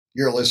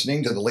You're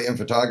listening to the Liam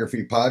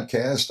Photography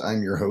Podcast.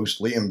 I'm your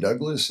host, Liam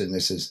Douglas, and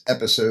this is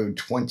episode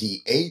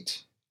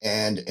 28.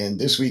 And in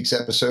this week's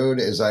episode,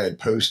 as I had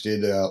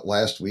posted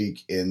last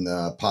week in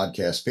the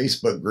podcast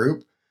Facebook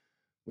group,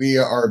 we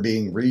are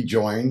being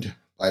rejoined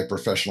by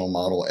professional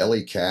model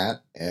Ellie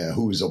Cat,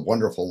 who is a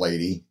wonderful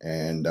lady.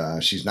 And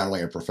she's not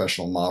only a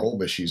professional model,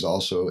 but she's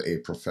also a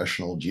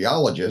professional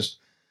geologist.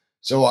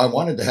 So I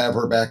wanted to have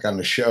her back on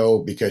the show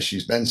because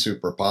she's been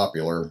super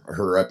popular.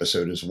 Her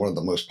episode is one of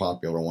the most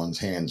popular ones,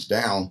 hands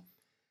down.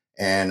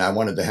 And I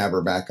wanted to have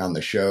her back on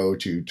the show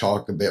to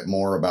talk a bit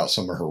more about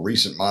some of her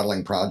recent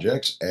modeling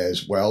projects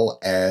as well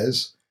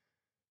as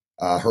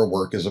her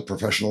work as a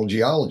professional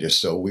geologist.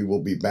 So we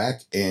will be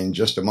back in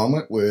just a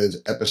moment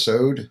with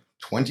episode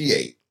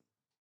 28.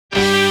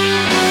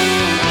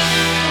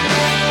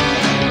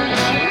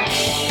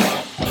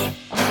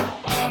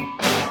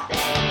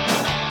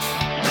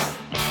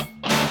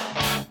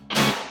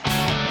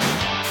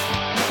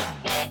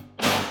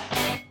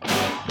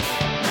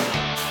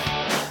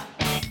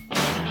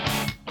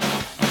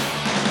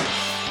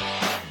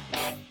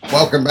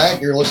 Welcome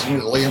back. You're listening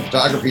to the Liam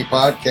Photography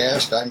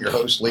Podcast. I'm your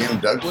host,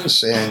 Liam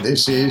Douglas, and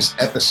this is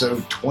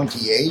episode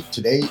 28.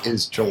 Today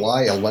is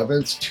July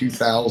 11th,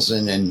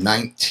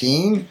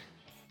 2019.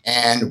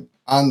 And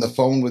on the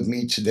phone with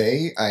me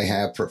today, I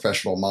have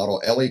professional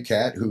model Ellie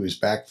Cat, who is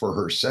back for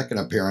her second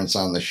appearance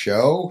on the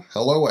show.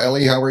 Hello,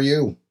 Ellie. How are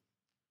you?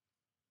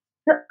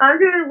 I'm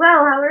doing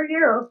well. How are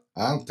you?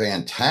 I'm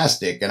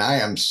fantastic. And I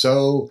am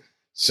so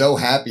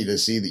happy to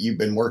see that you've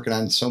been working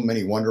on so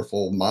many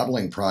wonderful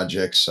modeling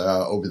projects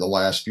over the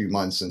last few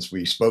months since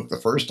we spoke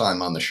the first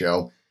time on the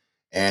show.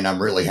 And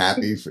I'm really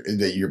happy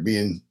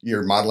that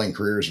your modeling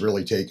career is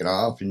really taken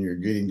off and you're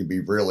getting to be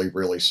really,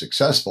 really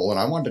successful. And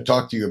I wanted to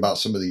talk to you about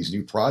some of these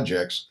new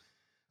projects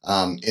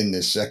in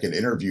this second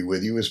interview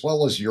with you, as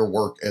well as your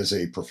work as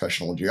a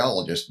professional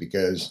geologist,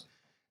 because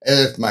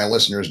if my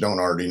listeners don't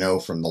already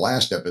know from the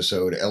last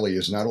episode, Ellie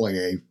is not only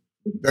a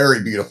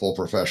very beautiful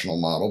professional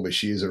model, but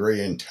she is a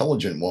very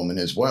intelligent woman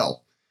as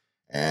well.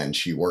 And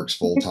she works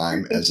full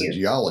time Thank as a you.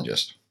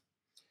 geologist.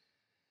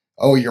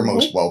 Oh, you're Mm-hmm.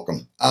 most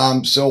welcome.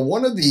 So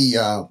one of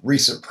the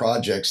recent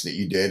projects that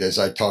you did, as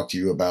I talked to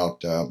you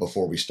about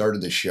before we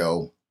started the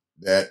show,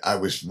 that I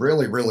was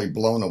really, really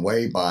blown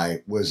away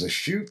by was a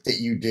shoot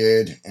that you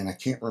did, and I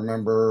can't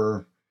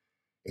remember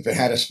if it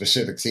had a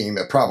specific theme.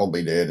 It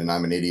probably did, and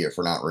I'm an idiot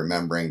for not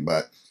remembering,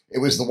 but it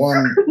was the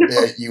one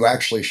that you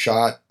actually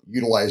shot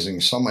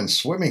utilizing someone's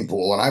swimming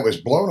pool, and I was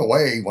blown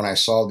away when I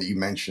saw that you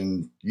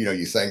mentioned,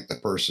 you thanked the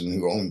person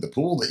who owned the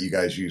pool that you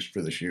guys used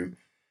for the shoot,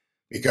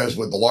 because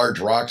with the large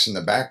rocks in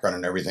the background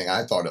and everything,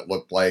 I thought it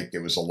looked like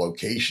it was a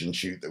location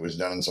shoot that was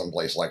done in some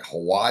place like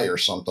Hawaii or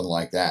something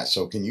like that.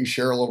 So can you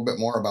share a little bit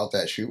more about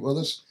that shoot with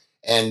us?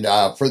 And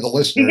for the Yeah,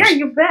 listeners,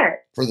 you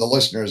bet.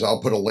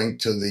 I'll put a link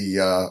to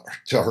the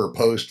to her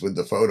post with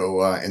the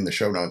photo in the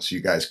show notes so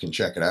you guys can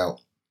check it out.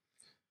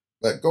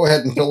 But go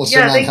ahead and fill us in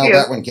Yeah, on thank how you.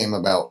 that one came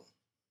about.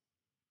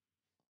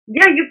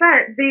 Yeah, you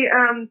bet.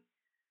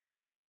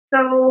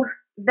 So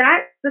that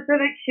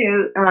specific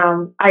shoot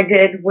I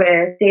did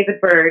with David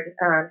Bird.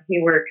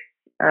 He works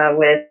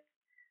with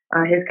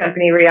his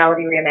company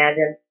Reality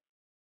Reimagined,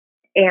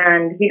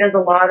 and he does a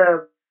lot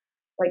of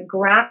like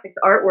graphics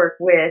artwork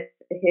with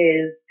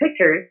his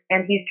pictures,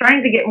 and he's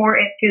trying to get more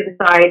into the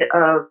side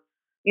of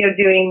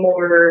doing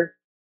more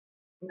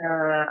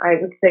I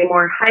would say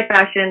more high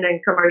fashion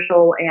and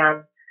commercial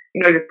and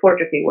just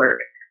portraity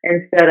work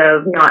instead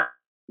of not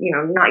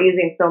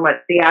using so much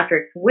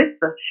theatrics with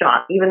the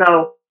shot. Even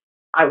though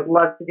I would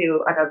love to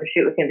do another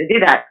shoot with him to do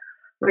that.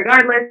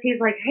 Regardless, he's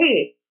like,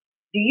 hey,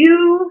 do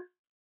you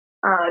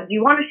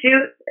want to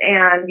shoot?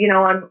 And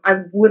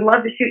I would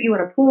love to shoot you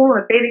in a pool in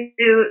a bathing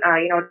suit.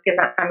 It's getting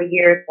that time of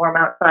year, it's warm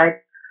outside.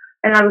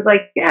 And I was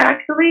like, yeah,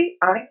 actually,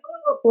 I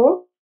know a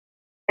pool.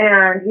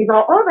 And he's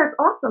all, oh, that's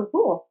awesome,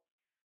 cool.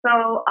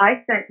 So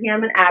I sent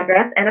him an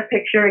address and a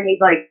picture, and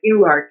he's like,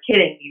 you are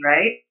kidding me,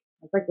 right?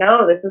 I was like,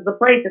 no, this is the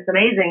place. It's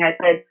amazing. I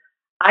said,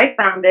 I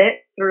found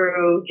it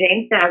through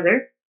James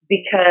Dazer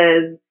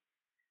because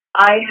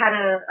I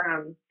had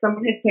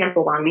someone had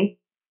canceled on me,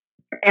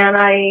 and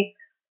I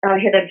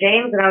hit up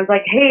James, and I was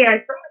like, hey, I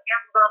someone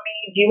canceled on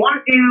me. Do you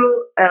want to do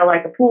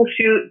like a pool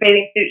shoot,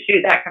 bathing suit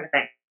shoot, that kind of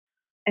thing?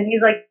 And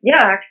he's like, yeah,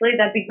 actually,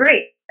 that'd be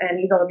great. And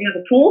he's all, do you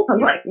have a pool? I'm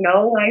like,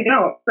 no, I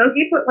don't. So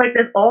he put like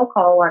this all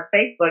call on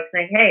Facebook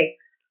saying, hey,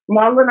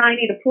 Mom and I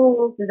need a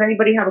pool. Does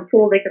anybody have a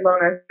pool they could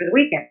loan us for the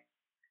weekend?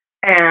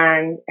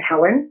 And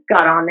Helen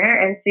got on there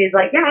and she's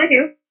like, yeah, I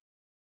do.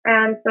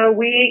 And so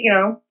we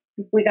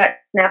got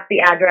snapped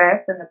the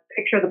address and a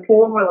picture of the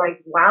pool. And we're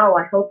like, wow,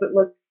 I hope it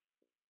looks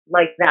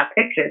like that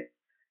picture.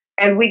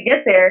 And we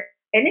get there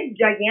and it's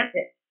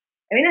gigantic.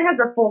 I mean, it has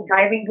a full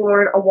diving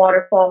board, a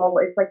waterfall.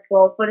 It's like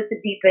 12 foot at the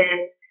deep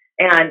end,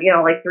 and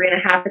like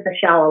 3.5 at the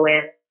shallow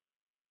end.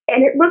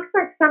 And it looks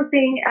like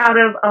something out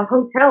of a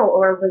hotel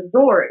or a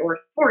resort or a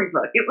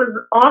storybook. It was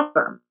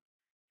awesome.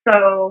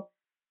 So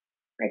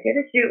I did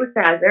a shoot with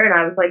Sazer, and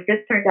I was like,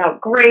 this turned out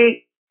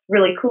great,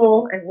 really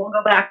cool. And we'll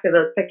go back to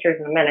those pictures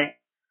in a minute.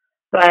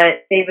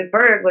 But David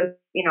Bird was,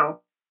 he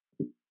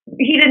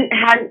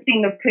hadn't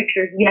seen the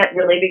pictures yet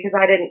really because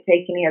I didn't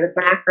take any of the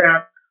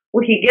background.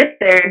 Well, he gets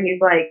there and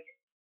he's like,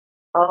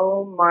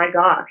 "Oh my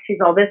gosh," he's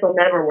all, "this will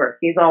never work."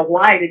 He's all,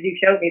 "Why did you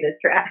show me this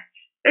trash?"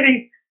 And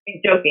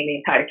he's joking the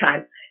entire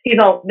time. He's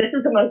all, "This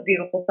is the most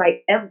beautiful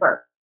sight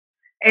ever."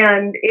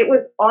 And it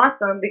was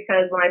awesome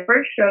because when I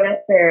first showed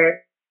up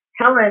there,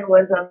 Helen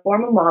was a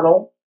former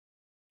model,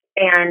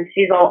 and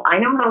she's all, "I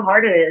know how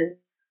hard it is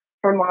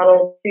for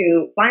models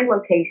to find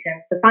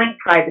locations, to find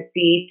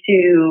privacy,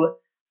 to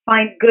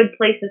find good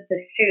places to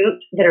shoot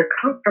that are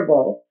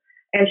comfortable."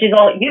 And she's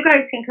all, "You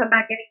guys can come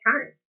back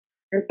anytime."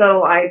 And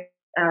so I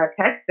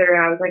texted her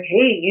and I was like,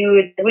 "Hey,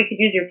 we could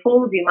use your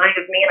pool. Do you mind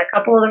if me and a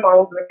couple other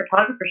models and a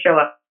photographer show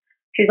up?"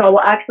 She's all,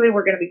 "Well, actually,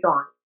 we're going to be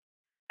gone."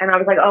 And I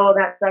was like, "Oh,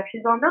 that sucks."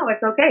 She's all, "No,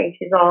 it's okay."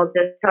 She's all,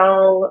 "Just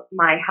tell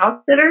my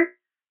house sitter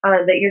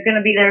that you're going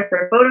to be there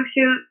for a photo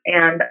shoot,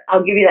 and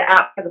I'll give you the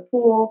app for the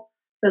pool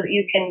so that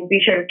you can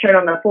be sure to turn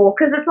on the pool."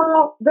 Because it's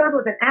all done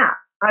with an app.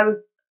 I was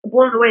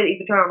blown away that you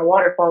could turn on a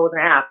waterfall with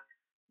an app.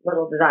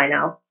 Little did I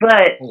know.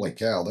 But Holy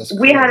cow, that's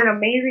we cool. had an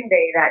amazing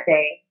day that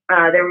day.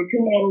 There were two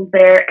models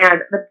there,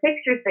 and the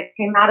pictures that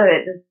came out of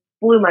it just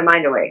blew my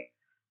mind away.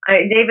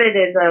 David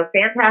is a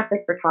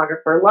fantastic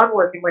photographer. Love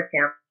working with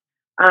him.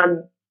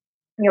 Um,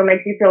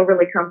 makes you feel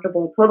really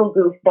comfortable. Total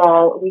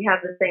goofball. We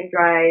have the same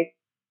dry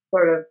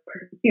sort of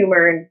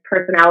humor and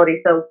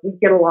personality, so we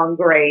get along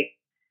great.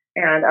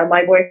 And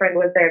my boyfriend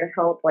was there to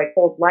help, like,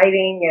 hold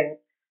lighting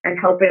and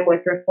help him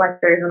with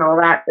reflectors and all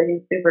that. So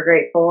he's super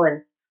grateful.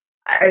 And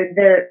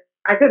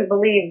I couldn't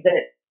believe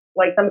that,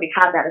 like, somebody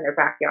had that in their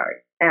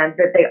backyard and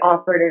that they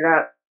offered it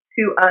up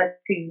to us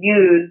to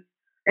use.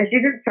 And she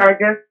didn't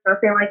charge us,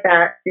 nothing like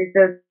that. She's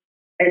just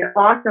an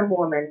awesome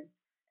woman.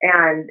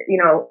 And,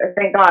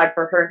 thank God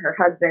for her and her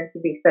husband to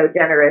be so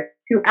generous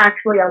to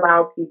actually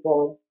allow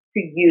people to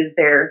use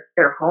their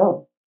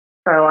home.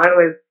 So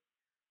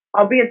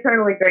I'll be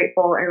eternally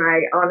grateful. And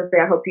I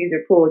hope to use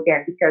your pool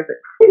again because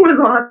it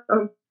was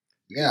awesome.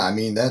 Yeah, I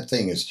mean, that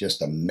thing is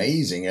just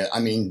amazing. I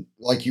mean,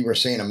 like you were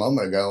saying a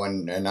moment ago,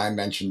 and I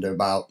mentioned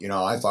about,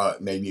 I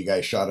thought maybe you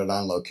guys shot it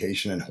on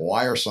location in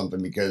Hawaii or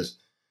something because,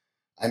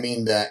 I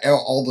mean,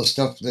 all the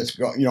stuff that's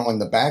going, in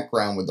the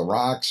background with the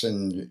rocks,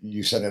 and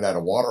you said it at a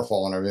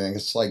waterfall and everything.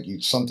 It's like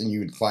something you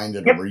would find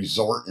at a Yep.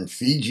 resort in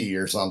Fiji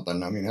or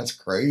something. I mean, that's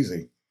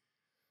crazy.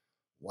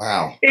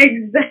 Wow.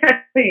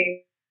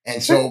 Exactly.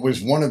 And so it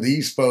was one of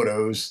these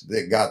photos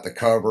that got the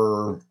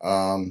cover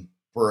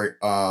for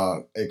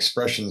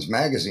Expressions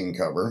magazine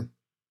cover.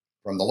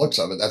 From the looks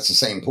of it, that's the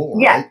same pool,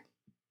 Yeah.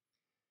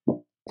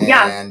 right?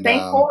 Yeah, And same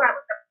pool. That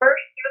was the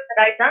first shoot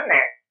that I'd done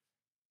there.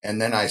 and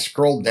then I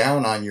scrolled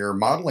down on your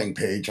modeling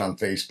page on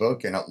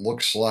Facebook, and it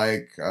looks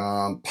like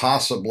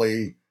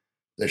possibly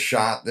the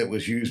shot that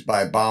was used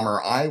by Bomber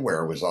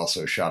Eyewear was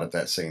also shot at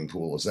that same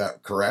pool. Is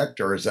that correct,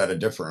 or is that a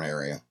different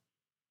area?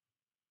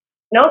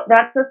 Nope,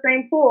 that's the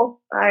same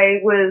pool. I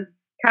was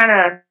kind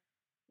of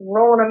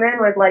rolling them in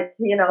with, like,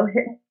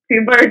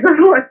 two birds with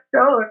one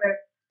stone.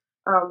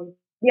 And,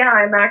 yeah,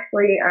 I'm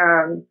actually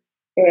an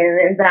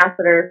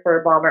ambassador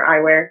for Bomber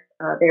Eyewear.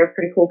 They were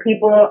pretty cool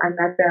people. I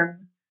met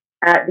them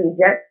at the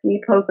jet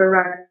ski poker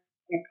run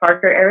in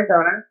Parker,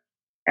 Arizona,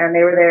 and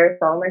they were there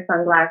selling their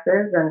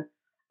sunglasses, and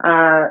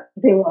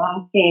they were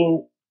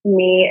asking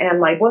me and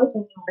my boyfriend,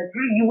 like,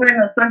 "Hey, you wearing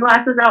those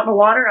sunglasses out in the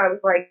water?" I was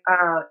like,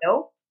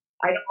 "No,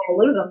 I don't want to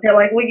lose them." They're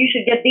like, "Well, you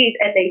should get these,"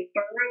 and they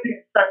threw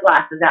his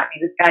sunglasses at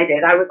me. This guy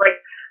did. I was like,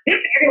 "Dude,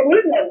 you're gonna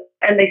lose them,"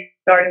 and they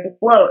started to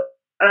float.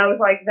 And I was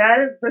like, "That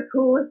is the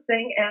coolest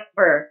thing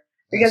ever."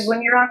 Because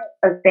when you're on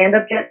a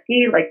stand-up jet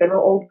ski, like the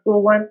real old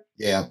school ones,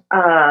 yeah,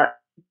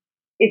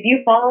 if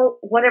you fall,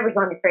 whatever's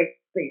on your face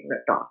is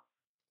ripped off.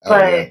 oh,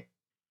 But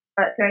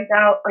yeah. it turns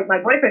out, like, my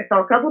boyfriend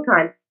fell a couple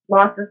times,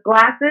 lost his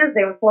glasses.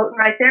 They were floating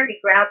right there. He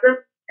grabbed them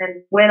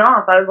and went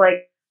off. I was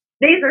like,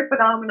 these are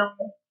phenomenal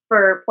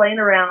for playing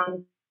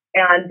around,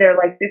 and they're,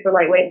 like, super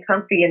lightweight and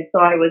comfy. And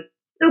so I was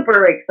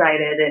super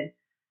excited.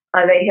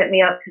 And they hit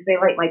me up because they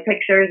liked my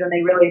pictures and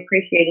they really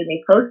appreciated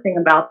me posting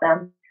about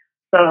them.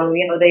 So,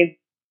 they've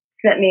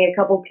sent me a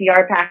couple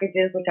PR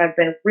packages, which I've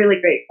been really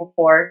grateful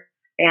for.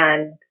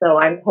 And so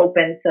I'm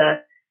hoping to,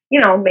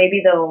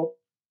 maybe they'll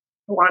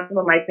want some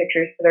of my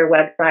pictures for their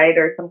website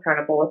or some kind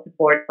of bulletin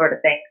board sort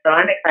of thing. So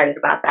I'm excited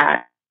about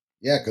that.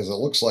 Yeah, because it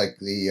looks like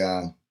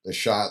the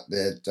shot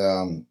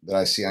that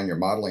I see on your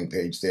modeling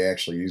page, they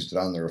actually used it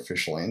on their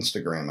official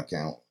Instagram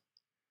account,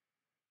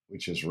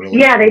 which is really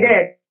Yeah, cool. they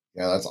did.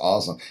 Yeah, that's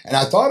awesome. And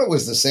I thought it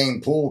was the same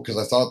pool because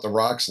I thought the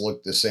rocks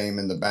looked the same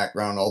in the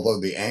background, although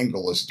the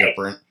angle is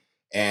different.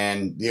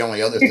 And the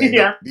only other thing,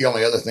 Yeah. the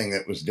only other thing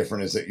that was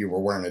different is that you were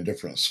wearing a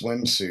different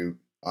swimsuit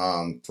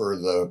for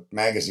the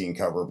magazine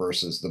cover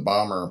versus the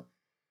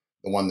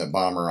one that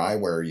Bomber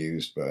Eyewear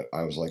used. But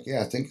I was like,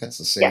 yeah, I think that's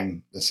the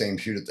same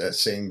shoot at that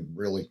same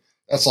really.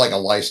 That's like a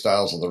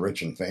Lifestyles of the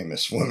Rich and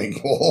Famous swimming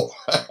pool.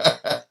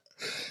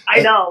 I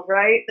know,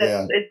 right?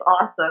 Yeah. It's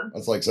awesome.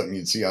 That's like something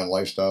you'd see on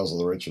Lifestyles of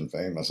the Rich and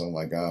Famous. Oh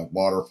my God,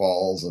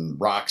 waterfalls and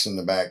rocks in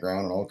the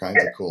background and all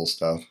kinds of cool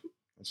stuff.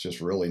 It's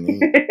just really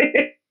neat.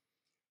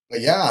 But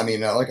yeah, I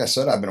mean, like I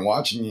said, I've been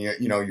watching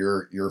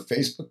your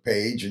Facebook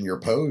page and your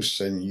posts,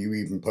 and you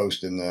even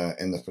post in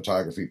the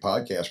photography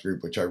podcast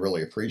group, which I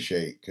really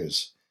appreciate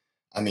because,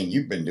 I mean,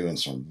 you've been doing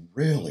some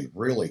really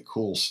really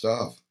cool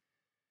stuff.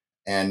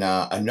 And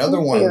Thank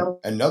you.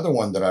 another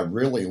one that I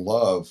really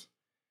love,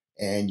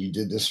 and you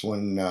did this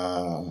one.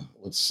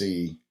 Let's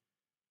see,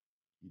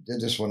 you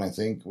did this one I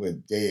think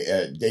with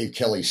Dave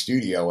Kelly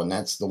Studio, and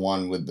that's the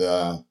one with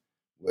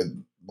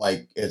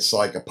like it's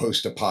like a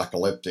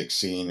post-apocalyptic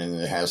scene, and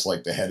it has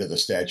like the head of the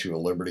Statue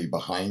of Liberty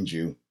behind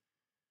you,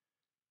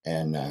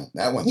 and Yeah,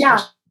 that one is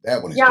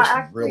yeah. just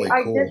Actually, really I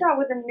did cool. that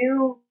with a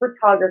new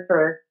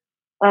photographer.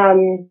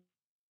 Um,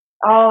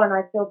 oh, and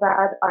I feel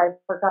bad. I've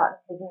forgotten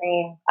his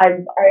name. I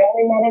only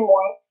met him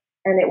once,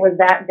 and it was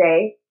that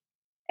day.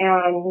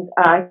 And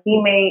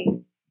he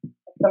made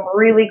some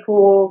really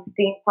cool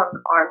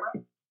steampunk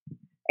armor.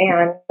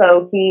 And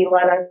so he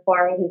let us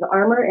borrow his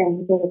armor,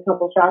 and he took a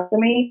couple shots of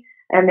me,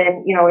 and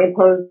then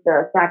imposed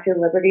the Statue of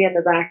Liberty in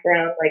the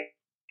background, like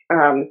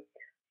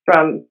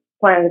from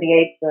Planet of the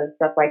Apes and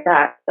stuff like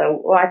that.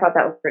 So, well, I thought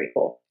that was pretty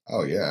cool.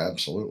 Oh yeah,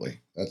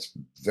 absolutely. That's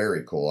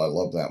very cool. I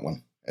love that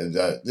one. And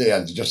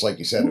yeah, just like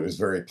you said, it was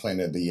very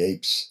Planet of the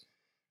Apes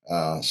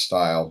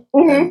style.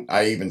 And Mm-hmm.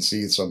 I even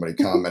see somebody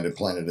commented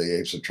Planet of the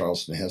Apes of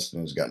Charleston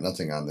Heston has got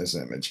nothing on this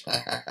image.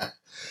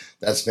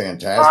 That's Oh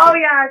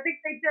fantastic. yeah, I think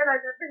they did. I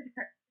remember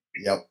that.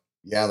 Yep.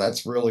 Yeah,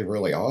 that's really,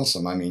 really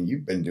awesome. I mean,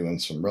 you've been doing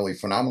some really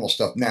phenomenal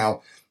stuff.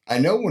 Now, I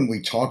know when we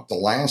talked the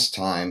last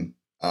time,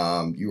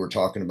 you were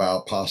talking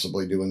about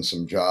possibly doing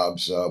some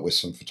jobs with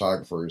some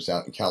photographers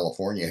out in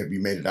California. Have you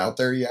made it out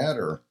there yet,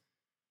 or?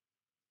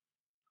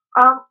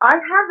 I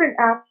haven't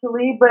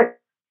actually, but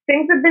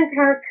things have been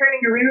kind of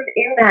turning around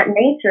in that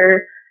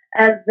nature,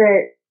 as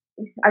that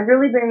I've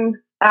really been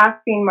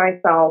asking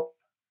myself,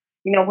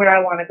 where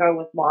I want to go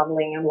with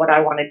modeling and what I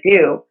want to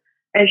do.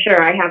 And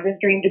sure, I have this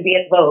dream to be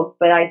in Vogue,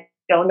 but I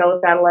don't know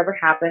if that'll ever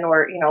happen,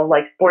 or,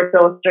 like Sports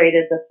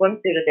Illustrated, the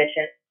swimsuit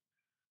edition.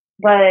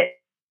 But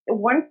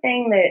one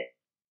thing that,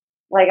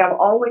 like, I've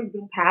always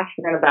been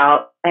passionate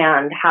about,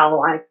 and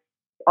how I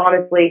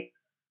honestly,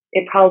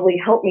 it probably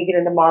helped me get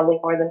into modeling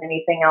more than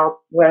anything else,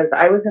 was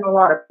I was in a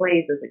lot of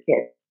plays as a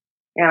kid.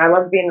 And I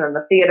loved being in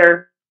the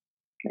theater.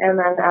 And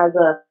then as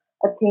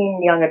a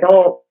teen, young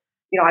adult,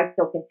 I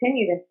still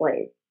continued in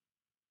plays.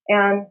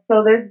 And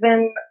so there's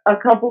been a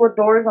couple of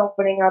doors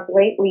opening up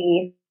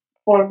lately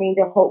for me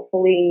to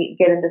hopefully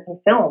get into some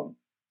films.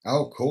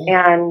 Oh, cool.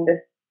 And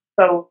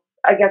so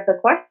I guess the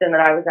question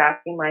that I was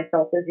asking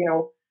myself is,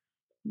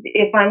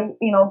 if I'm,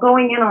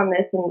 going in on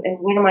this, and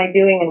what am I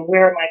doing, and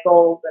where are my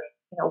goals, and,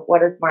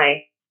 what is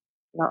my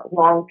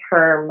long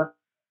term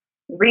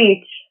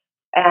reach?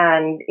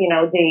 And,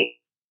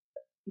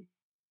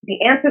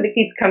 the answer that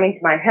keeps coming to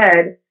my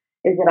head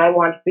is that I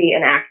want to be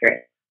an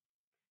actress.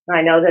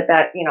 I know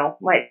that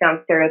might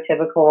sound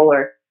stereotypical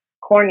or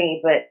corny,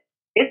 but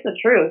it's the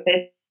truth.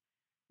 It's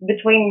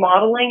between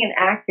modeling and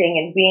acting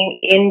and being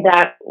in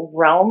that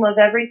realm of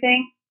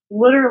everything.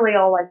 Literally,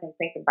 all I can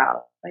think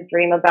about. I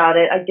dream about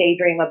it. I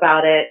daydream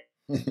about it.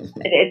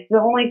 It's the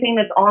only thing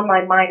that's on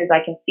my mind is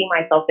I can see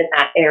myself in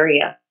that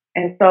area.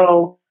 And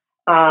so,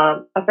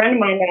 a friend of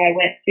mine that I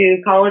went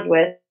to college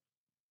with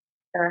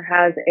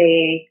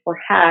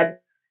had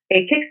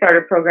a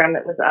Kickstarter program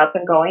that was up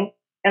and going.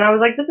 And I was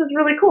like, this is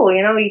really cool. He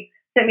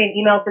sent me an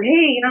email, said,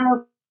 hey,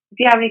 if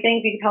you have anything,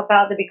 if you could help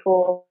out, that'd be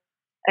cool.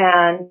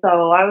 And so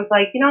I was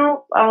like,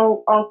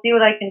 I'll see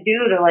what I can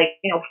do to, like,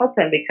 help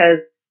him,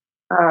 because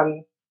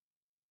um,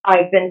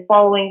 I've been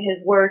following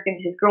his work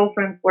and his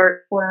girlfriend's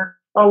work for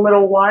a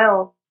little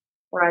while,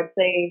 or I'd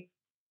say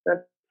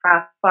the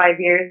past 5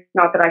 years.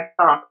 Not that I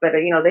stalk, but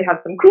they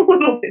have some cool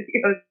little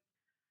videos.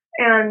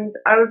 And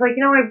I was like,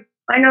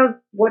 I know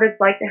what it's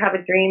like to have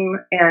a dream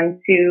and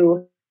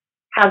to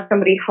have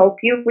somebody help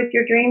you with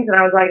your dreams. And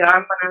I was like,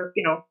 I'm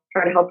gonna,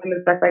 try to help him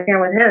as best I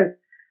can with his.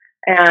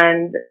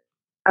 And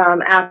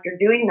after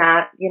doing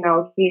that,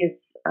 he's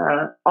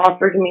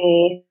offered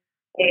me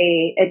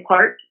a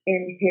part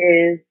in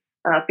his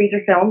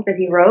feature film that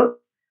he wrote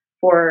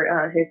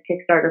for his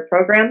Kickstarter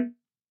program,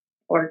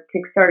 or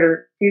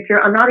Kickstarter Future.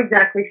 I'm not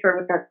exactly sure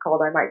what that's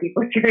called. I might be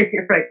butchering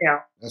it right now,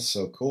 That's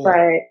so cool.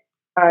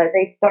 but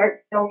they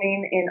start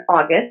filming in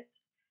August,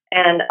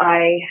 and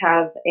I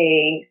have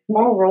a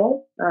small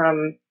role,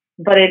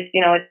 but it's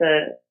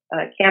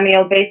a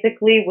cameo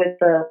basically with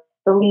the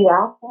lead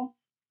actor,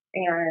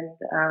 and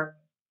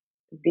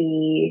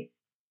the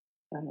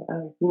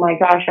oh my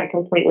gosh, I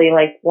completely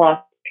like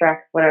lost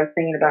track of what I was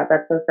thinking about.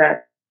 That's so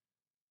sad.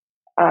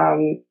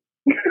 Um,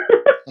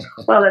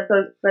 well,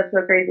 that's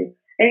so crazy.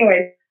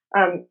 Anyways,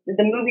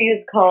 the movie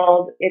is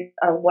called it's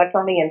What's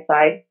on the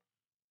Inside,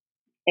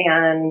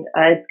 and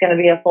it's going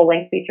to be a full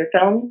length feature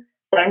film.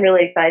 So I'm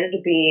really excited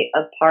to be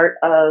a part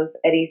of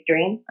Eddie's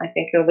dream. I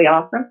think it'll be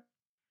awesome.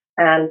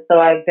 And so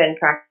I've been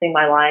practicing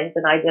my lines,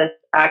 and I just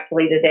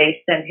actually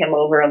today sent him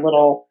over a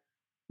little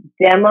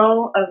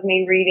demo of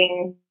me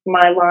reading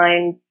my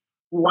lines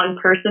one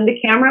person to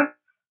camera.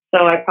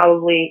 So I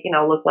probably,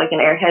 look like an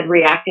airhead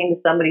reacting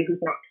to somebody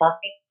who's not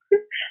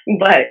talking.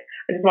 But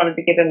I just wanted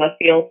to give him a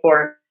feel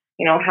for,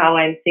 how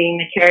I'm seeing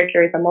the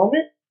character at the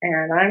moment.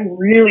 And I'm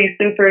really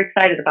super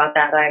excited about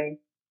that. I'm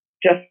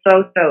just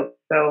so stoked.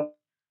 So,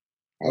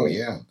 Oh um,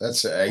 yeah,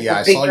 that's yeah.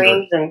 with big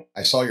dreams and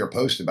I saw your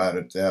post about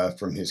it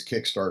from his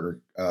Kickstarter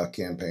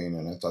campaign,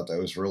 and I thought that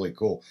was really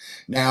cool.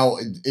 Now,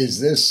 is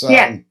this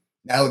yeah,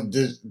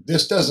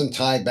 this doesn't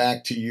tie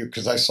back to you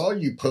because I saw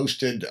you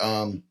posted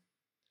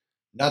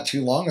not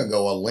too long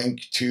ago a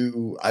link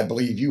to, I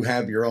believe you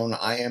have your own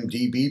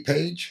IMDb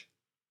page.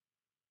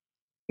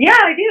 yeah,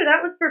 I do.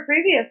 That was for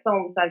previous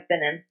films I've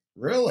been in.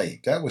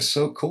 Really, that was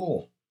so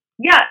cool.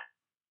 Yeah,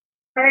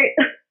 I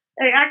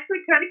I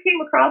actually kind of came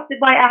across it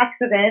by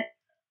accident.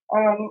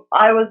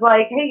 I was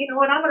like, hey, you know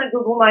what? I'm going to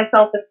Google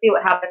myself and see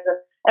what happens.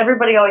 And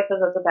everybody always says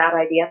it's a bad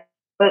idea,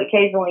 but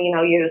occasionally,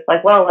 you're just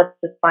like, well, let's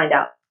just find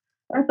out.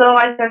 And so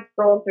I started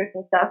scrolling through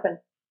some stuff, and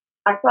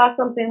I saw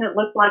something that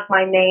looked like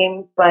my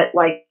name, but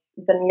like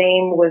the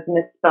name was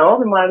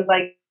misspelled, and I was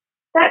like,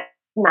 that's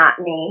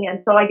not me. And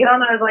so I get on,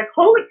 and I was like,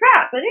 holy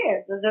crap, it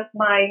is. It's just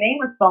my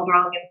name was spelled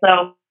wrong, and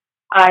so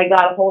I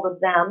got a hold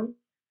of them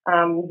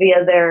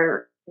via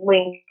their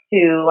link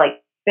to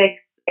like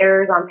fix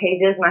errors on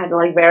pages, and I had to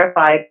like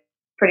verify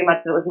pretty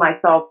much that it was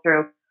myself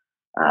through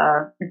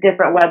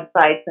different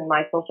websites and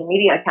my social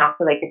media account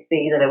so they could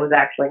see that it was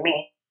actually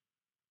me.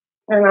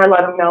 And I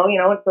let them know,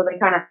 and so they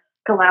kind of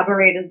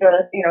collaborated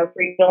the,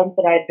 3 films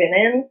that I'd been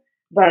in,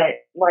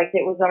 but like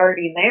it was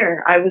already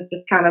there. I was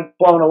just kind of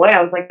blown away.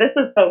 I was like, this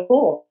is so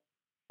cool.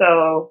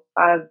 So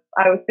I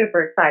was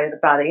super excited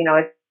about it.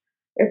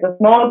 It's a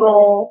small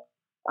goal.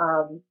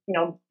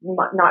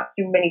 Not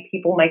too many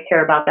people may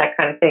care about that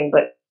kind of thing,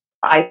 but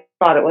I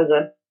thought it was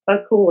a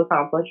cool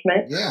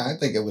accomplishment. Yeah, I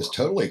think it was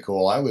totally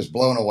cool. I was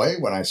blown away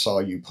when I saw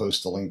you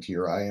post the link to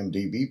your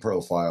IMDb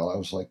profile. I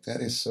was like,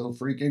 that is so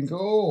freaking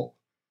cool.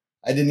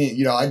 I didn't,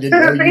 I didn't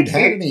know you'd Thank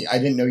had you. any. I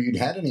didn't know you'd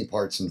had any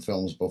parts in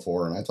films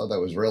before, and I thought that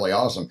was really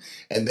awesome.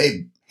 And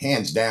they,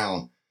 hands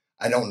down,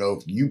 I don't know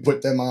if you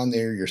put them on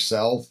there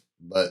yourself,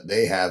 but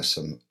they have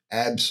some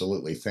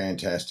absolutely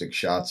fantastic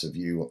shots of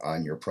you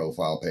on your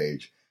profile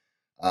page.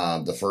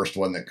 The first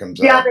one that comes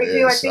Yeah, up they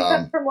do. I is, think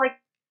that's from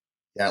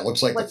yeah, it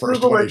looks like the like first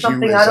Google one or is you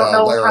something. I as don't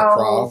know Lara how.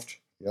 Croft.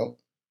 Yep.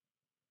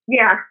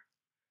 Yeah.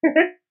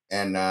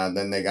 And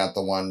then they got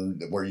the one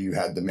where you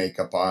had the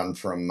makeup on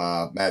from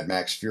Mad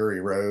Max Fury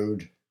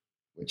Road,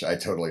 which I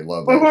totally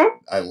love that. Mhm.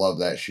 I love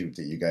that shoot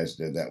that you guys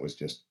did. That was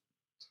just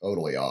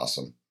totally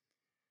awesome.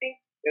 Thank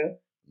you.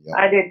 Yep.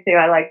 I did too.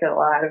 I liked it a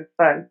lot. It was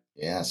fun.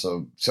 Yeah.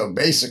 So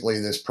basically,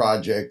 this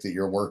project that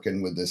you're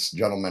working with this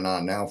gentleman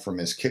on now from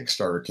his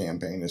Kickstarter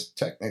campaign is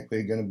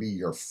technically going to be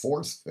your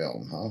 4th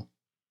film, huh?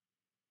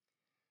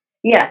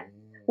 Yeah.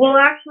 Well,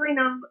 actually,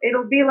 no.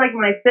 It'll be like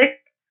my 6th,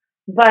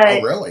 Oh,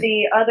 but really?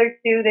 the other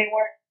 2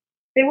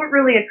 they weren't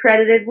really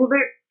accredited. Well,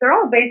 they're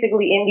all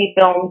basically indie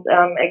films,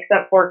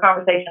 except for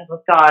Conversations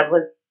with God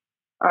was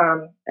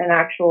an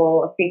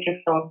actual feature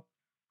film.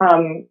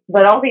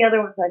 But all the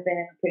other ones I've been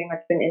in have pretty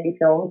much been indie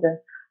films, and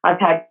I've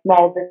had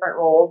small different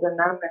roles in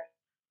them.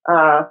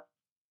 And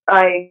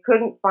I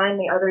couldn't find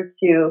the other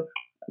 2,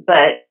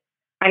 but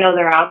I know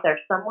they're out there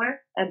somewhere.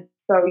 And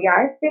so, yeah,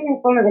 I've been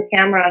in front of the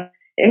camera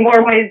in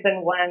more ways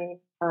than one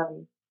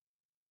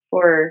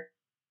for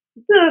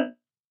the,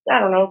 I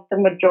don't know, the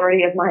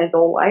majority of my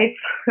adult life.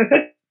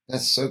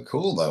 That's so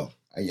cool, though.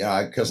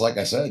 Yeah, because like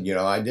I said,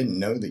 I didn't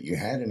know that you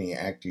had any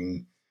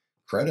acting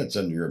credits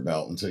under your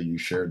belt until you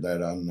shared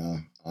that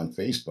on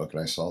Facebook,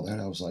 and I saw that.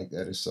 I was like,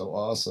 that is so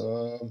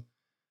awesome.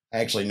 I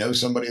actually know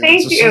somebody that's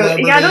Thank a you.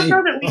 Yeah, I don't celebrity.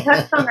 know that we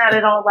touched on that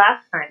at all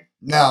last time.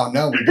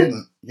 No, we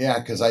didn't. Yeah,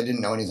 because I didn't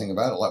know anything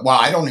about it. Well,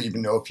 I don't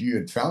even know if you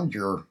had found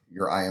your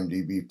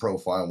IMDb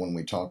profile when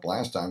we talked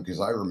last time, because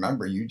I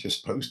remember you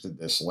just posted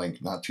this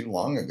link not too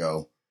long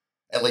ago.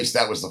 At least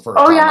that was the first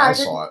Oh yeah, time I I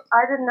didn't saw it.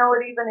 I didn't know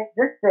it even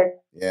existed.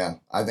 Yeah,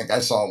 I think I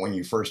saw it when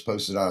you first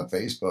posted it on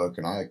Facebook,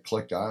 and I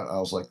clicked on it. I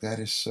was like, that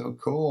is so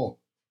cool.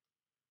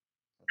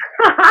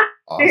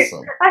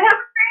 Awesome. I have.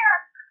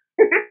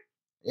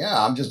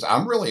 Yeah,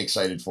 I'm really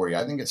excited for you.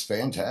 I think it's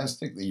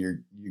fantastic that you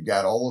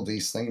got all of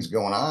these things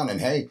going on. And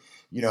hey,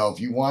 if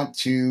you want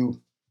to,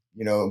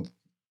 you know,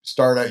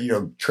 start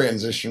a,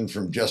 transition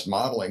from just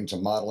modeling to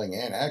modeling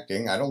and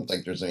acting, I don't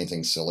think there's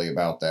anything silly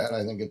about that.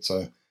 I think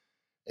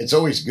it's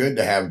always good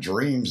to have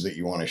dreams that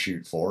you want to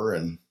shoot for.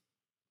 And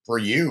for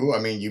you, I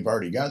mean, you've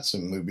already got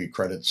some movie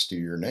credits to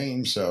your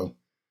name, so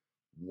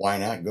why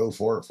not go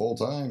for it full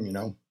time,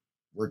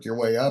 work your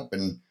way up,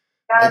 and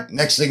That's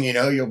next thing you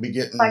know, you'll be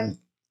like, getting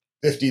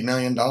 $50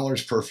 million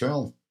per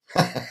film.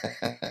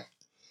 yep,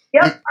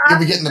 You'll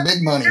be getting the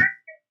big money.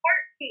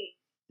 heartbeat.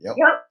 Yep.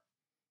 Yep.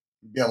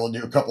 Be able to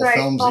do a couple Right.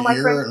 films All a my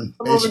year friends and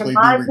come over to basically be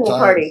my pool retired.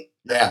 party.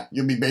 Yeah,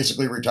 you'll be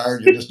basically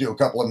retired. You'll just do a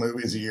couple of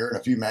movies a year and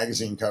a few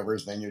magazine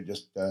covers. Then you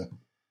just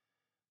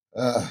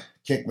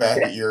kick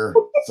back at your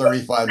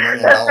 $35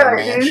 million That's right,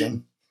 dude.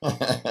 mansion.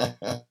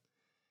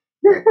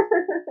 Yep.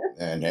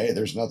 And hey,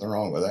 there's nothing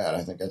wrong with that.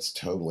 I think that's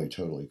totally,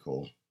 totally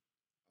cool.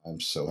 I'm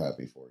so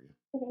happy for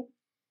you.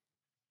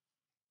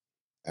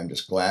 I'm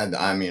just glad.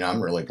 I mean,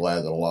 I'm really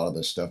glad that a lot of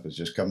this stuff is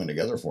just coming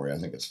together for you. I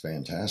think it's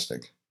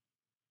fantastic.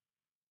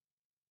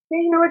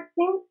 it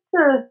seems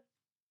to,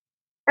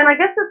 and I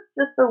guess it's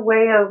just a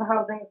way of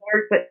how things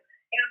work, but,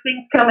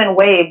 things come in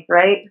waves,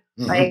 right?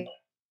 Hmm. Like,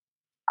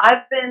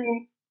 I've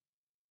been,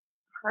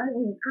 I've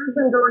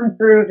been going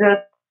through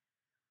just,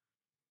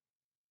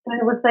 I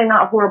would say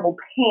not horrible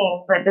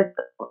pain, but just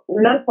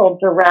mental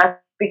duress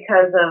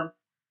because of,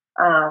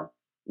 uh,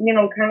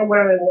 kind of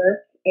where I work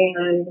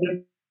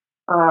and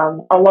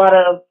a lot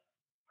of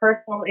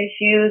personal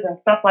issues and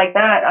stuff like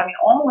that. I mean,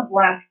 all of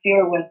last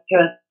year was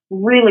just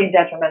really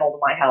detrimental to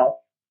my health.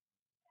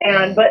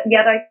 Oh, But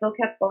yet I still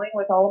kept going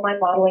with all of my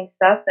modeling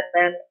stuff. And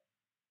then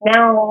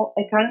now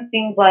it kind of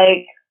seems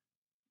like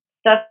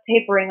stuff's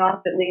tapering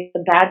off, at least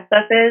the bad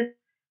stuff is.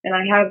 And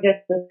I have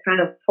just this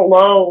kind of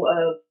flow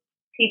of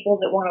people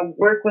that want to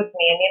work with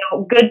me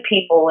and, good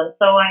people. And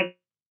so I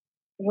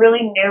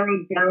really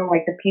narrowed down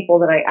like the people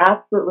that I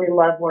absolutely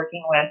love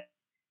working with.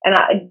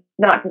 And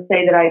not to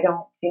say that I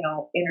don't,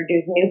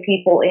 introduce new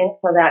people into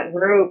that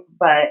group,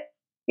 but,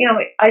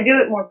 I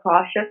do it more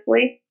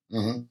cautiously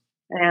hmm,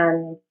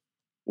 and,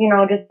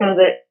 just so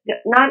that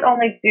not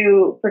only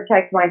to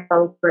protect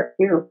myself, but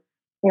to,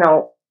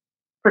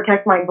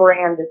 protect my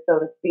brand, so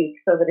to speak,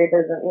 so that it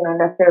doesn't,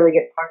 necessarily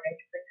get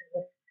tarnished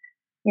because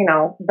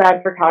of,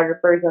 bad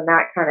photographers and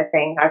that kind of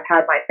thing. I've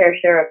had my fair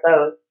share of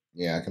those.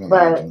 yeah, I can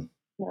But, imagine.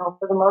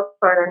 for the most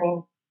part, I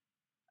mean,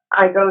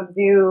 I go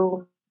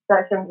do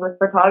sessions with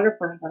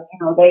photographers,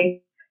 and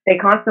they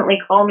constantly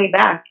call me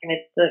back, and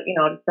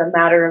it's a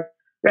matter of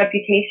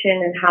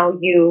reputation and how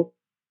you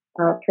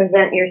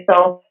present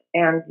yourself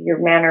and your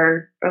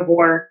manner of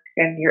work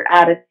and your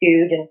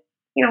attitude and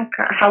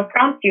how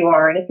prompt you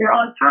are and if you're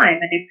on time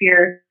and if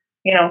you're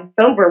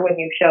sober when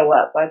you show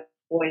up. But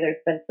boy, there's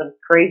been some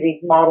crazy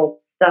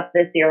model stuff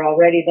this year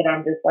already that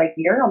I'm just like,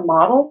 you're a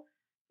model.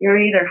 You're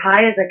either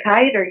high as a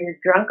kite or you're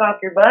drunk off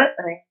your butt.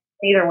 And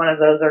neither one of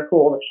those are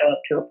cool to show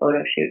up to a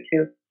photo shoot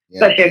too,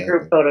 Yeah, especially a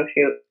group exactly. photo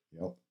shoot.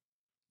 Yep.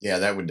 Yeah,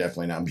 that would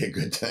definitely not be a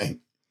good thing.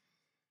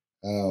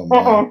 Oh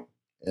man. Uh-uh.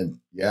 And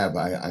yeah,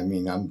 but I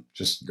mean, I'm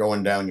just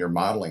going down your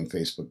modeling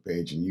Facebook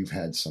page, and you've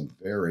had some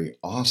very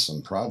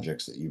awesome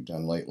projects that you've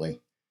done lately.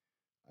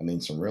 I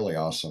mean, some really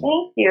awesome. Thank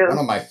One you.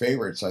 of my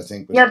favorites, I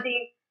think, Yeah,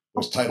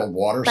 was oh, titled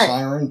Water sorry.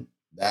 Siren.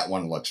 That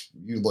one looks,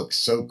 you look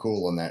so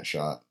cool in that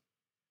shot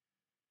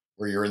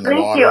where you're in the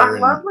Thank you. water. I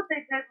love And what they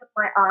did with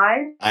my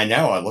eyes. I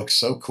know it looks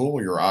so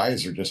cool. Your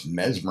eyes are just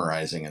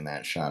mesmerizing in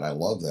that shot. I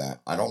love that.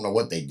 I don't know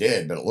what they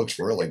did, but it looks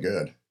really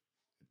good.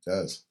 It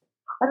does.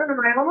 I don't know.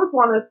 I almost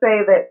want to say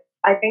that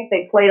I think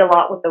they played a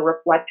lot with the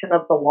reflection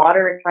of the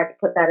water and tried to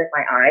put that in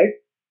my eyes.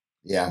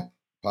 Yeah,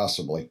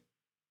 possibly.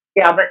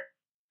 Yeah, but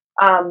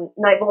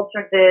Night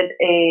Vulture did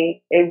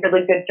a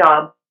really good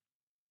job,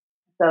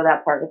 so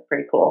that part was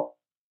pretty cool.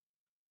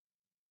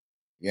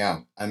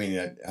 Yeah, I mean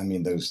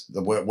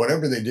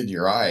whatever they did to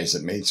your eyes,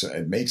 it makes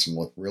them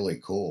look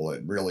really cool.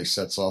 It really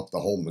sets off the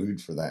whole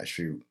mood for that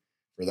shoot,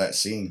 for that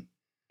scene.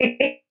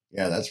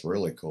 Yeah, that's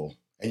really cool.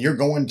 And you're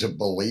going to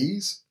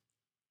Belize?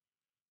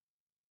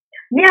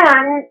 Yeah,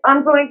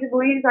 I'm going to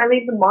Belize. I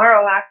leave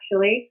tomorrow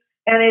actually,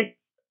 and it's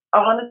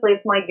honestly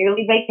it's my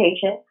yearly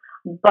vacation.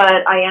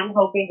 But I am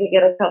hoping to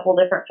get a couple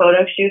different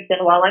photo shoots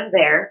in while I'm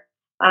there.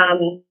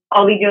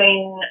 I'll be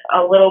doing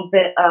a little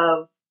bit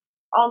of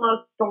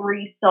almost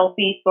story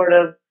selfie sort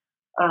of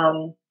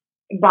um,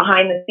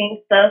 behind the scenes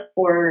stuff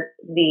for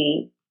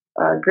the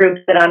groups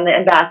that I'm the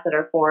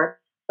ambassador for.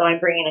 So I'm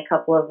bringing a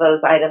couple of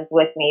those items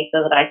with me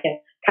so that I can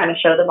kind of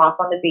show them off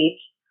on the beach.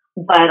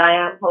 But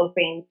I am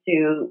hoping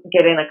to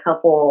get in a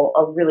couple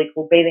of really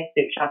cool bathing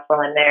suit shots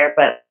while I'm there.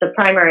 But the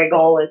primary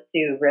goal is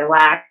to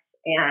relax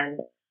and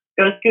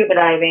go scuba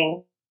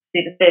diving,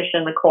 see the fish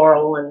and the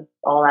coral and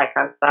all that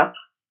kind of stuff.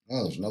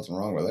 Oh, there's nothing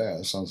wrong with that.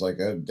 It sounds like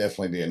that'd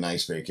definitely be a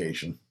nice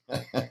vacation.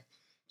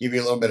 Give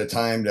you a little bit of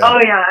time to Oh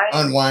yeah,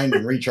 unwind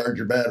and recharge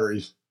your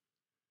batteries.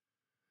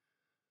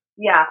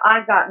 yeah,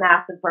 I've got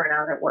massive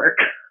burnout at work.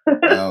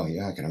 Oh,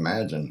 yeah, I can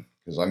imagine.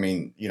 Because I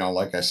mean,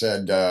 like I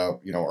said,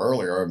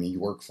 earlier, I mean, you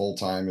work full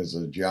time as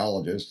a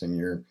geologist,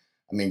 and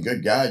I mean,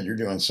 good God, you're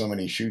doing so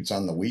many shoots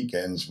on the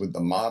weekends with the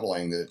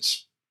modeling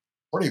that's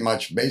pretty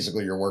much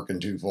basically you're working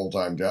two full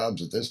time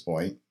jobs at this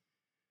point.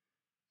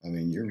 I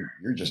mean,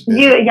 you're just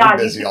busy. You're You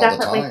busy could all the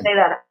definitely say time.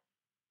 that.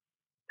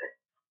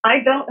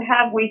 I don't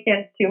have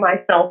weekends to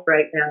myself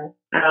right now.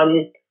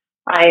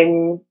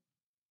 I'm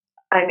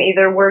I'm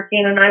either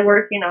working and I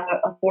work,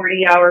 a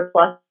 40-hour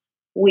plus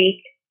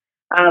week.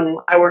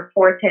 I work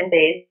 4 10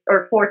 days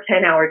or 4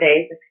 10-hour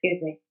days,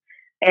 excuse me,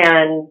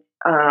 and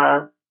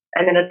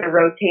and then it's a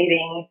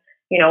rotating,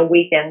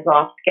 weekends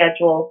off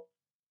schedule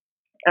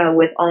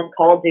with on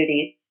call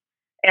duties.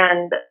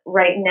 And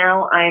right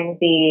now, I'm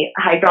the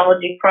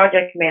hydrology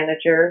project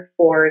manager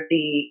for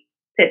the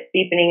pit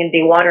steepening and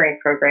dewatering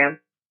program.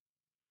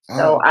 Oh,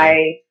 So okay.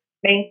 I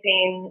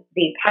maintain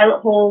the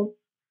pilot holes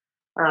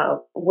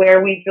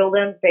where we drill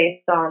them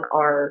based on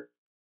our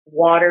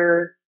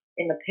water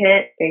in the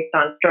pit, based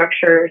on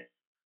structures.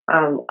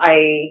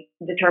 I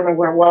determine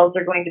where wells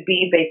are going to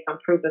be based on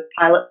proof of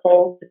pilot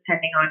holes,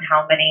 depending on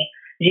how many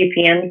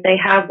GPMs they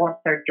have once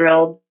they're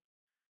drilled.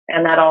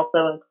 And that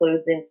also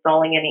includes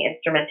installing any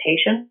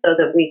instrumentation so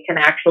that we can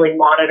actually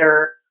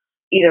monitor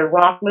either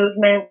rock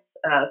movements,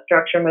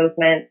 structure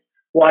movements,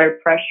 water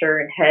pressure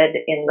and head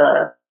in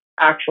the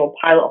actual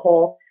pilot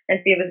hole, and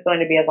see if it's going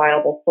to be a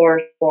viable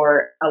source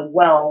for a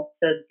well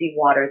to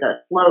dewater the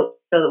slopes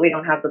so that we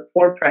don't have the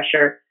pore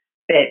pressure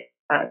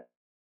that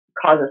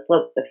causes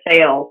slopes to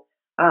fail.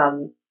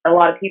 A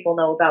lot of people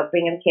know about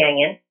Bingham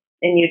Canyon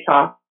in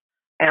Utah,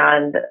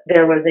 and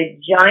there was a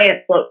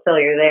giant slope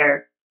failure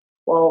there.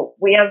 Well,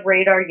 we have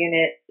radar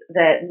units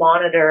that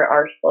monitor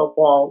our slope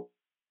walls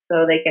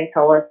so they can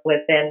tell us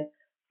within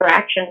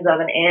fractions of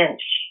an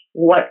inch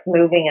what's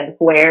moving and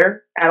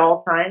where at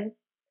all times.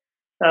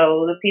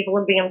 So the people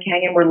in Bingham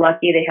Canyon were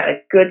lucky. They had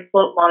a good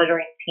slope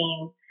monitoring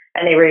team,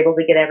 and they were able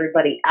to get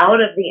everybody out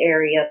of the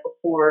area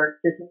before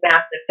this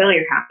massive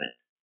failure happened.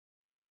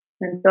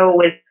 And so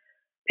with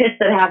pits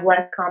that have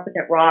less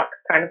competent rock,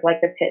 kind of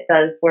like the pit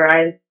does where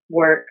I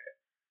work,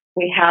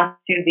 we have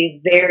to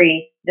be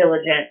very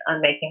diligent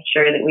on making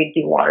sure that we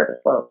dewater the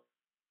slopes.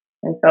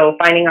 And so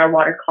finding our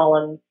water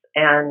columns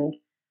and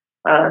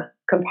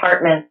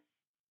compartments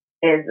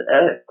is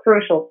a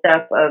crucial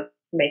step of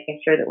making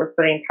sure that we're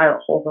putting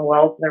pilot holes and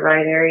wells in the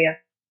right area.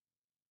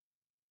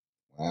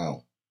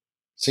 Wow.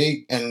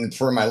 See, and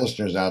for my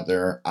listeners out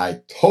there,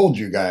 I told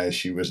you guys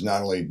she was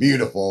not only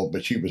beautiful,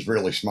 but she was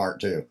really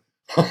smart too.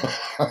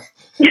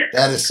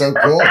 That is so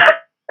cool.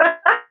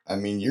 I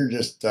mean, you're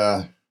just,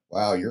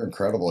 wow, you're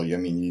incredible. I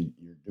mean,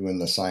 you're doing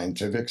the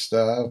scientific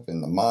stuff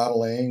and the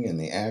modeling and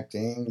the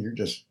acting. You're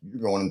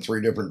going in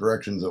 3 different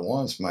directions at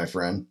once, my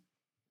friend.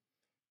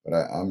 But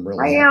I'm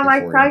really happy I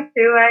for try you.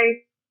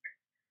 to.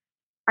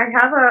 I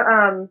have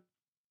a,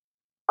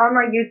 on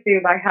my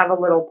YouTube, I have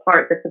a little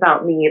part that's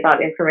about me,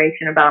 about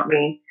information about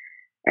me.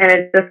 And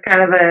it's just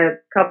kind of a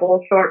couple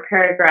of short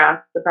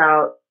paragraphs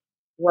about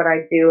what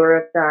I do or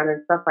have done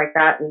and stuff like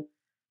that.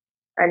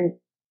 And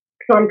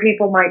some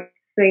people might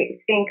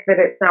think that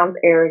it sounds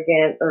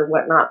arrogant or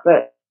whatnot,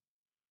 but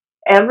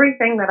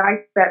everything that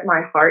I set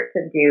my heart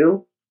to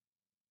do,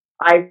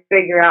 I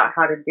figure out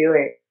how to do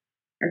it.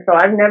 And so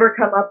I've never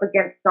come up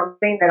against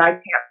something that I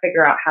can't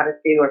figure out how to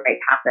do or make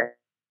happen.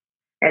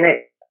 And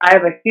I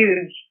have a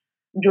huge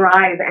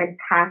drive and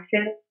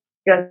passion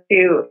just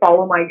to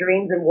follow my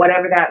dreams and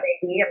whatever that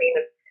may be. I mean,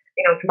 if,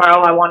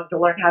 tomorrow I wanted to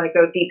learn how to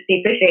go deep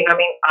sea fishing, I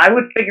mean, I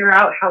would figure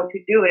out how to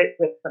do it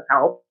with some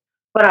help,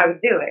 but I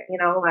would do it.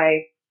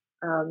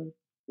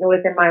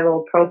 Within my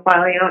little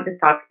profile, it just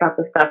talks about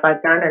the stuff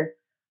I've done, and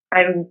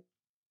I'm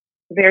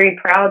very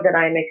proud that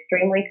I'm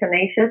extremely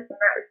tenacious in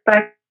that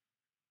respect.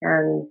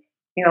 And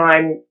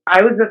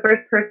I was the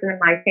first person in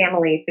my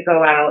family to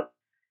go out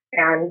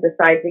and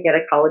decide to get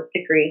a college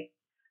degree.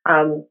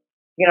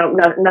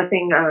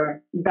 Nothing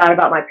bad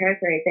about my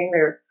parents or anything.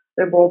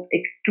 They're both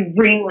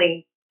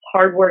extremely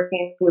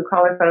hardworking blue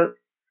collar folks.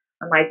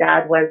 My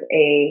dad was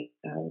a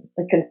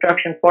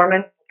construction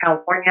foreman in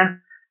California,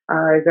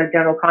 is a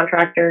general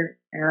contractor,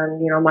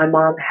 and my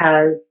mom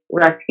has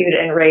rescued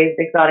and raised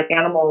exotic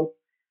animals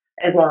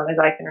as long as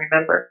I can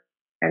remember.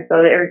 And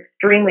so they're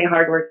extremely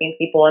hardworking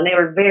people, and they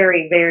were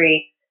very,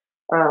 very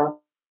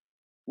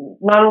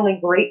not only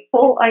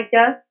grateful, I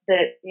guess,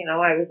 that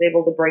I was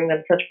able to bring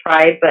them such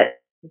pride, but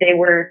they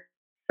were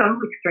so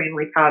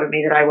extremely proud of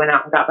me that I went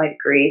out and got my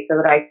degree so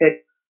that I could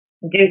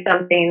do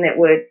something that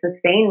would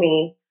sustain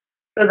me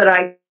so that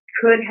I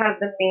could have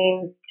the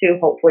means to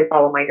hopefully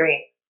follow my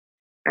dreams.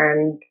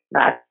 And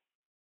that's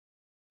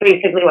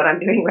basically what I'm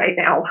doing right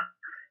now.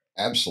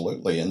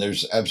 Absolutely. And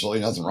there's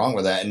absolutely nothing wrong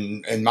with that.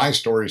 And my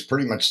story is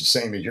pretty much the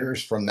same as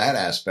yours from that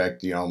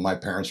aspect. My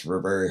parents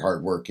were very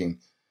hardworking.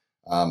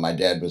 My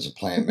dad was a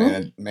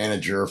plant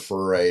manager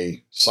for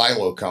a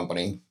silo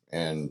company.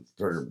 And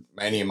for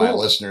many of my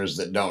listeners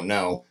that don't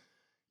know,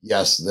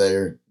 yes,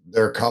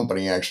 their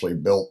company actually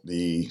built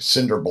the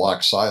cinder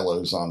block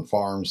silos on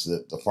farms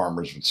that the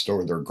farmers would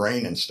store their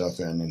grain and stuff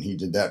in. And he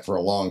did that for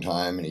a long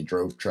time. And he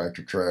drove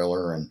tractor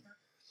trailer and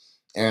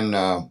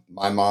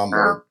my mom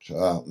worked.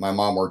 My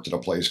mom worked at a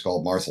place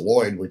called Martha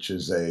Lloyd, which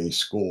is a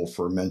school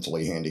for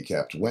mentally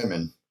handicapped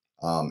women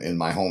in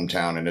my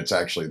hometown, and it's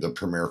actually the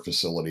premier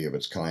facility of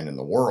its kind in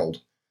the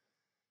world.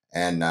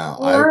 And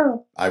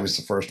I was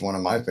the first one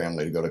in my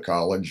family to go to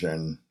college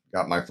and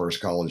got my first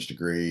college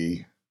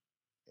degree.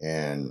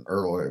 And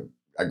early,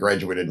 I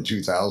graduated in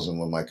 2000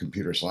 with my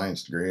computer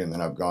science degree, and then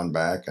I've gone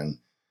back and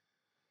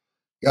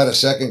got a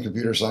second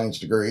computer science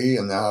degree,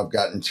 and now I've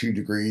gotten 2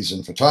 degrees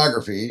in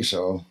photography,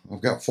 so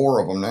I've got 4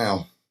 of them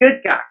now.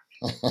 Good guy.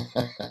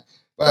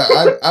 But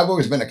I've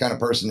always been the kind of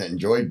person that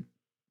enjoyed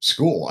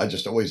school. I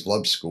just always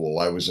loved school.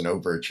 I was an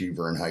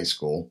overachiever in high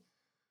school.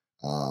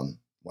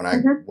 When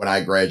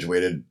I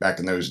graduated back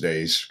in those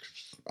days,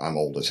 I'm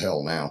old as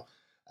hell now.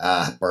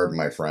 Pardon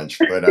my French,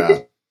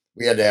 but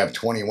we had to have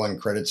 21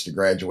 credits to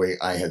graduate.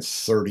 I had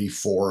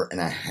 34 and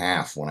a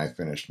half when I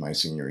finished my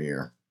senior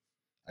year.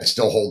 I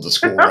still hold the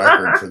school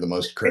record for the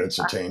most credits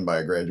attained by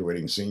a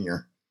graduating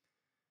senior.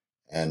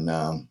 And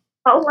oh,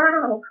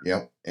 wow.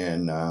 Yep.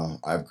 And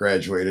I've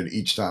graduated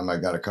each time I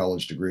got a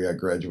college degree. I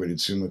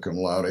graduated summa cum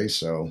laude.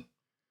 So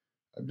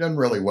I've done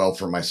really well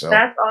for myself.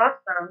 That's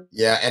awesome.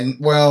 Yeah, and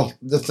well,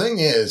 the thing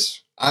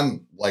is,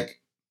 I'm like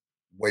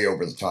way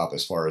over the top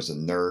as far as a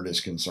nerd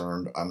is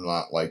concerned. I'm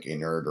not like a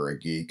nerd or a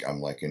geek. I'm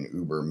like an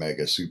uber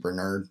mega super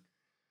nerd.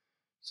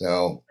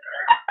 So,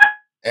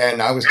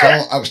 and I was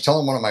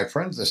telling one of my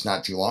friends this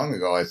not too long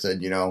ago. I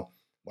said,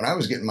 when I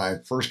was getting my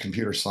first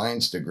computer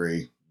science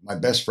degree, my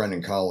best friend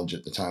in college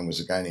at the time was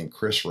a guy named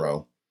Chris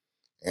Rowe,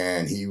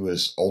 and he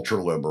was ultra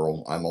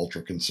liberal. I'm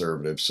ultra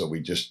conservative, so we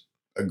just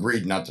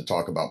agreed not to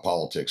talk about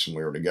politics when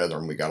we were together,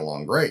 and we got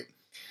along great.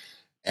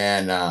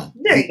 And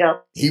There you go.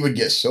 he would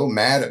get so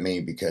mad at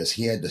me because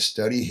he had to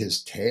study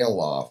his tail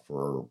off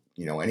for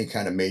any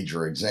kind of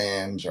major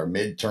exams or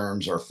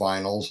midterms or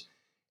finals.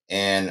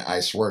 And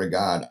I swear to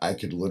God, I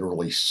could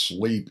literally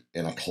sleep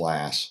in a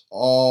class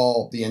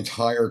all the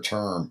entire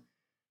term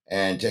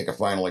and take a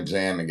final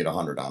exam and get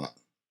 100 on it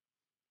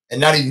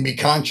and not even be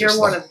conscious. You're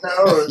one of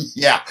those.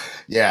 Yeah.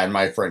 Yeah. And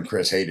my friend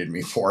Chris hated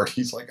me for it.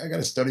 He's like, I got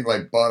to study my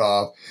butt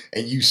off,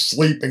 and you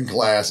sleep in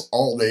class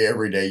all day,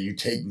 every day. You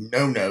take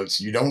no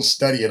notes. You don't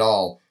study at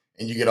all,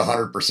 and you get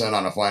 100%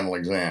 on a final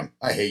exam.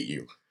 I hate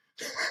you.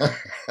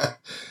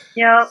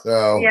 Yeah.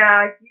 So,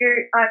 yeah.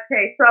 You're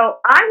okay. So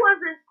I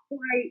wasn't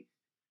quite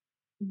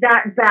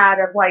that bad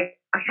of like,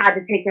 I had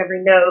to take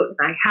every note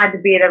and I had to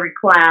be at every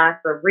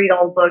class or read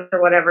all the books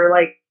or whatever.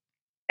 Like,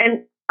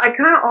 and I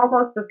kind of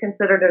almost have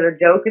considered it a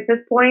joke at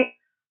this point,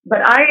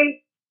 but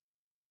I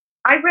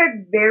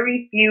read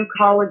very few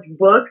college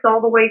books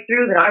all the way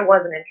through that I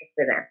wasn't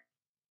interested in.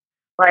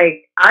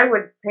 Like, I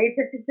would pay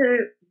attention to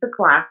the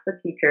class, the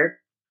teacher,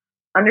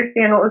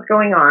 understand what was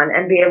going on,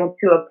 and be able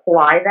to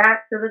apply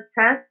that to the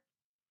test.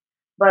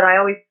 But I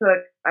always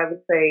took, I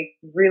would say,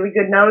 really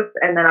good notes,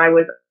 and then I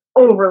was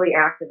overly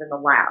active in the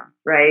lab,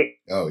 right?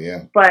 oh,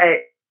 yeah. But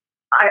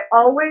I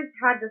always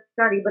had to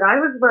study, but I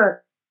was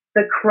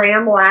the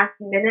cram last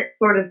minute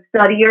sort of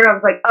studier. I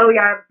was like, oh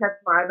yeah, I have a test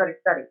tomorrow, I better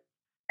study.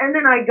 And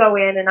then I go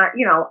in and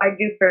I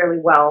do fairly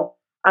well.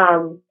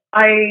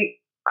 I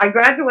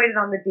graduated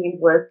on the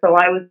dean's list, so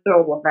I was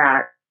thrilled with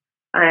that.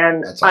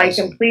 And That's awesome. I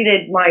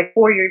completed my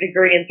 4-year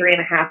degree in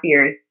 3.5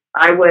 years.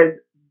 I was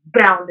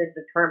bound and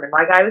determined.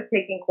 Like, I was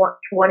taking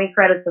 20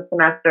 credits a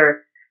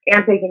semester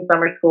and taking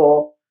summer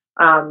school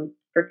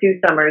for 2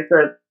 summers.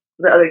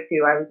 The other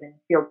 2, I was in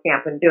field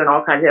camp and doing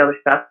all kinds of other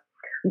stuff.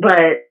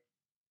 But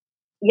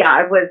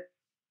yeah, it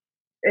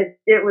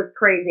was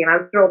crazy, and I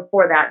was thrilled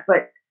for that.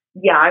 But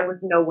yeah, I was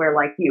nowhere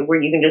like you, where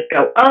you can just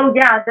go, oh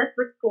yeah, this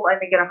was cool, and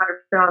they get 100%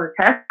 on the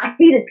test. I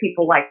hated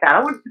people like that.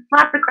 I wanted to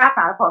slap the crap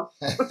out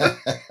of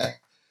them.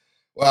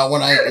 Well,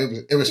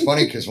 it was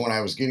funny because when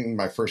I was getting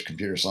my first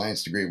computer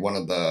science degree, one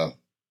of the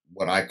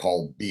what I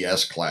call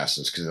BS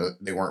classes, because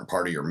they weren't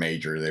part of your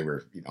major, they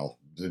were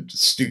the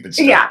stupid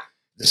stuff, Yeah.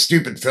 the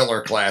stupid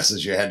filler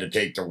classes you had to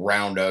take to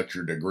round out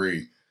your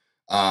degree.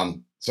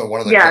 So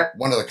one of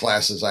the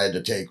classes I had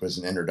to take was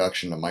an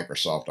introduction to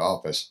Microsoft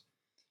Office.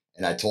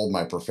 And I told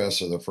my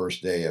professor the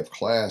first day of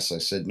class, I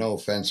said, no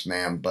offense,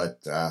 ma'am, but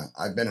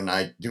I've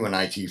been doing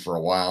IT for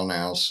a while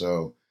now.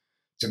 So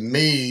to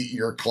me,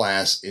 your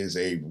class is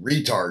a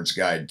retard's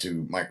guide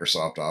to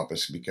Microsoft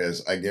Office,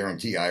 because I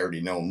guarantee I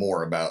already know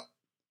more about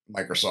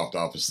Microsoft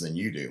Office than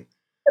you do.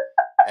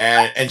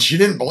 And she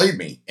didn't believe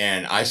me.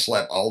 And I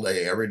slept all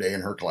day, every day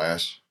in her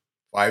class,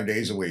 5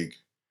 days a week.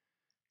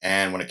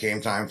 And when it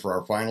came time for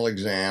our final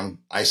exam,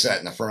 I sat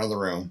in the front of the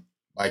room.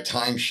 By the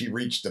time she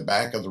reached the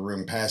back of the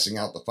room passing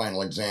out the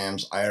final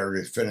exams, I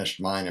already finished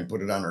mine and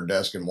put it on her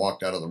desk and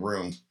walked out of the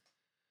room.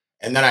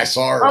 And then I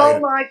saw her later. Oh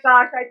my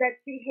gosh, I bet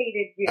she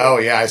hated you. Oh,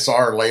 yeah, I saw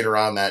her later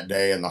on that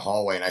day in the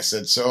hallway, and I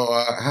said, so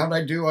how'd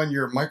I do on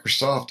your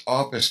Microsoft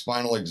Office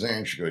final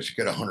exam? She goes,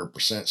 you got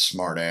 100%,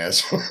 smart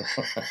ass. And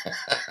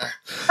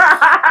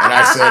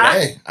I said,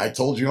 hey, I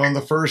told you on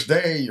the first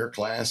day, your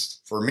class,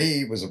 for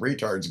me, was a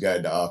retard's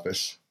guide to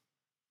Office.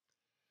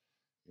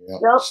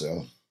 Yep.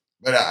 So,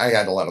 but I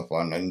had a lot of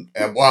fun. And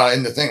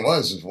the thing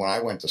is when I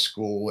went to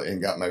school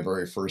and got my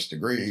very first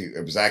degree,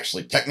 it was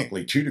actually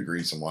technically 2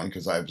 degrees in one,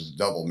 because I was a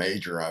double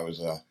major. I was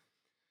a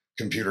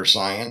computer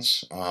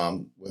science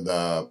with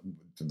the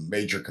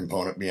major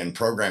component being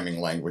programming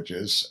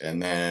languages.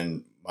 And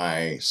then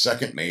my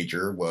second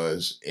major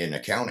was in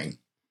accounting.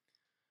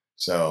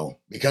 So,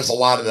 because a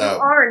lot of You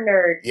are a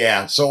nerd.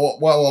 yeah. So,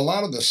 well, a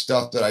lot of the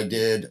stuff that I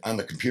did on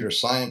the computer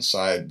science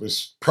side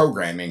was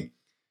programming.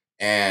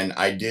 And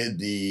I did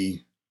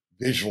the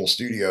Visual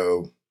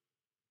Studio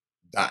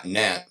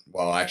 .net.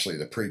 Well, actually,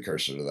 the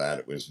precursor to that,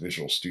 it was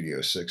Visual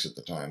Studio 6 at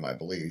the time, I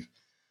believe.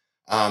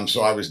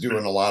 So I was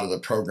doing a lot of the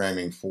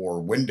programming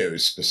for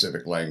Windows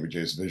specific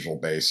languages, Visual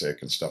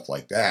Basic and stuff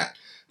like that.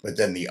 But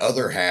then the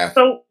other half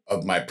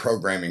of my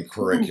programming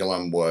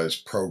curriculum was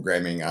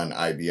programming on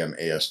IBM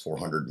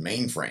AS400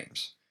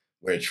 mainframes,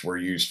 which were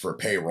used for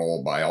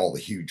payroll by all the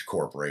huge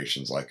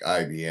corporations like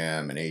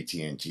IBM and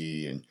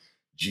AT&T and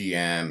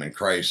GM and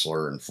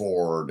Chrysler and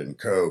Ford and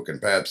Coke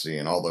and Pepsi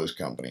and all those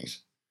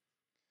companies.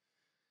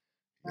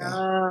 Yeah.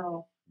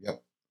 Oh.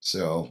 Yep.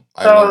 So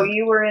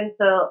you were into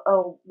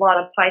a lot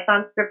of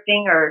Python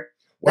scripting or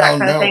that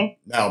kind of thing?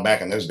 No, back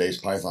in those days,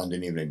 Python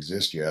didn't even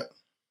exist yet.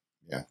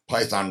 Yeah.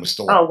 Python was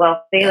still. Oh,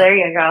 well, see, yeah, there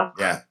you go.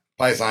 yeah.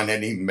 Python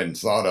hadn't even been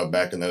thought of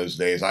back in those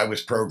days. I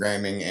was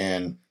programming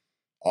in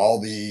all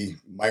the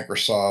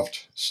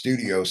Microsoft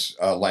Studios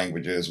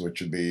languages,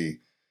 which would be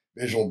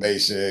Visual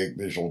Basic,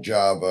 Visual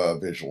Java,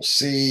 Visual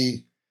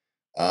C,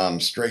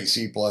 straight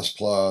C++,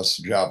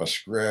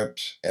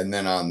 JavaScript, and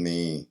then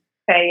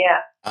Okay, yeah.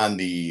 on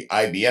the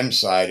IBM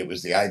side, it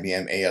was the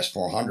IBM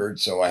AS400,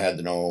 so I had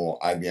to know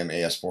IBM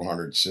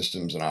AS400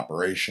 systems and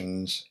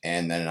operations,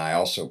 and then I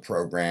also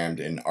programmed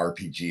in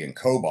RPG and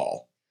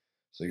COBOL.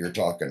 So you're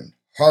talking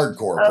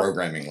hardcore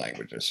programming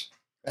languages.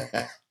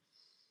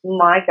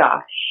 My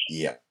gosh.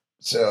 Yeah.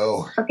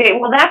 So. Okay,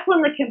 well, that's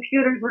when the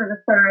computers were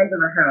the size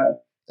of a house.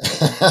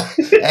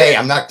 Hey,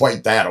 I'm not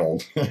quite that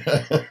old.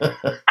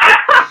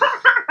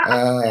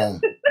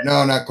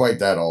 No, not quite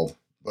that old.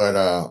 But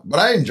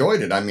I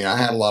enjoyed it. I mean, I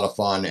had a lot of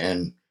fun,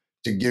 and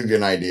to give you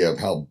an idea of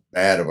how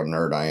bad of a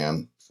nerd I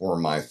am, for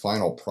my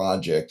final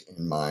project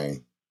in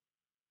my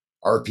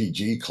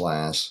RPG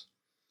class,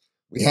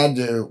 we had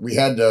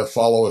to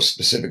follow a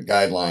specific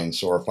guideline.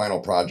 So our final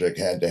project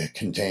had to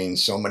contain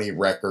so many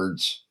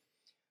records,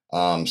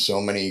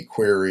 so many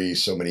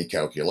queries, so many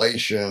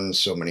calculations,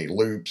 so many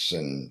loops,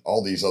 and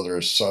all these other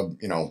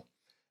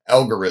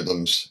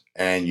algorithms.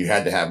 And you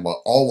had to have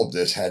all of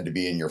this had to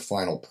be in your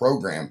final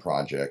program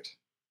project,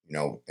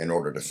 in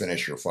order to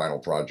finish your final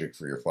project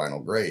for your final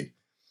grade.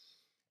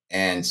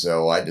 And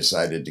so I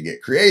decided to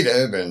get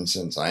creative. And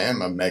since I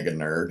am a mega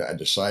nerd, I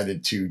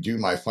decided to do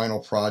my final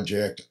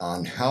project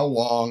on how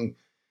long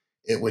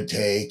it would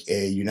take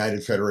a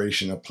United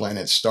Federation of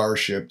Planets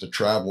starship to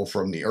travel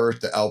from the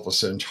Earth to Alpha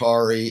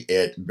Centauri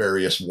at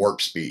various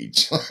warp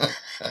speeds.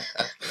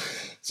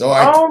 So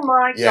I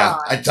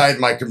tied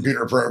my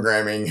computer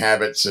programming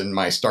habits and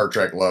my Star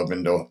Trek love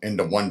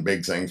into one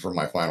big thing for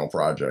my final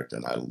project,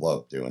 and I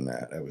loved doing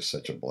that. It was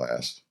such a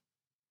blast.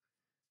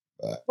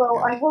 But,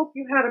 I hope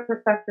you had a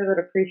professor that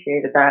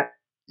appreciated that.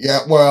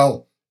 Yeah,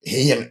 well,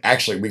 we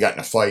got in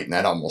a fight, and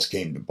that almost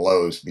came to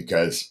blows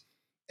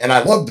and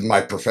I loved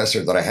my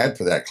professor that I had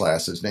for that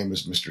class. His name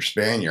was Mr.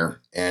 Spanier,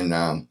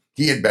 and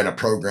he had been a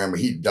programmer.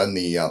 He'd done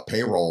the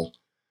payroll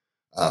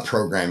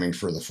programming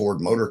for the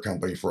Ford Motor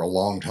Company for a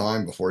long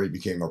time before he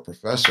became a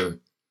professor.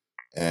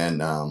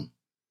 And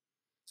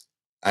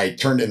I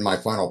turned in my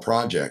final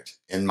project,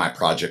 and my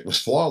project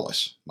was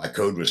flawless. My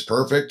code was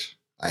perfect.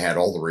 I had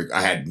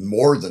I had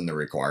more than the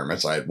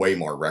requirements. I had way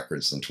more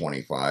records than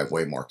 25,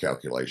 way more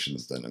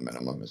calculations than the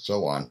minimum, and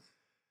so on.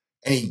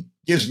 And he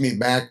gives me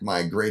back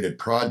my graded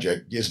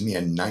project, gives me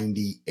a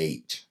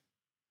 98.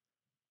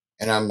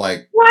 And I'm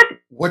like,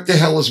 what the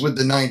hell is with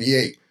the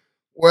 98?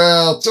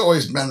 Well, it's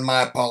always been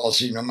my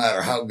policy, no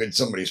matter how good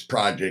somebody's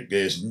project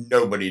is,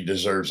 nobody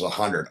deserves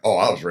 100. Oh,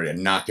 I was ready to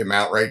knock him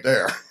out right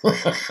there.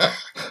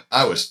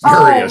 I was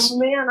furious. Oh,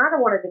 man, I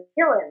don't want to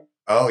kill him.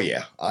 Oh,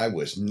 yeah. I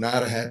was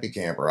not a happy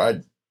camper.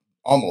 I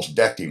almost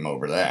decked him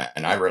over that,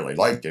 and I really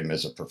liked him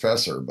as a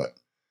professor, but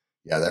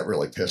yeah, that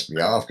really pissed me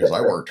off because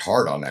I worked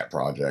hard on that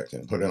project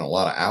and put in a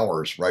lot of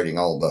hours writing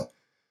all of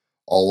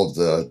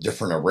the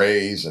different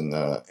arrays and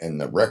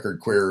the record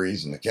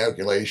queries and the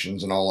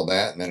calculations and all of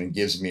that. And then it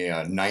gives me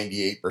a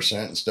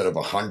 98% instead of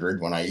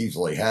 100 when I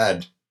easily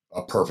had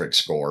a perfect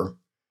score.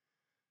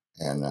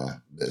 And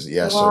so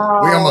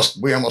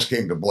we almost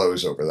came to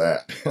blows over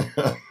that.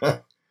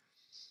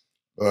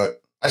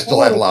 But I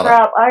still had a lot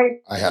of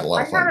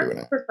fun doing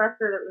it.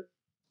 Professor that was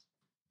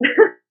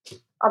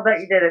I'll bet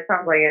you did. It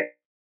sounds like it.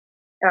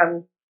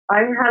 I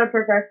had a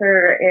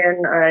professor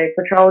in a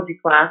petrology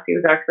class. He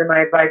was actually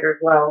my advisor as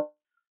well.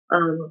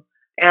 And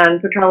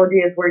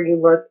petrology is where you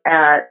look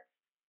at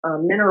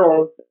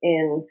minerals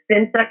in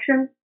spin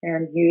sections,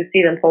 and you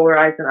see them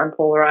polarized and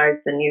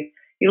unpolarized, and you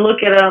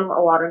look at them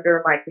a lot under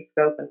a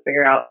microscope and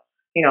figure out,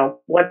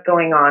 what's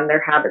going on,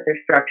 their habit, their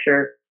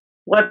structure,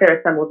 what their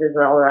assemblages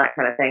are, all of that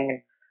kind of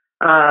thing.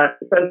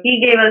 So he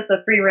gave us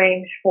a free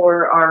range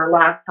for our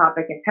last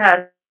topic and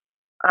test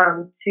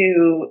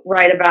to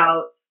write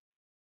about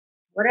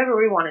whatever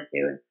we wanted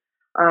to.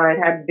 It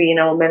had to be,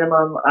 a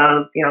minimum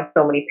of,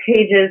 so many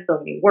pages, so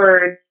many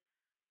words.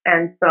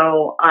 And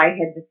so I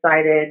had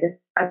decided,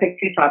 I picked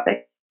two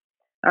topics.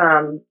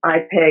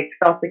 I picked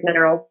felsic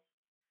minerals,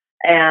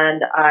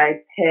 and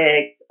I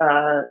picked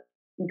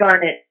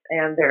garnets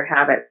and their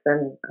habits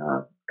and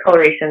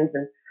colorations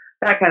and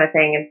that kind of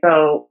thing. And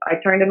so I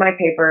turned in my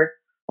paper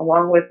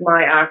along with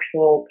my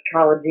actual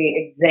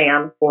petrology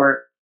exam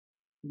for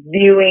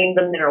viewing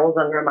the minerals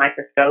under a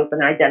microscope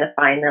and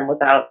identifying them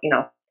without,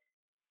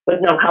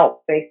 with no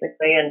help,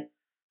 basically. And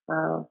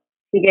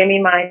he gave me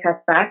my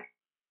test back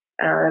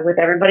with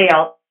everybody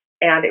else.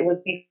 And it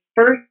was the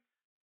first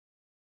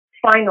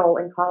final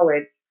in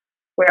college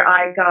where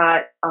I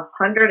got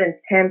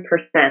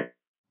 110%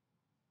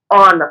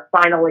 on the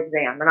final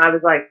exam. And I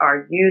was like,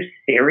 are you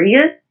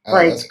serious? Oh,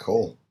 that's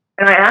cool.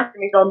 And I asked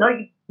him, he's like, no,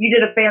 you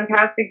did a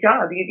fantastic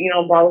job.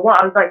 Blah, blah, blah.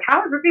 I was like,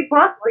 how is this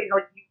possible? He's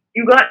like,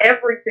 you got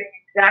everything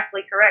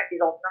exactly correct. He's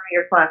like, none of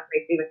your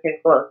classmates even came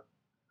close.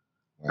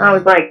 Wow. I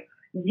was like,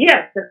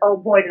 yes. And oh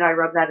boy, did I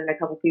rub that in a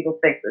couple people's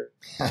faces.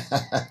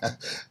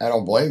 I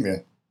don't blame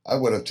you. I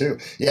would have too.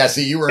 Yeah,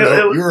 see, you were It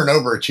an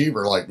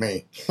overachiever like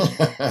me.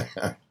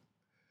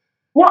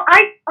 Well,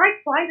 I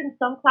tried in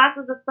some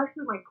classes,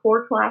 especially my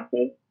core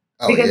classes,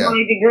 Oh because yeah.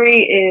 my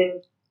degree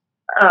is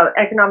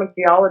economic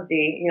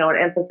geology, you know, an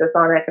emphasis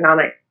on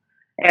economics.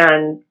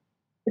 And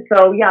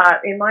so, yeah,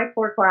 in my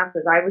core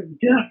classes, I was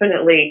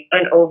definitely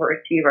an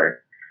overachiever.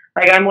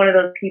 Like, I'm one of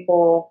those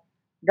people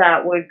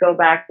that would go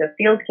back to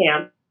field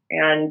camp.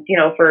 And, you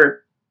know,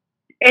 for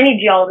any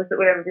geologist that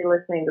would ever be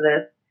listening to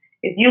this,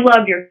 if you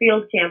loved your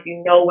field camp,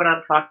 you know what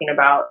I'm talking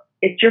about.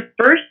 It's your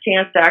first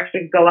chance to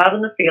actually go out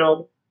in the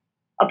field,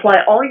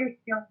 apply all your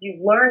skills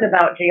you've learned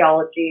about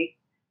geology,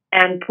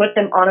 and put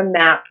them on a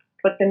map,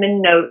 put them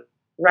in notes,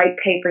 write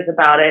papers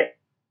about it,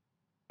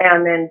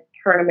 and then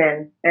turn them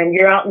in. And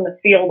you're out in the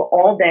field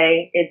all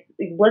day. It's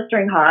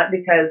blistering hot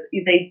because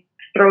they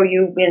throw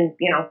you in,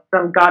 you know,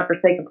 some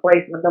godforsaken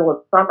place in the middle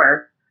of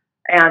summer.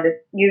 And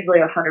it's usually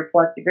 100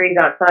 plus degrees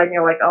outside. And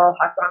you're like, oh,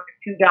 I've gone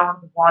for 2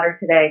 gallons of water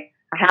today.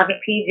 I haven't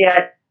peed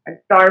yet. I'm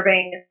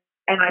starving.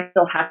 And I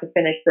still have to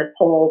finish this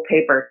whole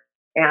paper.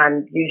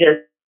 And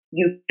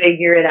you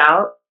figure it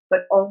out.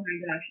 But oh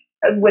my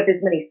gosh, with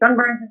as many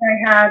sunburns as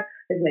I had,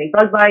 as many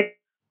bug bites,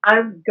 I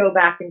would go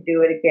back and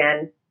do it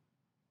again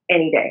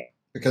any day.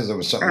 Because it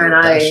was something you And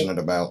were passionate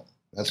about.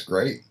 That's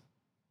great.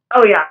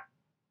 oh yeah,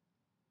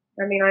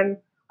 I mean,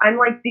 I'm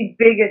like the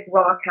biggest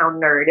rock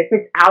hound nerd. If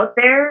it's out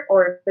there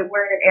or if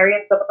we're in an area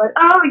and someone's like,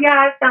 oh yeah,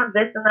 I found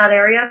this in that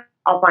area,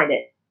 I'll find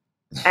it.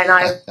 And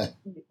I've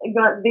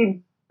got the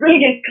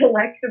biggest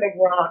collection of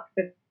rocks.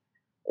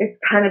 It's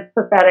kind of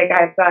pathetic.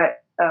 I've got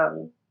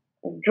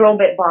drill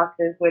bit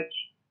boxes which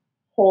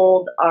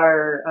hold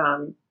our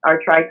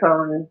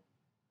tricone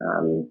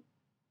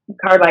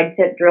carbide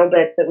tip drill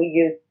bits that we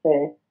use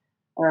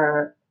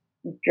to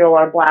drill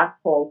our blast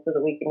holes so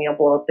that we can, you know,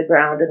 blow up the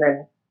ground and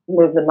then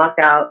move the muck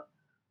out.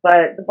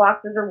 But the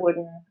boxes are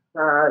wooden.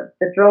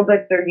 The drill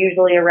bits are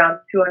usually around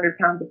 200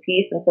 pounds a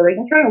piece, and so they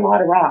can carry a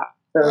lot of rocks.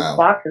 Those Wow.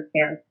 boxes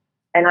can.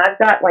 And I've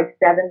got like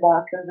 7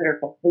 boxes that are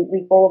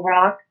completely full of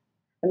rocks.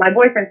 And my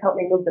boyfriend's helped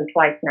me move them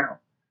twice now.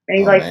 And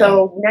he's Oh, like, man.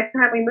 so next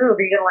time we move,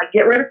 are you going to like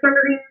get rid of some of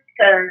these?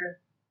 Because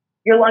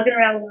you're lugging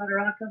around a lot of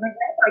rocks. I was like,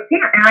 no, I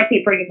can't. And I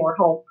keep bringing more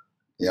home.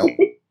 Yep.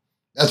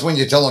 That's when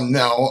you tell them,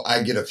 no,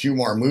 I get a few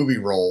more movie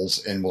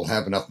roles and we'll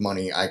have enough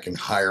money. I can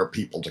hire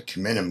people to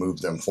come in and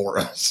move them for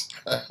us.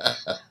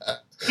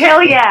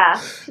 Hell yeah.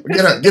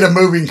 Get a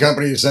moving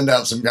company to send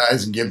out some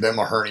guys and give them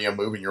a hernia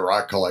moving your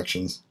rock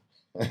collections.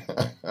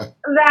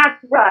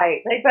 That's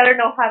right. They better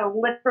know how to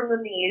lift from the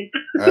knees.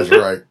 That's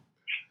right.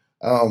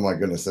 Oh my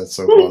goodness, that's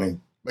so funny.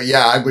 But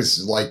yeah, I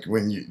was like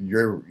when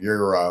your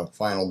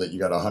final that you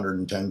got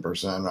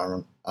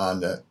 110% on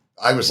that.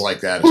 I was like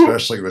that,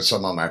 especially with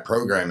some of my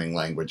programming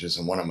languages,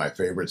 and one of my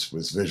favorites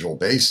was Visual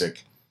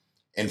Basic.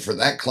 And for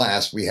that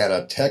class, we had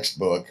a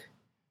textbook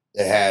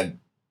that had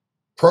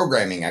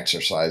programming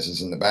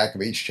exercises in the back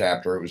of each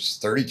chapter. It was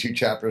 32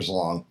 chapters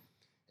long.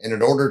 And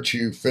in order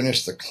to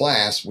finish the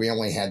class, we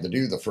only had to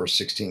do the first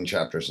 16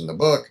 chapters in the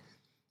book.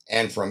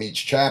 And from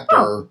each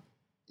chapter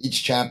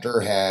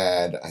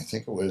had, I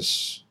think it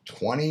was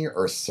 20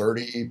 or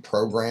 30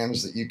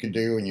 programs that you could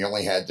do, and you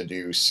only had to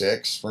do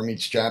 6 from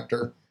each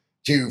chapter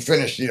to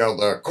finish, you know,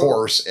 the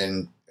course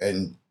and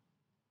you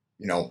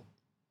know,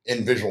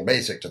 in Visual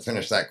Basic to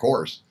finish that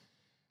course.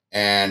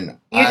 And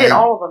You did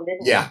all of them,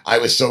 didn't you? yeah, I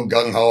was so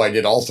gung-ho. I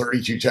did all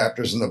 32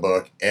 chapters in the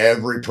book,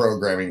 every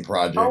programming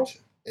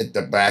project at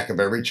the back of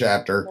every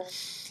chapter.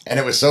 And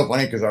it was so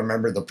funny because I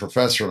remember the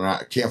professor, and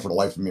I can't for the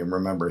life of me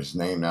remember his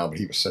name now, but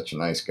he was such a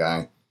nice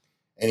guy.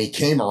 And he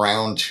came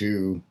around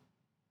to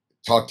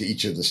talk to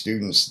each of the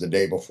students the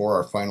day before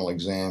our final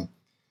exam.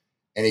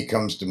 And he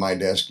comes to my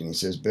desk and he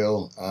says,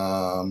 Bill,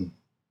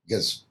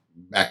 because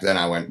back then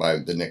I went by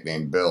the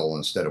nickname Bill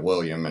instead of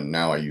William, and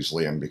now I use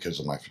Liam because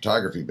of my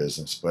photography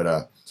business.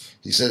 But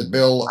he says,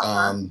 Bill,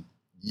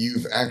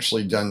 you've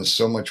actually done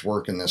so much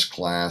work in this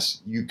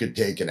class. You could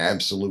take an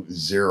absolute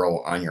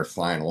 0 on your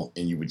final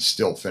and you would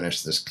still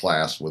finish this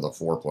class with a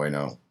 4.0.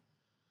 And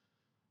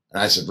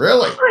I said,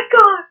 really? Oh my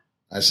God.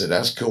 I said,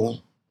 that's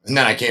cool. And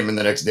then I came in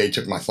the next day,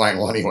 took my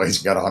final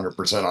anyways, got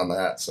 100% on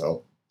that.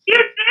 So You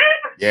did?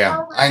 yeah,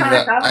 Oh my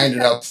God, I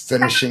ended up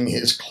finishing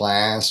his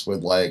class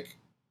with like,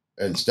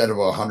 instead of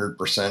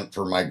 100%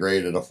 for my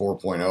grade at a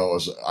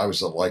 4.0, I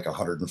was at like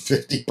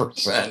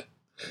 150%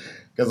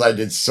 because I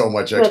did so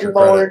much extra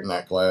credit in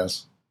that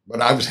class.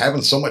 But I was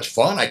having so much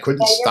fun, I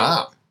couldn't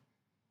stop.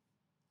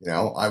 You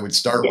know, I would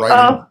start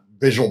writing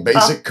Visual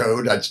Basic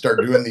code. I'd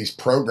start doing these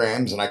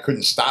programs, and I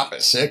couldn't stop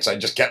at 6. I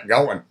just kept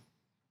going.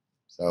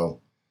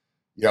 So,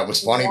 yeah, it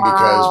was funny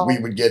because we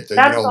would get the,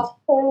 That's you know, a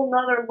whole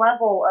nother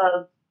level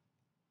of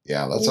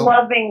that's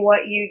loving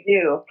what you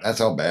do. That's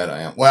how bad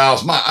I am.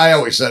 Well, I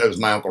always said it was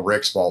my Uncle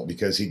Rick's fault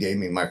because he gave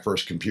me my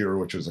first computer,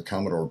 which was a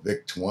Commodore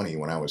VIC-20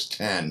 when I was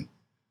 10.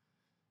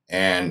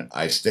 And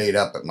I stayed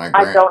up at my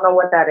I don't know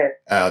what that is.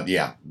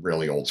 Yeah,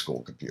 really old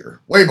school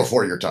computer. Way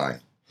before your time.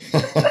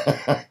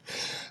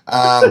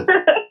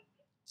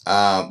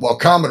 Well,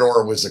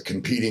 Commodore was a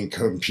competing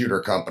computer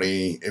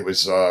company. It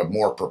was a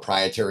more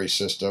proprietary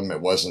system.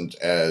 It wasn't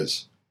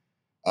as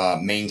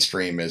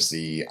mainstream is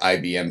the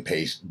IBM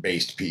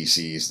based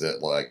PCs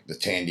that like the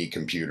Tandy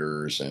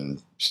computers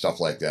and stuff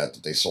like that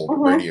they sold to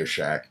Radio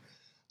Shack.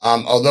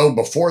 Although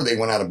before they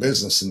went out of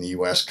business in the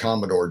US,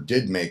 Commodore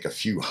did make a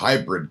few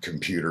hybrid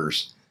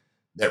computers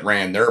that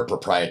ran their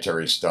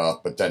proprietary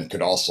stuff, but then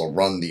could also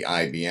run the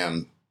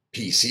IBM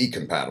PC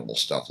compatible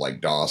stuff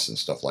like DOS and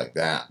stuff like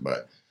that.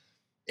 But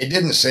it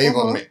didn't save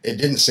them. It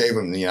didn't save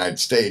them in the United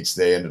States.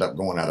 They ended up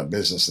going out of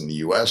business in the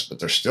US, but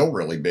they're still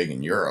really big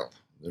in Europe.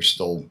 They're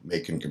still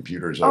making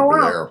computers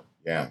over there.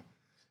 Yeah.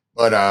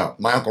 But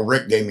my Uncle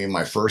Rick gave me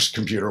my first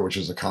computer, which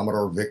was the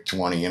Commodore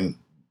VIC-20. And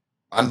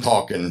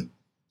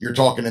you're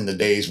talking in the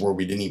days where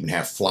we didn't even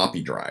have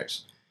floppy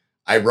drives.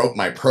 I wrote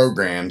my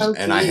programs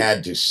and I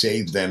had to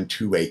save them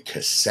to a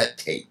cassette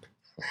tape.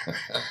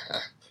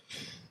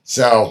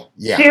 So,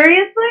 yeah.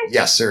 Seriously?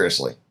 Yeah,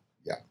 seriously.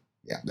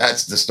 Yeah.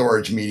 That's the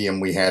storage medium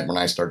we had when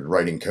I started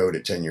writing code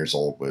at 10 years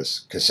old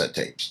was cassette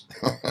tapes.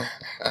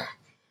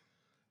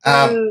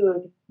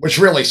 Which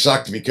really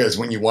sucked because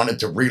when you wanted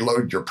to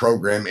reload your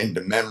program into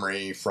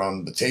memory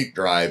from the tape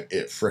drive,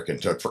 it frickin'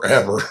 took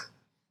forever.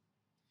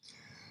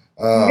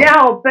 Yeah,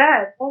 I'll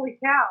bet. Holy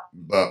cow.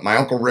 But my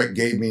Uncle Rick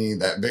gave me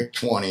that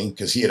VIC-20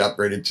 because he had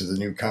upgraded to the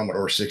new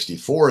Commodore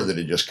 64 that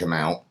had just come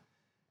out.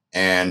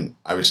 And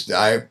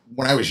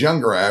when I was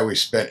younger, I always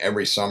spent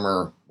every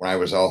summer, when I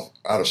was out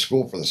of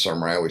school for the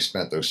summer, I always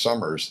spent those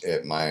summers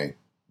at my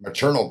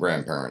maternal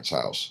grandparents'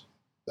 house.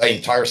 The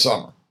entire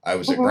summer. I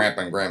was at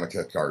Grandpa and Grandma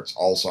Cathcart's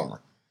all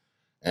summer.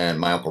 And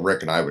my Uncle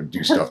Rick and I would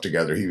do stuff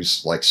together. He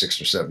was like 6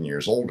 or 7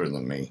 years older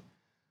than me.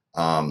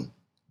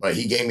 But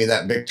he gave me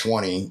that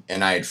VIC-20,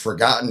 and I had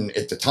forgotten,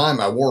 at the time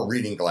I wore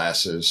reading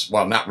glasses.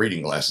 Well, not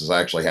reading glasses. I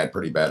actually had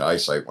pretty bad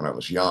eyesight when I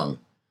was young.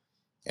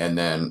 And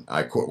then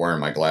I quit wearing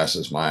my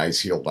glasses. My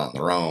eyes healed on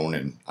their own,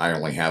 and I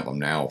only have them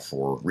now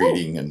for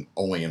reading and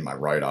only in my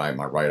right eye.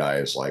 My right eye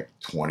is like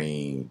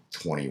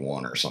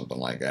 20/21 or something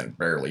like that. I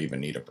barely even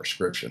need a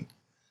prescription.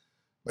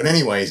 But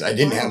anyways, I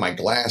didn't have my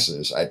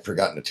glasses. I'd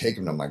forgotten to take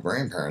them to my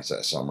grandparents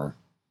that summer,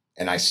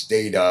 and I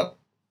stayed up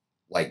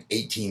like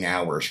 18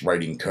 hours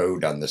writing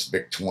code on this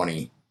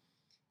VIC-20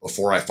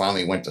 before I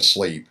finally went to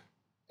sleep.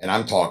 And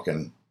I'm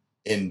talking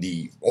in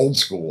the old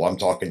school, I'm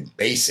talking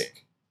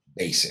basic,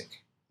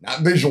 not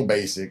Visual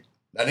Basic,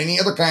 not any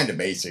other kind of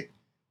basic,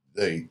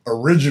 the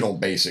original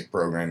basic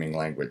programming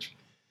language.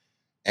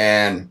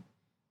 And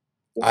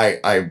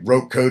I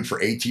wrote code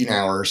for 18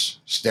 hours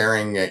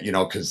staring at,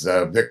 because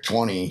the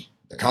VIC-20,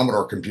 the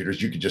Commodore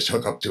computers, you could just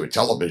hook up to a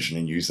television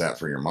and use that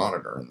for your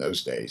monitor in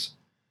those days.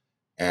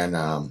 And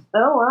oh,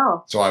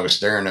 wow. So I was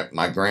staring at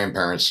my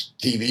grandparents'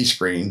 TV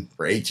screen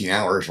for 18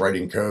 hours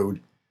writing code.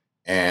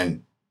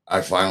 And I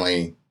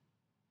finally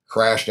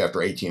crashed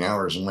after 18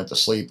 hours and went to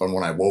sleep. And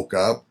when I woke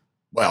up,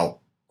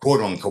 well,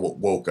 quote unquote,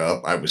 woke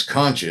up, I was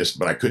conscious,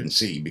 but I couldn't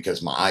see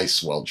because my eyes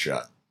swelled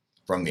shut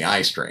from the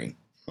eye strain.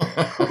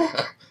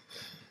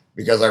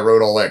 Because I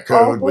wrote all that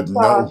code with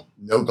no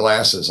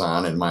glasses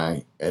on and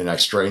I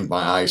strained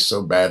my eyes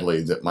so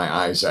badly that my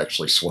eyes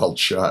actually swelled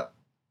shut.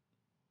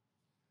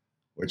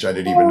 Which I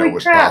didn't even know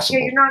was possible.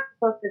 Yeah, you're not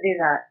supposed to do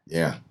that.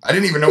 Yeah. I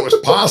didn't even know it was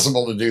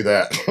possible to do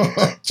that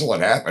until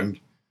it happened.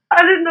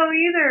 I didn't know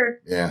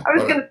either. Yeah. I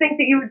was going to think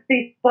that you would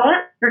see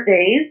spots for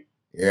days.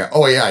 Yeah.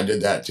 Oh, yeah, I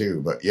did that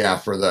too. But yeah,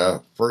 for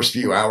the first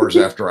few hours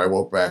after I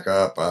woke back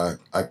up,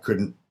 I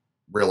couldn't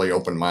really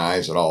open my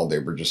eyes at all. They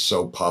were just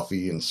so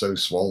puffy and so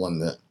swollen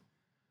that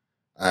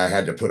I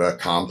had to put a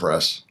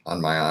compress on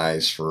my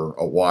eyes for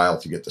a while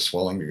to get the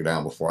swelling to go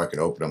down before I could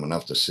open them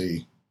enough to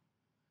see.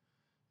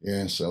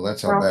 Yeah, so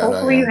that's how bad I am.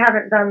 Hopefully you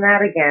haven't done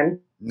that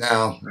again.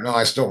 No,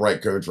 I still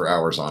write code for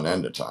hours on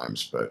end at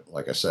times, but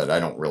like I said,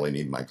 I don't really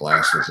need my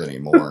glasses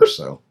anymore.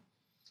 So,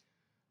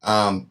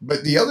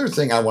 but the other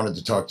thing I wanted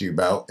to talk to you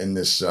about in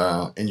this,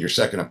 in your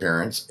second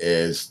appearance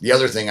is the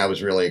other thing I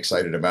was really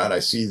excited about. I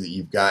see that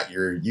you've got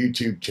your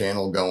YouTube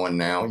channel going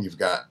now. You've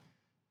got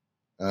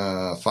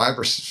 5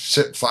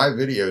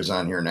 videos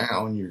on here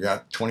now, and you've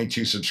got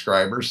 22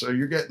 subscribers, so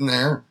you're getting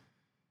there.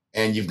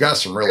 And you've got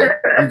some really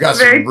cool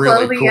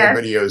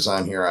videos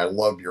on here. I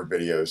love your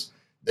videos.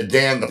 The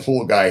Dan the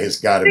Pool Guy has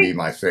got to be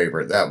my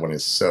favorite. That one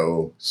is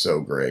so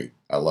great.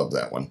 I love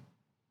that one.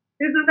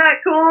 Isn't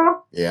that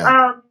cool?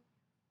 Yeah.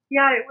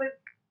 Yeah, it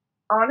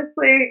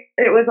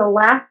was a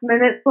last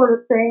minute sort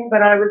of thing,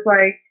 but I was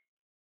like,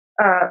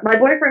 my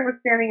boyfriend was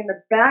standing in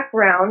the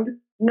background,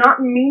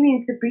 not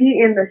meaning to be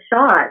in the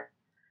shot.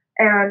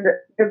 And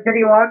the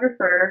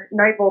videographer,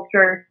 Night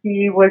Vulture,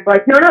 he was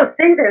like, no,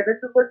 stay there. This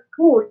looks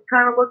cool. He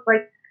kind of looks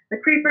like the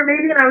creeper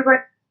maybe. And I was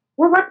like,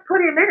 well, let's put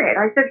him in it.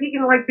 I said he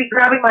can like be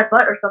grabbing my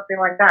butt or something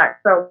like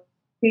that. So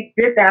he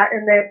did that.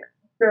 And then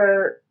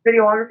the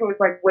videographer was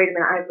like, wait a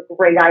minute, I have a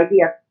great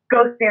idea.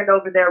 Go stand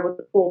over there with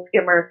the pool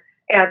skimmer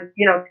and,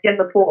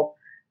 skim the pool.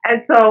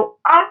 And so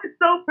I was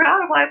so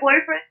proud of my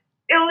boyfriend.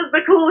 It was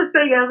the coolest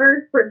thing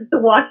ever to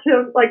watch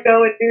him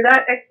go and do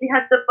that. And he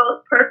had the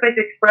most perfect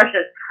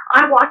expression.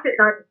 I watch it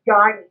and I'm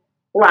dying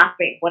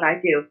laughing when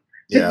I do.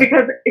 Just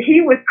because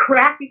he was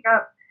cracking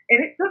up.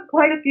 And it took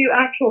quite a few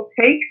actual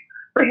takes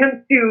for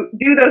him to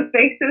do those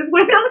faces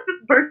without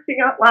just bursting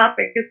out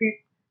laughing because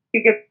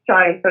he gets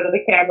shy in front of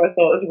the camera,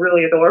 so it was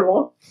really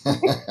adorable.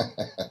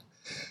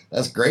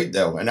 That's great,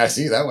 though. And I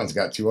see that one's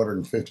got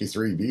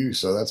 253 views,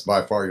 so that's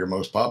by far your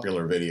most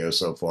popular video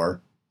so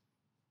far.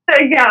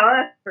 Yeah,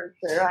 that's for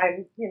sure.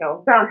 I'm,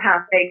 about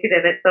half naked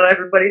in it, so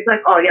everybody's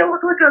like, oh, yeah,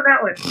 look on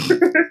that one.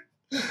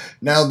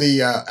 Now,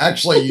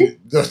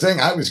 the thing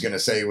I was going to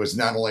say was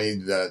not only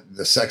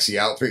the sexy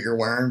outfit you're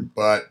wearing,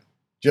 but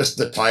just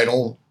the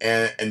title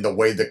and the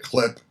way the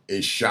clip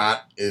is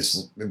shot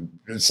it's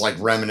like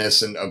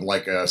reminiscent of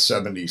like a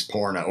 70s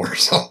porno or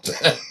something.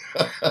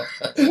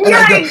 And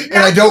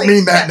I don't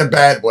mean that in a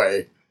bad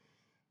way.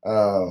 No,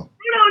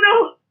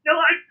 I'm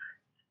not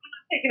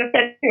taking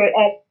offense to it.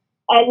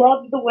 I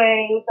loved the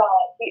way that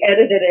he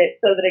edited it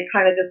so that it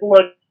kind of just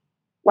looked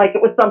like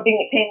it was something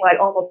that came like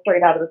almost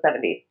straight out of the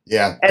 70s.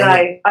 Yeah. And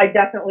I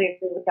definitely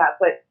agree with that.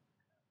 But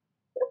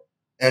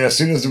and as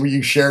soon as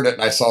you shared it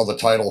and I saw the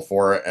title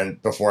for it,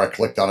 and before I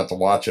clicked on it to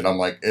watch it, I'm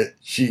like,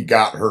 she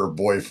got her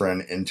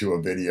boyfriend into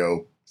a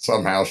video.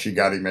 Somehow she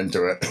got him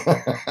into it.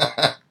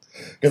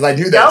 Because I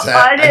knew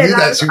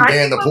that's who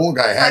Dan the Pool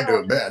Guy had to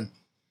have been.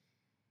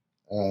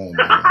 Oh,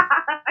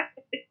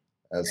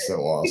 that's so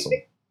awesome.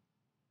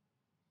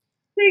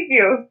 Thank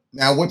you.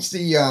 Now, what's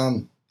the,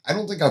 I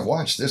don't think I've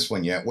watched this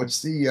one yet.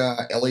 What's the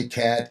Ellie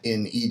Cat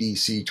in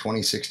EDC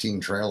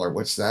 2016 trailer?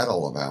 What's that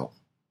all about?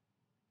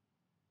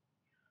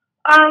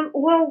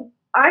 Well,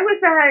 I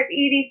was at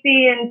EDC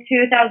in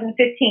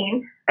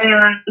 2015,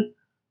 and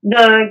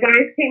the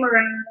guys came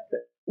around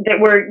that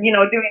were,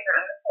 doing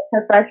the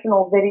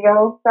professional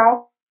video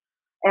stuff,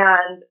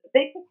 and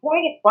they took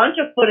quite a bunch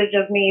of footage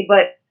of me,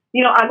 but,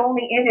 I'm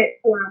only in it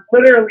for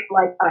literally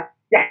like a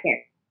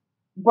second.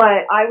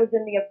 But I was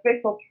in the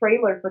official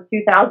trailer for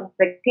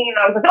 2016.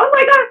 I was like, oh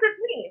my gosh, it's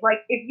me.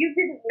 Like, if you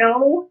didn't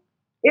know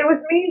it was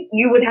me,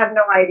 you would have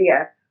no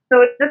idea.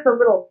 So it's just a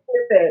little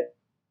snippet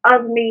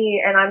of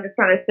me, and I'm just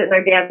kind of sitting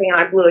there dancing, and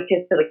I blew a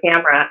kiss to the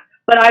camera.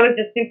 But I was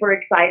just super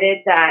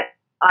excited that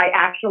I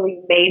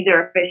actually made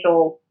their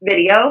official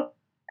video,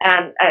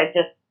 and I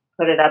just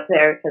put it up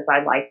there because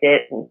I liked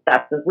it, and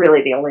that's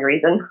really the only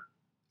reason.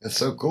 That's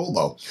so cool,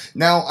 though.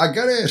 Now, I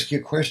got to ask you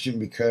a question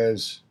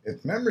because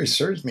if memory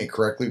serves me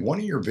correctly, one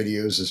of your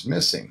videos is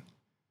missing.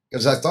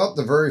 Because I thought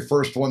the very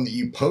first one that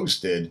you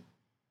posted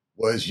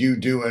was you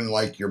doing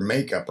like your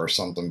makeup or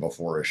something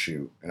before a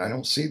shoot. And I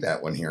don't see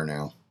that one here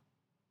now.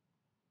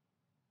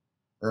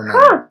 Or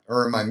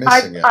am I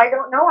missing it? I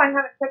don't know. I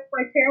haven't checked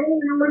my channel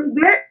in a little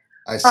bit.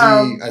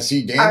 I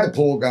see Dan the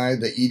Pool Guy,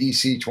 the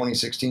EDC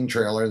 2016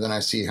 trailer. Then I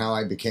see How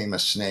I Became a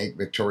Snake,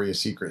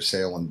 Victoria's Secret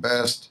Sale and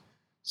Best,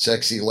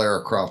 Sexy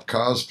Lara Croft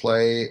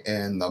cosplay,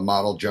 and the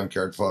model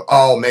junkyard photo.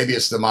 Oh, maybe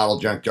it's the model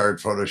junkyard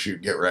photo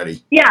shoot. Get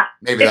ready. Yeah,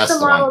 maybe that's the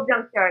model one.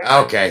 Junkyard.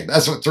 Okay,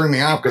 that's what threw me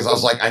off because I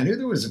was like, I knew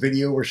there was a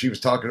video where she was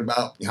talking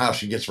about how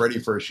she gets ready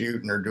for a shoot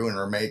and they're doing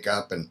her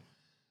makeup and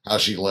how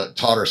she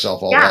taught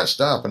herself all that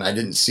stuff, and I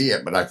didn't see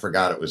it, but I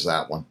forgot it was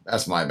that one.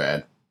 That's my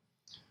bad.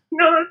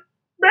 No,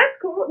 that's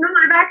cool. No,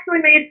 I've actually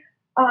made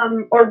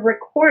or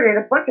recorded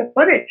a bunch of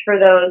footage for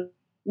those.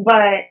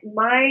 But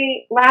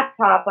my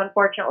laptop,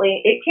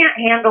 unfortunately, it can't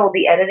handle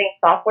the editing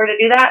software to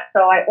do that. So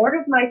I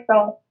ordered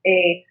myself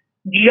a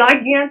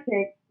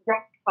gigantic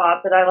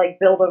desktop that I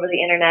build over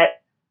the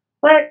internet.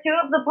 But two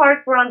of the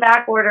parts were on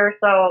back order,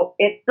 so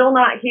it's still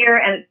not here,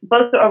 and it's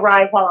supposed to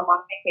arrive while I'm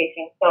on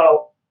vacation.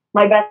 So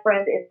my best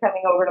friend is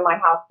coming over to my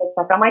house to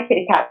check on my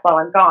kitty cats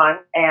while I'm gone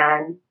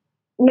and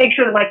make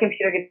sure that my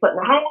computer gets put in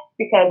the house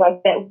because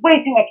I spent way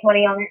too much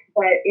money on it,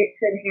 but it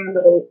should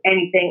handle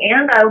anything,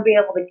 and I will be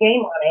able to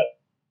game on it.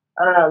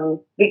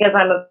 Because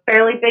I'm a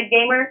fairly big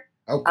gamer.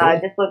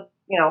 Okay. Just with,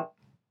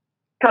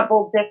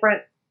 couple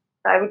different,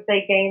 I would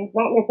say, games,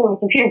 not necessarily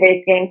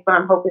computer-based games, but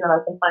I'm hoping that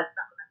I can find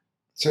something.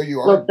 So you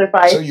are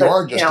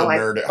just a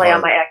nerd at heart. I play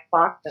on my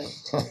Xbox.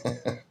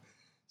 And...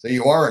 So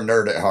you are a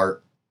nerd at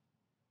heart.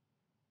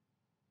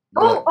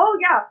 Oh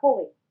yeah,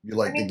 fully. You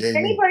like the gaming?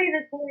 Anybody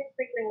that's really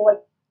thinking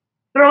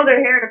throw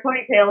their hair in a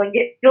ponytail and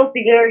get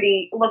filthy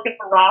dirty looking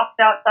for rocks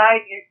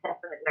outside, you're a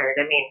definite nerd.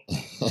 I mean,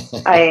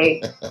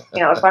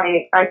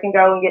 if I can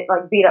go and get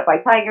beat up by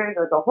tigers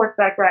or go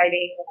horseback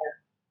riding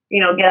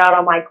or, get out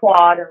on my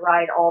quad and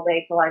ride all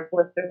day till I have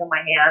blisters in my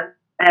hands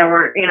and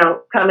we're,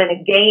 come in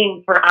a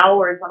game for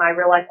hours when I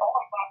realize, oh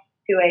my gosh,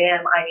 it's 2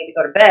 a.m., I need to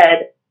go to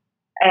bed.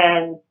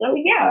 And so,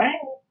 yeah,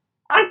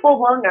 I'm full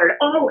blown nerd.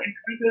 Oh, and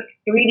I do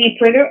a 3D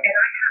printer and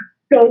I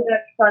have so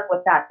much fun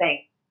with that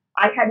thing.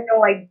 I had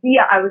no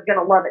idea I was going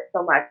to love it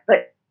so much,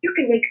 but you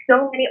can make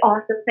so many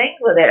awesome things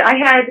with it. I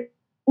had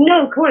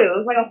no clue. It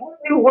was like a whole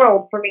new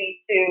world for me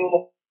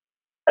to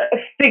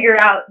figure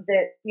out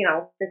that,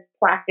 this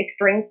plastic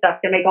string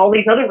stuff can make all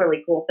these other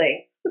really cool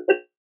things.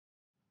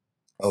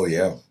 Oh,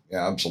 yeah.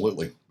 Yeah,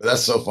 absolutely. But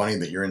that's so funny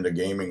that you're into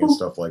gaming and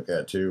stuff like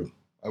that, too.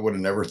 I would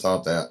have never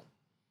thought that.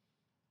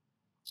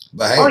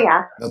 But hey,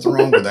 nothing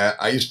wrong with that.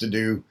 I used to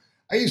do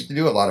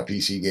a lot of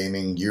PC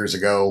gaming years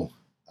ago.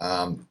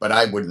 But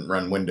I wouldn't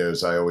run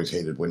Windows. I always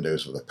hated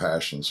Windows with a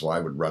passion. So I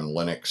would run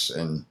Linux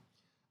and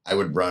I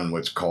would run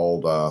what's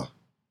called a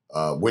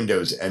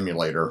Windows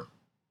emulator,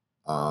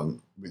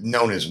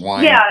 known as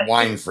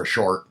Wine for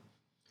short.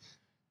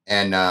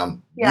 And a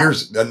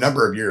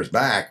number of years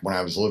back, when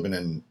I lived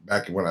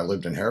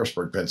in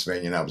Harrisburg,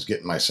 Pennsylvania, and I was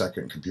getting my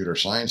second computer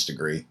science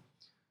degree,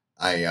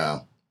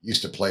 I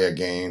used to play a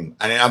game.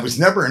 And I was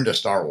never into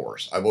Star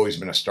Wars. I've always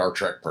been a Star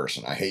Trek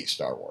person. I hate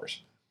Star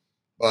Wars,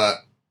 but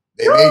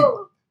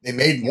they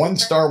made one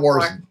Star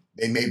Wars.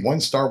 They made one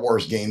Star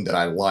Wars game that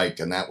I liked,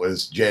 and that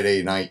was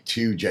Jedi Knight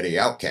 2: Jedi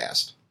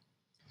Outcast.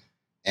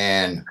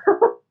 And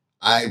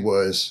I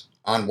was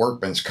on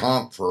workman's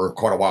comp for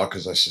quite a while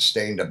because I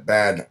sustained a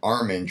bad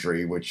arm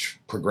injury, which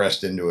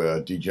progressed into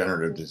a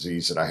degenerative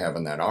disease that I have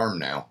in that arm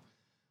now.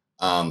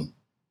 Oh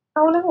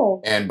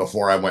no. And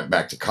before I went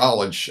back to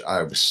college,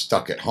 I was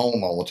stuck at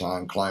home all the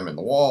time climbing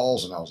the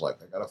walls, and I was like,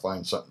 I gotta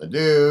find something to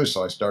do.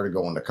 So I started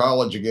going to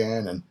college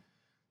again, and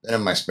then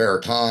in my spare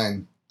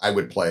time, I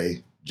would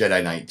play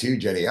Jedi Knight 2: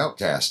 Jedi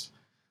Outcast.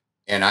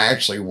 And I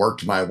actually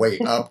worked my way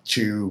up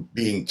to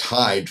being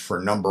tied for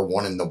number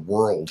 1 in the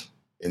world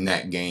in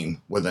that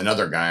game with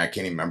another guy. I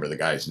can't even remember the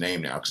guy's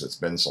name now because it's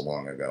been so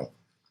long ago.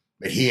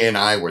 But he and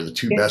I were the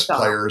two best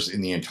players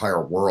in the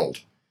entire world.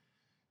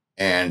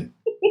 And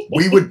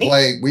we would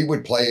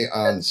play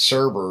on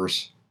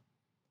servers.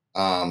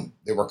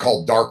 They were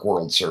called Dark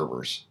World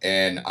servers.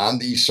 And on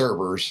these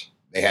servers,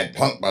 they had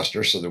Punk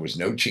Buster, so there was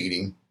no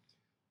cheating.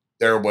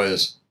 There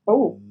was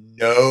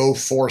no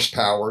force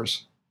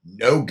powers,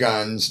 no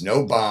guns,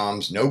 no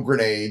bombs, no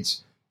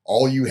grenades.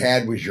 All you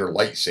had was your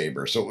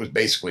lightsaber. So it was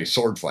basically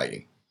sword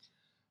fighting.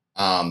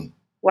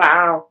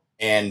 Wow.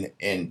 And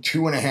in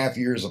 2.5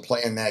 years of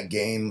playing that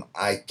game,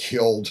 I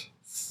killed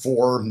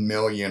 4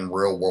 million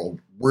real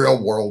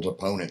world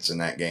opponents in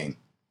that game.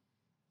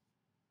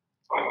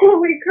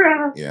 Holy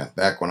crap. Yeah.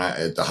 Back when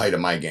at the height of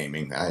my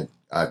gaming,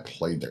 I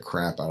played the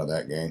crap out of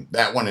that game.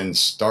 That one in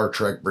Star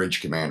Trek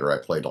Bridge Commander, I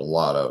played a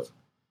lot of.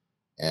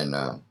 And,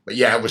 but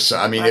yeah, it was,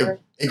 I mean,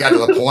 it got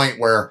to the point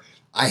where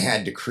I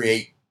had to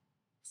create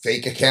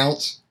fake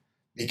accounts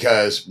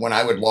because when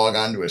I would log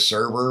onto a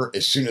server,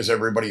 as soon as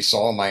everybody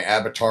saw my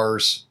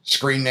avatar's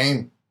screen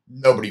name,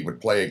 nobody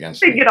would play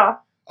against me. Get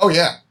off. Oh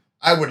yeah.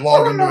 I would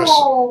log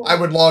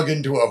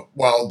into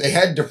well, they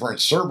had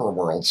different server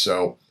worlds.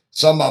 So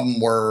some of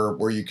them were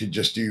where you could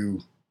just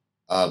do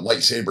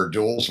lightsaber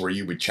duels where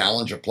you would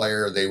challenge a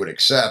player, they would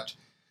accept.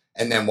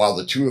 And then while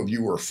the two of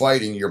you were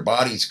fighting, your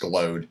bodies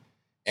glowed.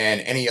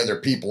 And any other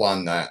people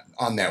on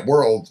that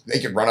world, they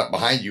could run up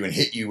behind you and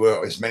hit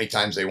you as many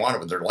times they wanted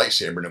with their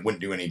lightsaber, and it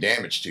wouldn't do any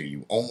damage to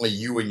you. Only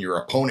you and your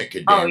opponent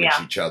could damage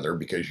each other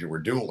because you were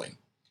dueling.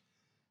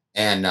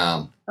 And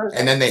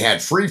and then they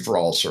had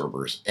free-for-all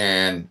servers,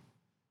 and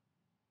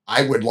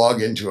I would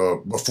log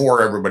into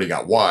before everybody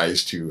got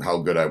wise to how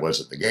good I was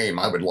at the game,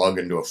 I would log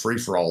into a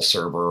free-for-all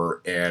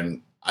server,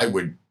 and I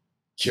would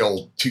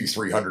kill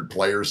 200-300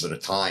 players at a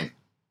time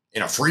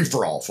in a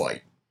free-for-all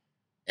fight.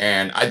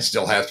 And I'd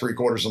still have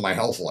 3/4 of my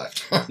health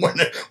left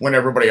when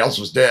everybody else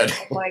was dead.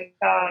 Oh my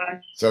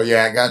gosh. So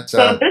yeah, I got.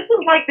 So this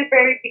was like the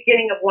very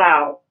beginning of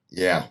WoW.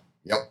 Yeah.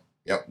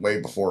 Yep. Way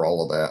before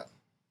all of that.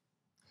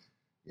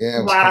 Yeah.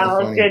 It was wow,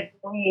 that's good.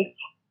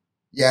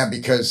 Yeah,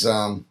 because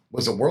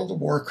was it World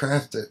of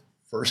Warcraft that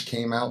first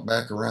came out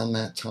back around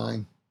that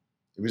time?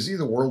 It was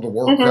either World of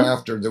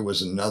Warcraft or there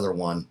was another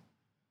one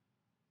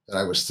that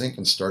I was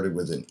thinking started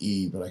with an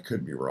E, but I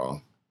could be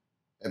wrong.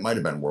 It might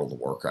have been World of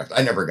Warcraft.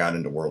 I never got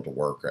into World of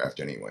Warcraft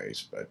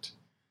anyways, but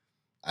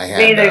I had...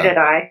 Neither did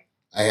I.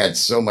 I had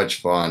so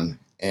much fun.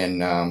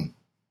 And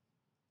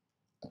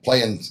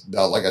playing,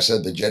 like I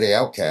said, the Jedi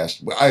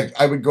Outcast.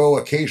 I would go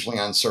occasionally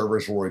on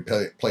servers where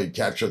we played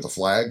Capture the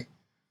Flag.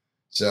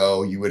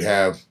 So you would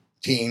have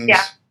teams.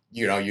 Yeah.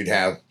 You know, you'd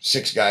have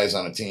 6 guys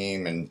on a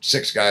team and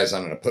 6 guys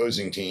on an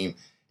opposing team.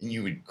 And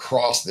you would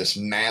cross this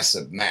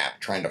massive map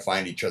trying to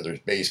find each other's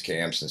base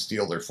camps and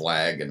steal their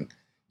flag and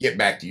get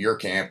back to your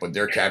camp with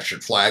their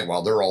captured flag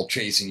while they're all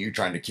chasing you,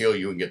 trying to kill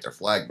you and get their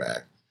flag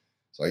back.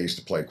 So I used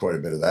to play quite a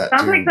bit of that.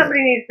 Sounds like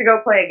somebody needs to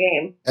go play a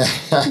game.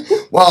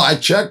 Well, I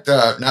checked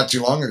not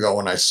too long ago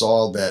when I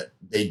saw that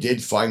they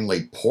did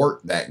finally port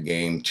that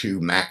game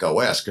to Mac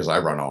OS because I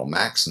run all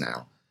Macs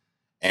now,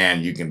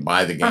 and you can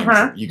buy the game.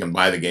 You can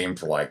buy the game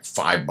for like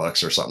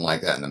 $5 or something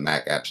like that in the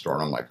Mac App Store.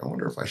 And I'm like, I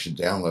wonder if I should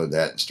download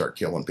that and start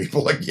killing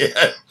people again.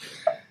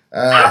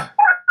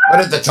 But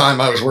at the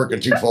time, I was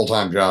working 2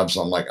 full-time jobs,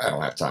 so I'm like, I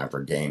don't have time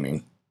for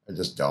gaming. I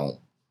just don't.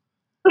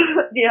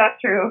 Yeah,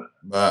 true.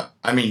 But,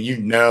 I mean, you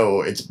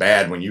know it's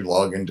bad when you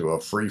log into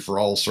a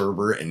free-for-all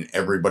server and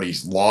everybody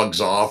logs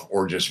off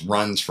or just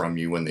runs from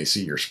you when they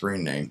see your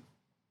screen name.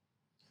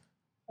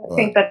 I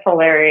think that's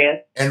hilarious.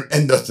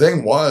 And the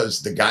thing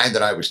was, the guy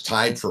that I was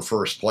tied for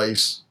first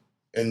place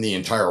in the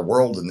entire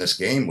world in this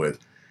game with,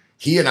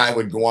 he and I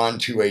would go on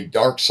to a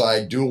dark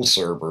side duel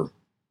server,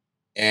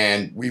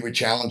 and we would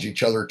challenge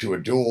each other to a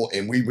duel,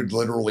 and we would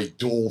literally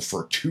duel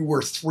for 2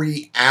 or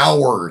 3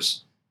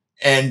 hours.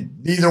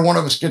 And neither one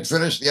of us could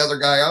finish the other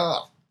guy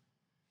off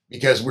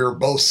because we were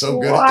both so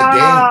good at the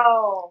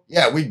game.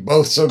 Yeah, we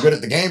both so good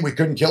at the game, we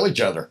couldn't kill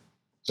each other.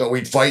 So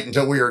we'd fight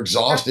until we were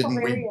exhausted, That's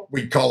and hilarious.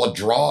 we'd call a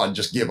draw and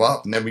just give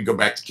up, and then we'd go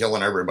back to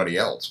killing everybody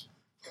else.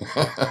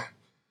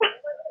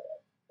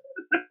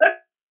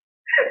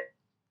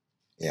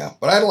 Yeah,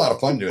 but I had a lot of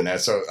fun doing that.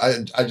 So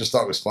I just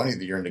thought it was funny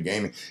that you're into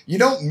gaming. You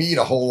don't meet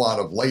a whole lot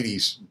of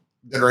ladies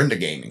that are into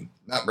gaming,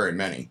 not very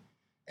many.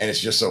 And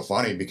it's just so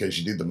funny because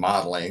you do the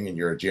modeling and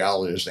you're a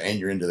geologist and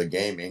you're into the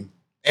gaming.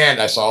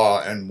 And I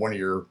saw in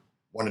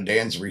one of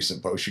Dan's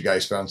recent posts, you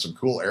guys found some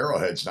cool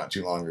arrowheads not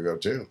too long ago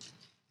too.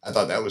 I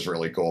thought that was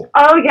really cool.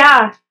 Oh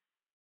yeah,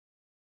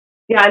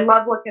 yeah. I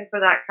love looking for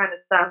that kind of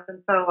stuff,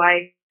 and so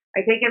I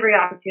take every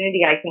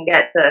opportunity I can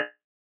get to,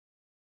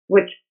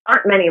 which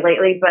aren't many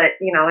lately, but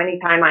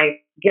anytime I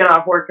get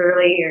off work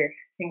early or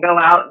can go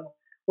out and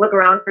look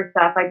around for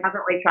stuff, I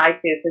definitely try to,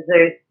 because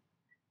there's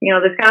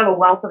kind of a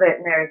wealth of it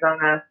in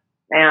Arizona,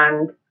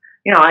 and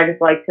I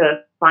just like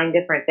to find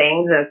different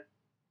things that's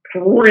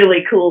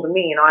really cool to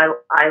me. I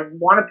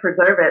want to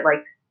preserve it.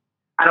 Like,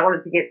 I don't want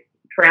it to get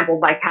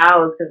trampled by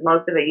cows, because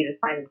most of it you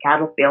just find in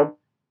cattle fields.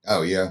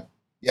 Oh yeah,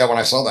 yeah. When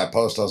I saw that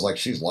post, I was like,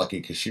 she's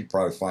lucky because she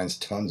probably finds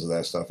tons of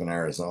that stuff in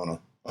Arizona.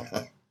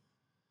 I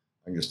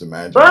can just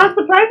imagine. Well,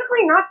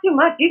 surprisingly, not too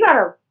much. You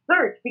gotta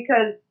search,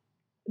 because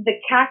the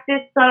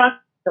cactus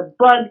sucks, the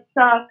bugs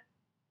suck.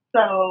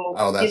 So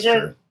oh, that's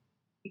true.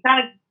 You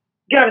kind of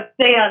gotta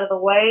stay out of the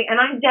way. And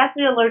I'm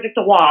definitely allergic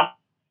to wasps.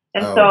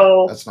 And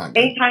that's not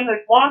good. Anytime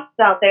there's wasps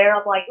out there,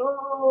 I'm like,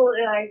 oh,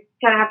 and I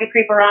kind of have to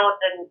creep around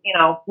and,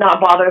 not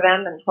bother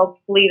them, and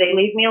hopefully they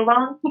leave me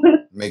alone.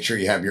 Make sure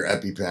you have your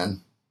EpiPen.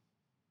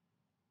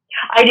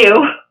 I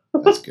do.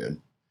 That's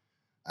good.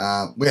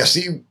 Yeah,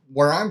 see,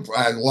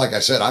 like I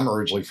said, I'm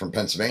originally from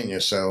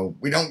Pennsylvania, so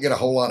we don't get a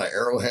whole lot of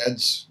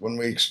arrowheads when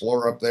we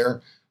explore up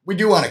there. We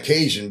do on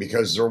occasion,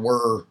 because there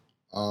were,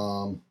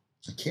 I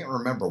can't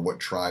remember what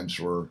tribes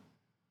were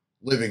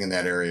living in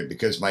that area,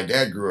 because my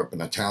dad grew up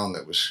in a town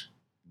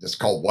that's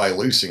called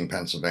Wyalusing,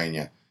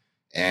 Pennsylvania.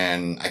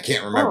 And I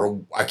can't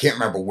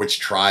remember which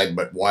tribe,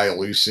 but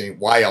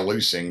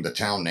Wyalusing, the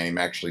town name,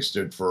 actually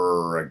stood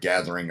for a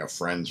gathering of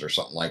friends or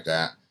something like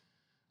that.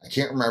 I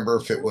can't remember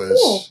if it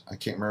was, I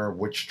can't remember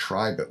which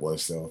tribe it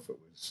was, though. If it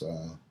was,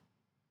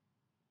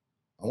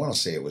 I want to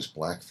say it was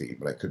Blackfeet,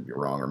 but I could be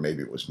wrong. Or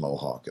maybe it was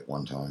Mohawk at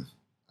one time.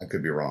 I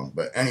could be wrong.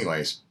 But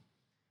anyways,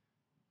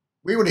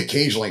 we would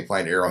occasionally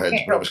find arrowheads,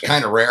 but it was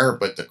kind of rare.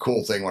 But the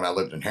cool thing when I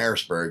lived in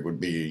Harrisburg would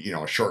be,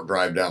 a short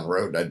drive down the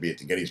road, I'd be at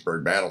the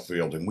Gettysburg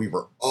Battlefield, and we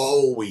were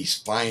always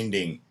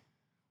finding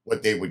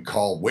what they would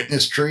call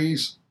witness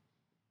trees.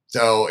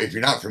 So if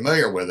you're not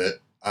familiar with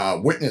it,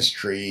 witness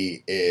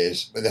tree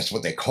that's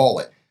what they call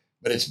it,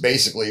 but it's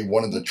basically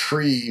one of the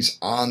trees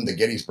on the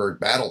Gettysburg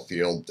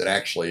battlefield that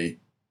actually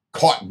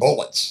caught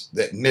bullets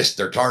that missed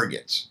their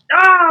targets.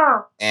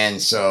 Ah!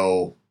 And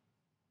so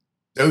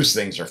those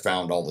things are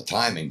found all the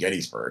time in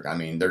Gettysburg. I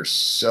mean, there's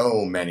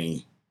so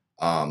many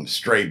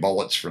stray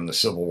bullets from the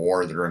Civil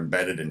War that are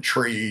embedded in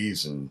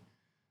trees and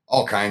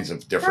all kinds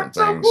of different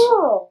things. So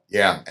cool.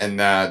 Yeah, and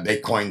they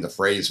coined the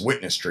phrase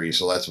witness tree,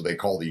 so that's what they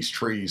call these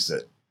trees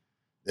that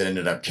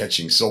ended up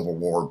catching Civil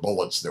War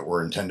bullets that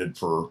were intended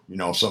for,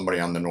 somebody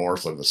on the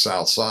north or the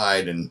south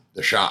side, and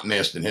the shot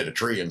missed and hit a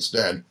tree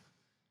instead.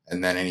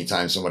 And then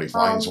anytime somebody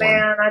finds one... Oh,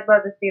 man, I'd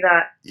love to see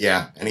that.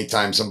 Yeah,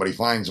 anytime somebody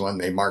finds one,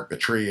 they mark the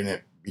tree, and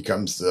it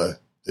becomes the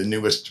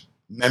newest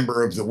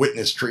member of the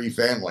witness tree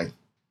family.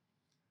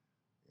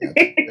 Yeah,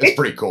 it's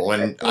pretty cool.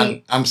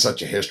 And I'm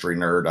such a history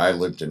nerd. I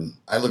lived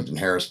in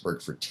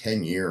Harrisburg for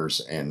 10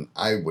 years, and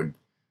I would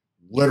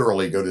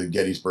literally go to the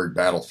Gettysburg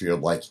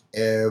battlefield like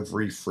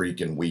every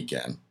freaking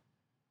weekend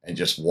and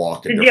just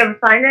walk. Did you ever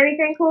find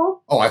anything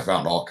cool? Oh, I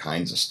found all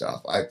kinds of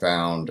stuff. I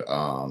found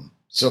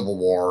Civil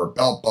War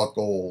belt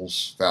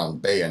buckles,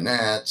 found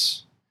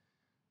bayonets,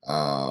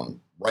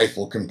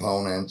 rifle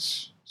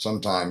components,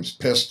 sometimes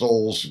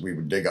pistols. We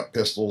would dig up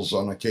pistols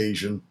on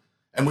occasion.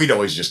 And we'd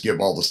always just give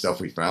all the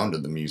stuff we found to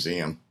the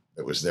museum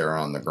that was there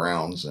on the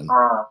grounds. And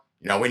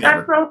we never.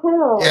 That's so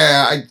cool.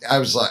 Yeah, I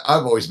was like,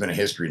 I've always been a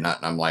history nut,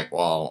 and I'm like,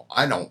 well,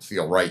 I don't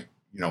feel right.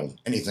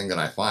 Anything that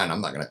I find,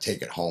 I'm not going to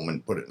take it home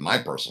and put it in my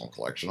personal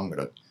collection. I'm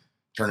going to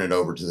turn it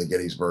over to the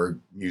Gettysburg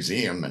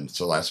Museum, and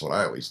so that's what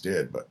I always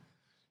did. But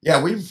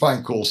yeah, we would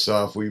find cool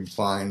stuff. We would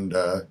find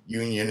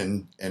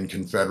Union and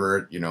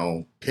Confederate,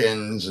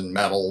 pins and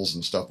medals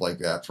and stuff like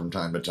that from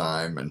time to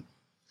time. And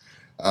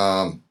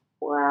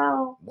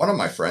wow, one of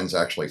my friends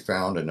actually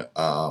found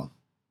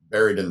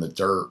buried in the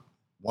dirt.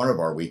 One of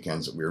our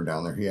weekends that we were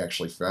down there, he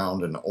actually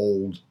found an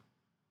old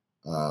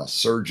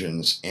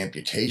surgeon's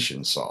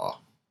amputation saw.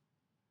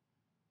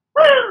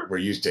 We're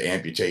used to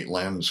amputate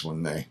limbs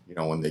when they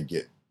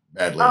get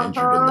badly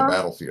injured in the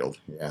battlefield.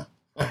 Yeah.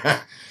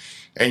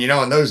 And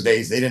in those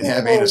days, they didn't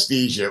have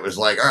anesthesia. It was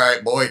like, all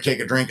right, boy, take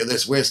a drink of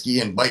this whiskey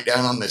and bite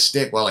down on this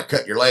stick while I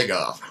cut your leg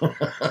off.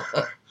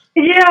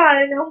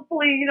 Yeah, and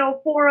hopefully,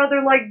 4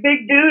 other,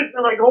 big dudes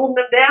are, holding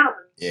them down.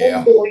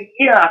 Yeah. Oh, boy,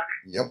 yeah.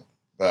 Yep.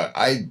 But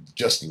I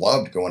just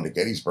loved going to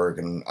Gettysburg,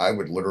 and I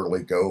would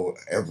literally go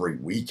every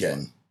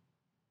weekend.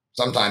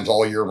 Sometimes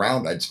all year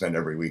round, I'd spend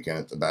every weekend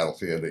at the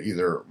battlefield,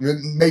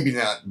 maybe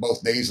not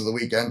both days of the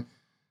weekend,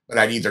 But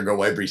I'd either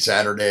go every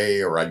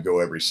Saturday or I'd go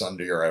every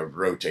Sunday, or I would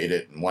rotate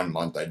it. And 1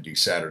 month I'd do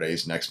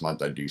Saturdays, next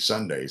month I'd do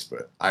Sundays.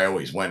 But I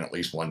always went at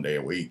least one day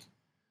a week.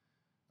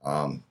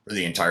 For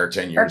the entire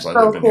 10 years That's I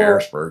so lived in cool.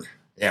 Harrisburg.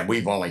 And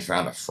we've only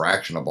found a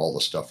fraction of all the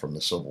stuff from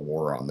the Civil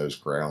War on those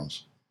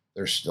grounds.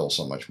 There's still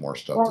so much more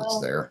stuff that's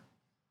there.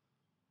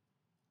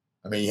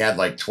 I mean, you had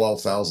like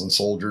 12,000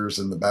 soldiers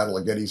in the Battle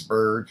of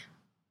Gettysburg.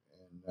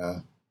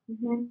 And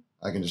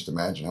I can just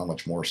imagine how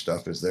much more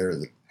stuff is there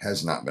that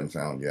has not been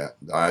found yet.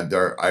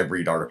 I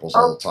read articles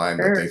all the time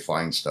that they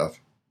find stuff,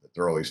 that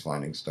they're always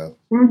finding stuff.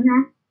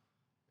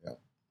 Yeah.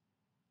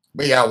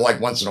 But yeah, like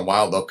once in a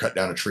while, they'll cut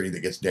down a tree that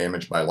gets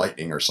damaged by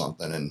lightning or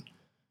something. And,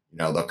 you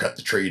know, they'll cut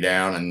the tree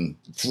down and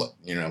flip,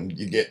 you know,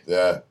 you get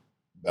the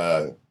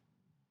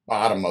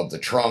bottom of the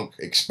trunk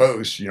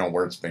exposed, you know,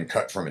 where it's been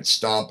cut from its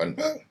stump,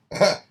 and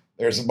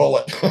there's a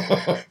bullet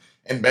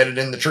embedded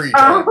in the tree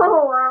trunk.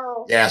 Oh,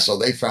 wow. Yeah, so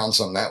they found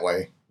some that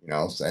way, you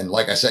know. And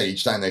like I said,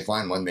 each time they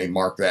find one, they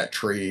mark that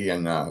tree,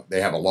 and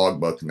they have a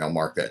logbook, and they'll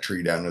mark that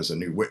tree down as a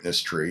new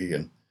witness tree,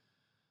 and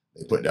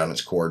they put down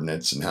its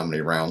coordinates and how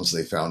many rounds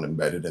they found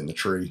embedded in the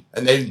tree.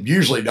 And they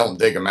usually don't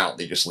dig them out;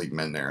 they just leave them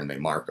in there and they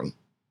mark them,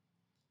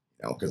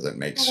 you know, because it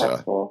makes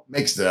Cool.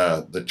 makes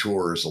the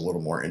tours a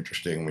little more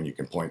interesting when you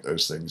can point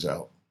those things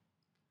out.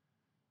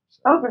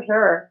 So, oh, for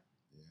sure.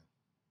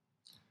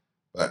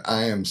 But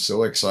I am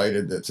so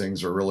excited that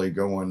things are really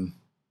going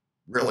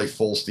really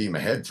full steam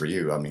ahead for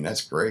you. I mean,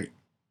 that's great.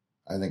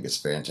 I think it's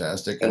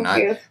fantastic. Thank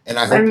you.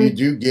 I hope you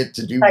do get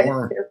to do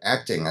more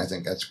acting. I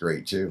think that's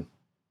great too.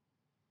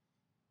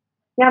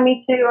 Yeah,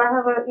 me too. I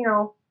have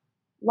a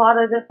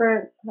lot of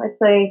different, I'd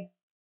say,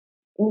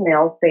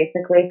 emails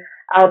basically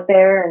out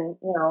there, and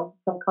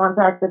some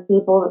contacts with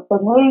people that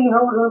said, hey,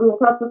 we're going to be in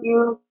touch with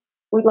you.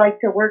 We'd like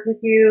to work with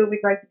you.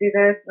 We'd like to do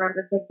this. And I'm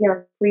just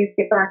like, please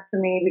get back to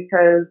me,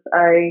 because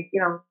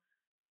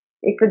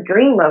it's a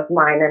dream of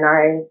mine, and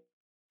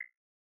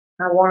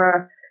I want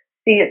to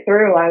see it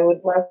through. I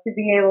would love to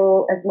be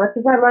able, as much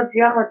as I love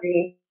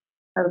geology,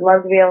 I would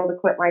love to be able to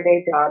quit my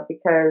day job,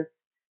 because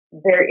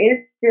there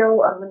is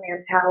still a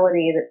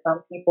mentality that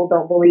some people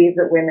don't believe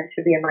that women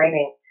should be in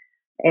mining,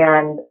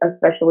 and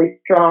especially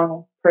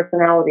strong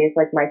personalities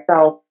like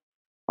myself.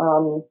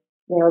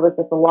 There's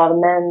just a lot of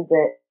men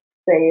that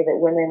say that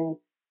women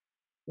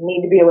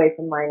need to be away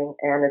from mining,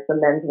 and it's a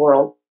men's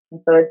world.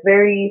 And so it's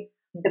very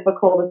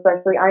difficult,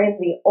 especially I am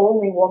the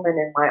only woman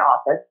in my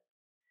office,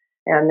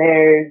 and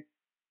there's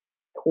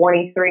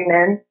 23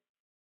 men,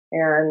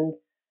 and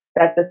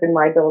that's just in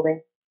my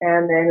building.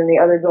 And then in the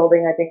other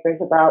building, I think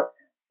there's about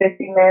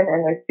 50 men,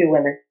 and there's 2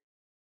 women.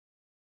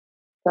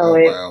 So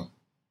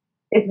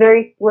it's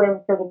very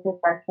slim for the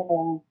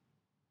professionals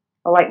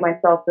like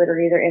myself that are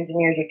either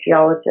engineers or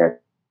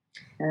geologists.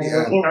 And,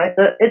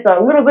 it's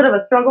a little bit of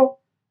a struggle.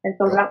 And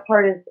so that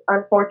part is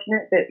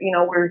unfortunate that,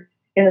 we're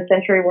in the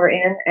century we're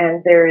in,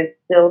 and there is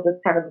still this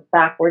kind of a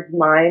backwards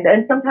mind.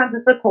 And sometimes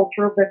it's a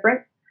cultural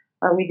difference.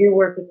 We do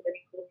work with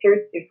many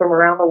cultures from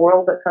around the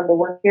world that come to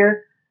work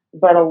here,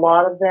 but a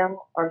lot of them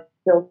are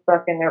still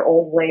stuck in their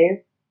old ways.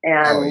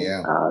 And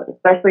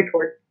especially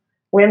towards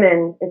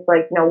women, it's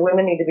like, no,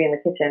 women need to be in the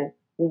kitchen.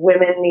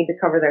 Women need to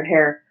cover their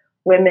hair.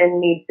 Women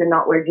need to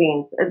not wear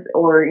jeans,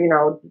 or,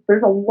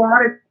 there's a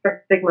lot of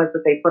stigmas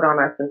that they put on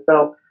us. And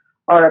so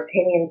our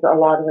opinions a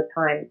lot of the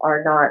time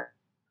are not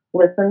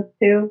listened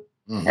to,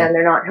 and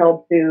they're not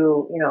held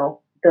to,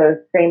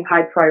 the same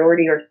high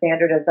priority or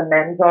standard as the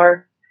men's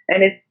are.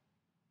 And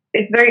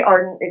it's very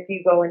ardent. If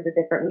you go into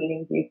different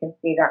meetings, you can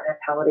see that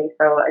mentality.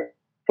 So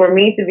for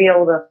me to be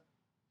able to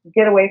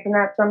get away from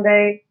that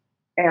someday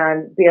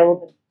and be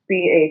able to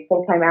be a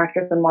full-time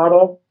actress and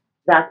model,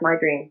 that's my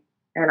dream.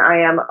 And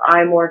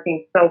I'm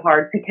working so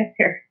hard to get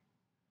there.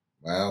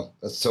 Wow,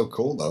 that's so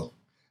cool though.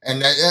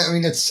 And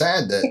it's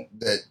sad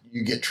that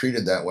you get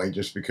treated that way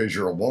just because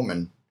you're a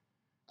woman.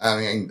 I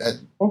mean,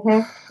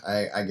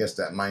 I guess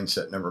that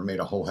mindset never made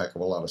a whole heck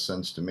of a lot of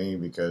sense to me,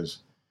 because,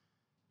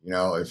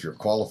 if you're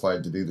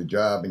qualified to do the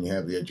job and you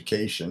have the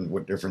education,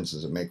 what difference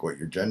does it make what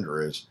your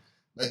gender is?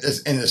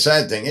 And the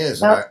sad thing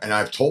is, and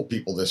I've told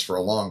people this for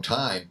a long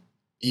time,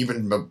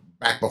 even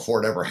back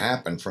before it ever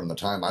happened, from the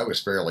time I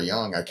was fairly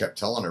young, I kept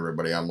telling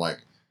everybody, I'm like,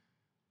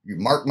 you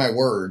mark my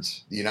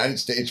words, the United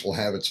States will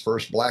have its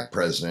first black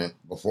president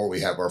before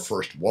we have our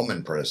first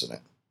woman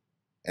president.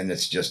 And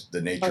it's just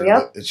the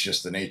nature it's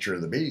just the nature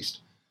of the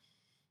beast.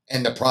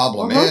 And the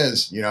problem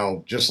is,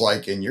 just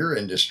like in your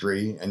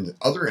industry and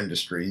other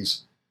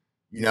industries,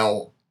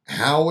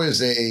 how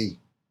is a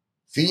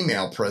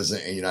female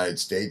president in the United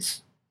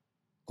States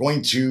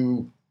going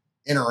to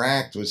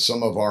interact with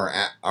some of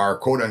our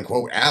quote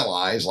unquote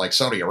allies like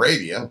Saudi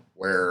Arabia,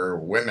 where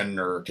women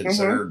are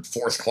considered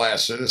fourth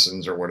class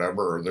citizens or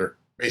whatever, or they're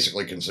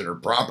basically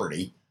considered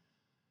property.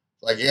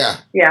 Like,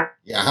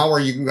 how are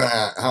you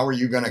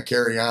gonna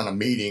carry on a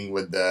meeting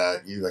with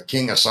the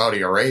king of Saudi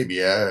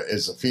Arabia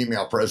as a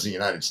female president of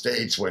the United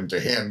States when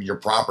to him you're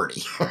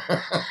property?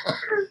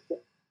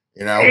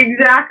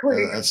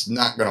 Exactly. That's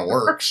not gonna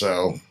work.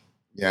 So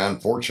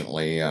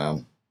unfortunately,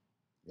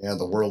 Yeah,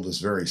 the world is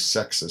very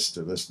sexist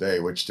to this day,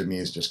 which to me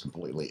is just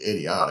completely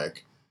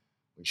idiotic.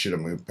 We should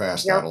have moved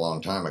past that a Yep.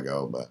 long time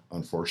ago, but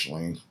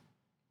unfortunately,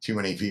 too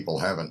many people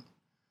haven't.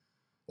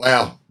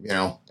 Well,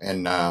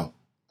 and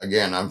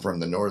again, I'm from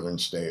the northern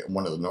state,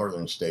 one of the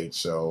northern states,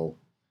 so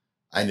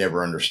I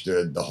never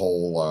understood the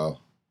whole,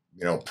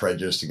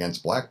 prejudice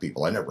against black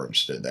people. I never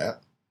understood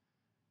that,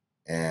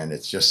 and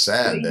it's just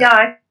sad that,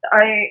 Yeah,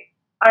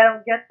 I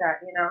don't get that,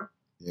 you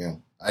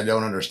know. I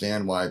don't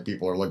understand why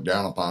people are looked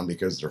down upon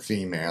because they're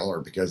female or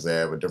because they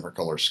have a different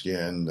color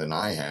skin than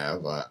I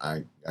have.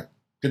 I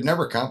could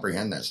never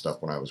comprehend that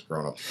stuff when I was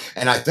growing up,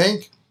 and I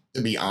think,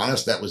 to be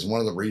honest, that was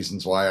one of the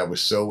reasons why I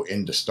was so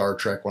into Star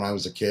Trek when I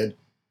was a kid,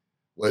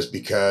 was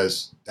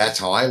because that's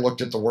how I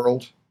looked at the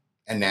world.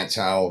 And that's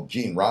how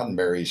Gene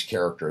Roddenberry's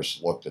characters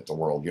looked at the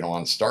world.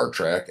 On Star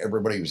Trek,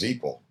 everybody was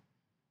equal.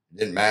 It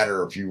didn't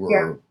matter if you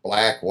Yeah. were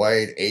black,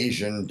 white,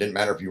 Asian, didn't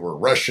matter if you were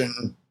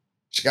Russian,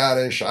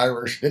 Scottish,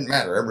 Irish, didn't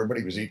matter.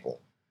 Everybody was equal.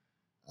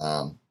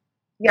 The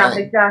Yeah,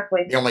 only,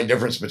 exactly. the only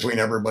difference between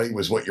everybody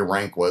was what your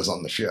rank was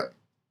on the ship,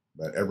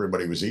 but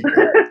everybody was equal.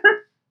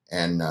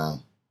 And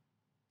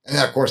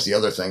then, of course, the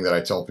other thing that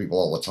I tell people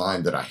all the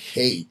time that I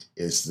hate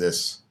is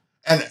this.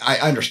 And I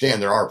understand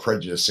there are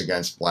prejudice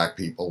against black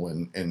people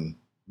and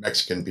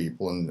Mexican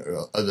people and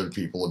other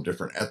people of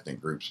different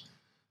ethnic groups.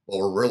 But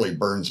what really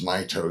burns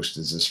my toast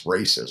is this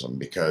racism,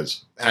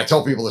 because, and I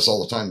tell people this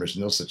all the time, there's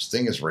no such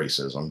thing as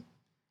racism.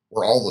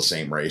 We're all the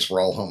same race.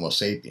 We're all Homo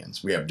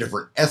sapiens. We have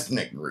different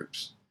ethnic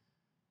groups,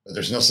 but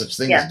there's no such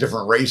thing as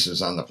different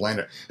races on the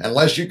planet.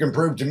 Unless you can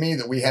prove to me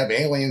that we have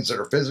aliens that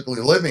are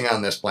physically living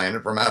on this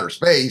planet from outer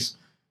space,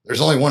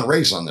 there's only one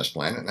race on this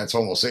planet, and that's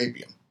Homo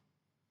sapien.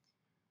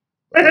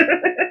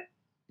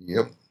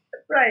 Yep.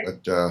 Right.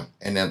 But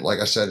and then, like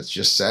I said, it's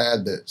just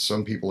sad that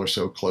some people are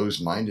so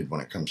closed-minded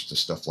when it comes to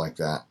stuff like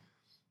that.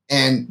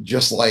 And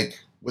just like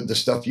with the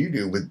stuff you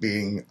do with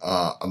being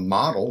a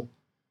model,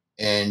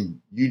 and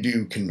you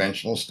do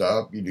conventional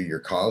stuff, you do your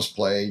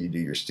cosplay, you do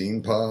your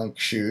steampunk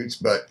shoots,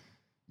 but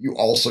you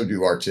also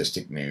do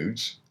artistic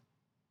nudes.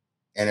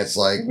 And it's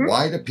like,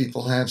 why do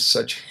people have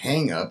such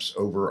hang-ups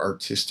over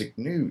artistic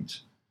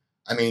nudes?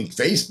 I mean,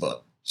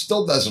 Facebook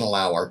still doesn't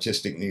allow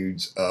artistic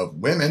nudes of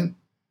women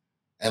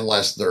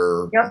unless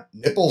their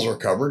nipples are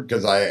covered.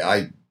 Because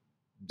I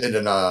did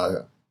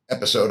an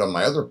episode on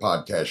my other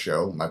podcast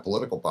show, my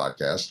political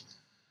podcast.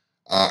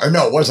 Or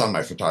no, it was on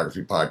my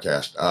photography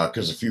podcast.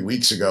 Because a few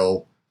weeks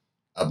ago,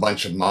 a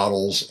bunch of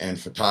models and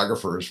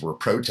photographers were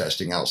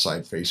protesting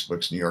outside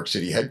Facebook's New York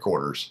City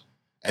headquarters.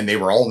 And they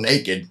were all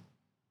naked,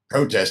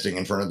 protesting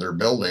in front of their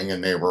building.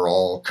 And they were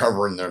all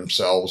covering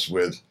themselves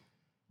with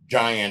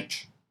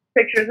giant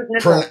pictures of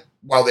nipples.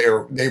 While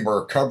they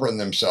were covering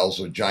themselves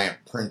with giant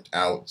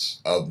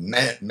printouts of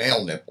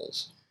male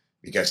nipples,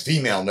 because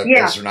female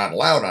nipples are not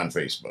allowed on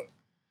Facebook.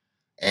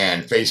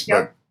 And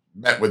Facebook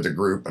met with the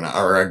group,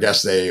 or I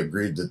guess they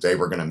agreed that they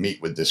were going to meet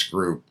with this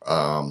group.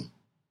 I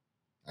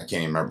can't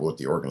even remember what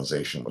the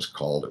organization was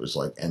called. It was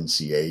like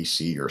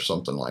NCAC or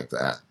something like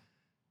that.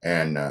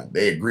 And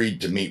they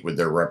agreed to meet with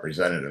their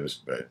representatives,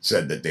 but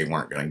said that they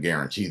weren't going to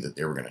guarantee that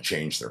they were going to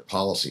change their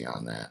policy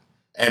on that.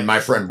 And my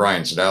friend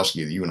Brian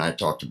Sadowski, you and I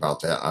talked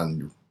about that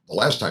on the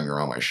last time you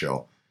were on my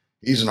show.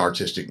 He's an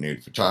artistic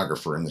nude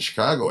photographer in the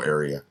Chicago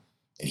area.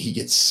 And he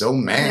gets so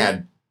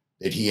mad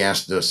that he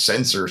has to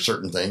censor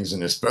certain things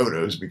in his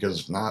photos, because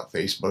if not,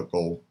 Facebook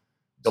will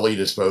delete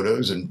his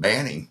photos and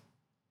ban him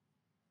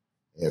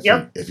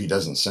if he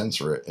doesn't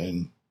censor it.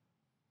 And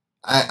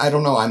I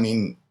don't know. I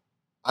mean,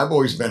 I've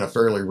always been a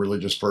fairly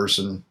religious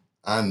person.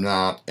 I'm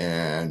not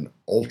an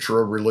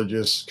ultra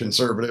religious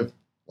conservative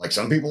like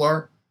some people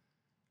are.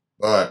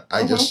 But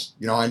I just,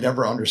 I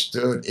never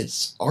understood.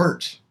 It's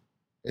art.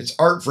 It's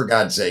art, for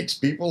God's sakes.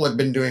 People have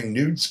been doing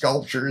nude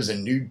sculptures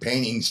and nude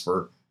paintings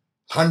for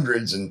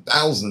hundreds and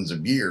thousands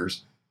of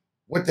years.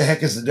 What the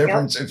heck is the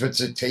difference if it's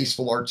a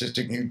tasteful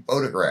artistic nude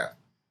photograph?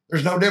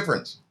 There's no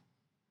difference.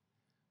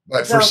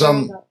 But for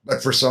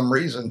some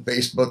reason,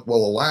 Facebook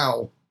will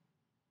allow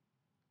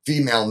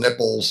female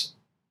nipples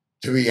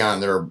to be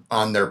on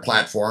their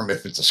platform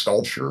if it's a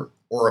sculpture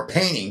or a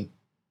painting.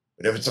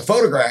 But if it's a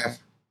photograph,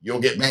 you'll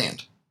get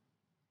banned.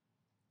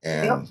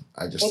 And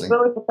I just think it's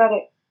really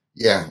pathetic.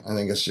 Yeah, I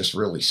think it's just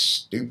really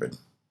stupid.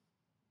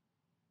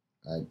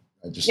 I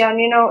just and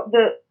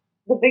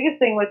the biggest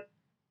thing with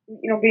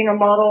being a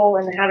model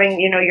and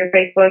having your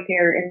Facebook and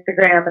your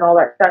Instagram and all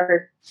that stuff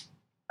is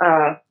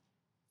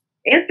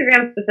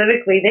Instagram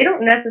specifically, they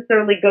don't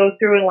necessarily go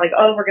through and like,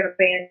 oh, we're going to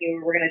ban you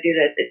or we're going to do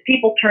this. It's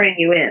people turning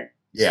you in.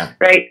 Yeah.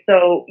 Right.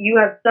 So you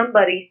have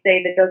somebody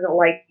say that doesn't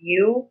like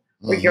you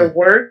or your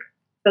work,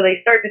 so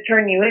they start to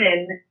turn you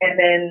in, and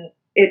then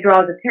it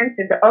draws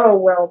attention to, oh,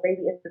 well,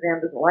 maybe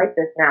Instagram doesn't like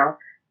this now.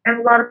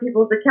 And a lot of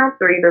people's accounts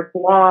are either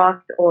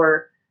blocked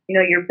or,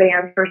 you're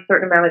banned for a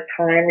certain amount of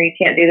time, or you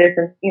can't do this.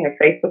 And,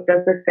 Facebook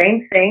does the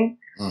same thing.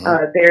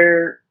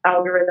 Their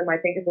algorithm, I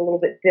think, is a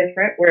little bit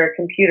different, where a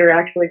computer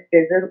actually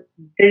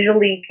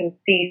visually can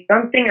see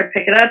something or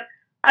pick it up.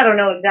 I don't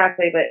know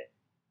exactly, but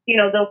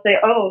they'll say,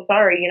 oh,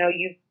 sorry,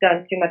 you've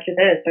done too much of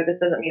this, or this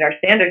doesn't meet our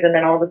standards. And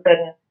then all of a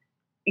sudden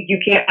you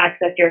can't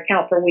access your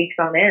account for weeks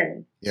on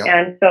end. Yep.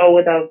 And so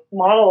with a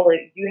model,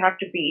 you have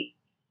to be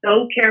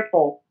so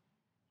careful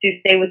to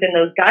stay within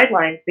those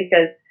guidelines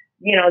because,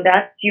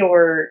 that's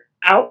your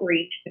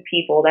outreach to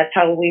people. That's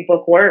how we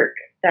book work.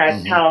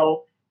 That's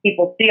how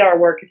people see our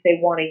work if they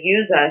want to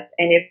use us.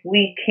 And if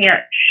we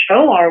can't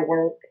show our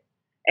work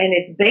and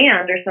it's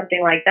banned or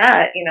something like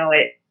that,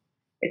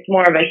 it's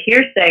more of a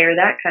hearsay or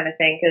that kind of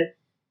thing, because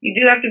you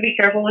do have to be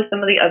careful with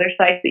some of the other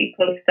sites that you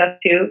post stuff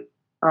to.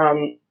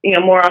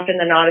 More often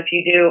than not, if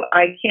you do,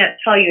 I can't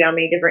tell you how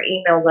many different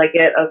emails I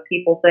get of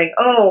people saying,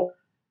 oh,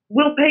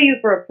 we'll pay you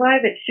for a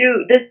private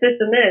shoot, this,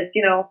 and this,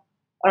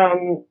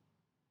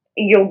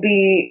 you'll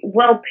be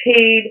well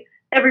paid,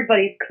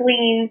 everybody's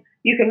clean,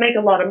 you can make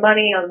a lot of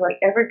money. I was like,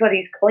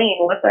 everybody's clean,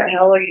 what the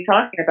hell are you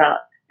talking about?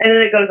 And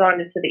then it goes on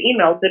into the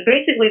emails that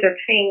basically they're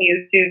paying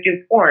you to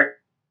do porn.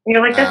 And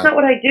you're like, that's not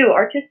what I do.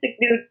 Artistic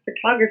nude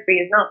photography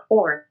is not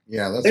porn.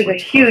 Yeah, there's a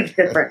huge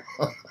difference.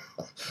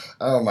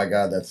 Oh my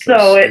God, that's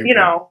so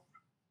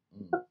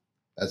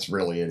that's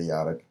really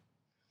idiotic.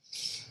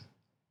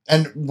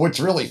 And what's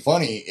really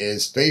funny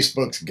is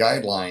Facebook's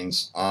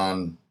guidelines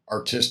on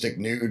artistic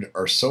nude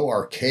are so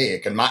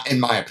archaic, in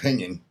my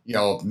opinion.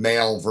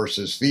 Male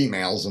versus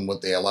females and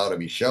what they allow to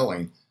be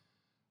showing.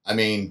 I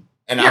mean,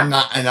 I'm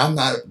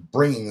not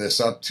bringing this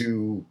up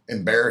to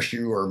embarrass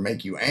you or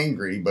make you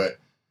angry, but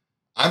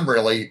I'm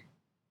really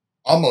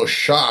almost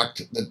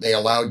shocked that they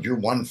allowed your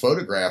one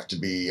photograph to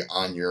be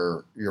on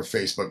your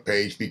Facebook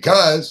page,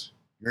 because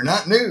you're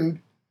not nude,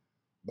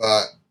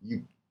 but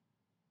you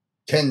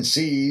can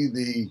see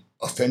the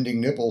offending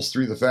nipples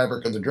through the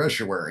fabric of the dress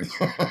you're wearing.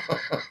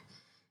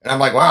 And I'm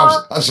like,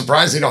 wow, I'm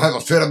surprised they don't have a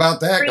fit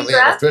about that, because they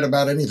have a fit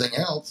about anything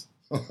else.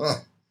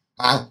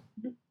 Huh?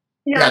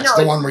 It's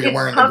the one where you're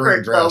wearing the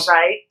green dress. Though,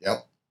 right?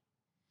 Yep.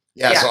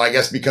 Yeah, so I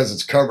guess because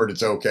it's covered,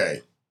 it's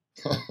okay.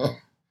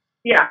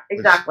 Yeah,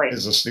 exactly. Which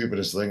is the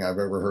stupidest thing I've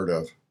ever heard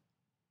of.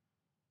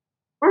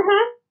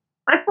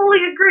 I fully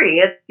agree.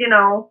 It's,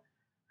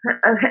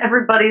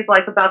 everybody's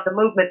like about the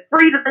movement,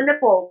 free to the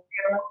nipples,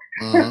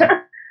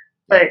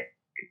 But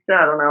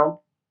I don't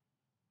know.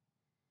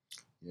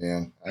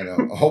 Yeah, I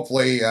know.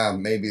 Hopefully,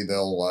 maybe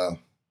they'll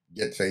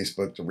get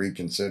Facebook to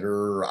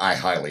reconsider. I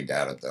highly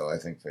doubt it, though. I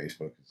think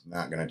Facebook is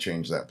not going to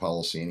change that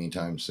policy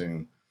anytime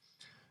soon.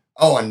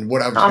 Oh, and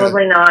what I was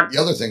probably not.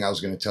 The other thing I was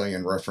going to tell you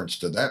in reference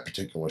to that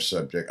particular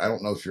subject, I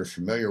don't know if you're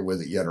familiar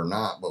with it yet or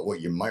not, but what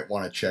you might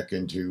want to check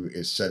into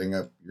is setting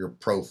up your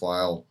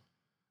profile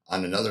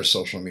on another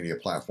social media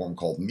platform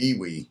called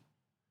MeWe,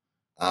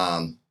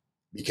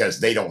 because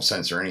they don't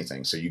censor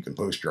anything, so you can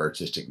post your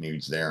artistic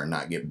nudes there and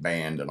not get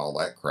banned and all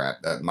that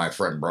crap. That my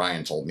friend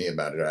Brian told me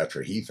about it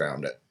after he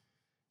found it,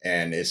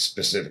 and it's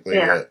specifically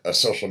a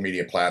social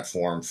media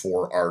platform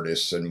for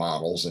artists and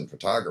models and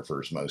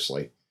photographers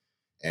mostly.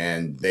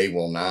 And they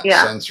will not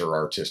censor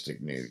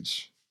artistic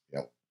nudes.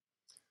 Yep.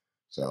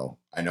 So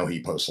I know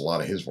he posts a lot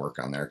of his work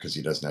on there because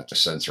he doesn't have to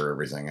censor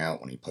everything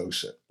out when he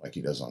posts it like he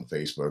does on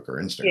Facebook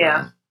or Instagram.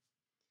 Yeah.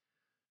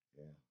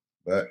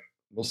 But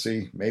we'll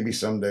see. Maybe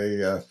someday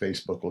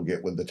Facebook will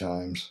get with the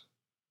times.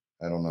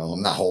 I don't know.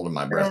 I'm not holding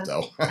my breath,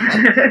 though.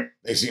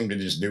 They seem to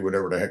just do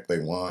whatever the heck they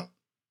want.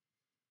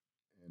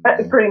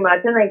 Pretty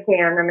much. And they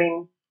can. I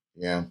mean.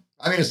 Yeah.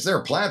 I mean, it's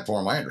their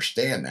platform. I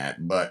understand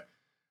that. But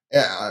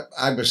yeah,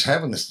 I was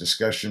having this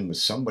discussion with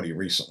somebody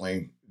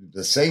recently,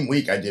 the same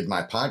week I did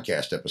my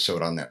podcast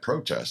episode on that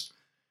protest.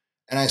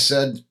 And I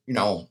said,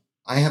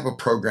 I have a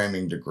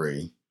programming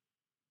degree.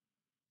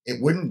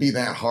 It wouldn't be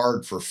that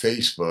hard for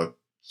Facebook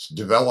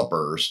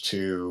developers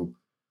to,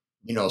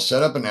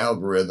 set up an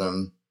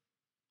algorithm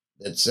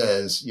that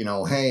says,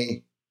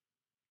 hey,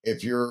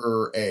 if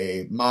you're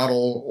a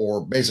model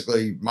or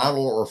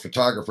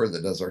photographer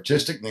that does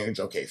artistic nudes,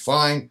 okay,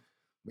 fine.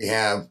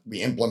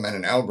 We implement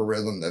an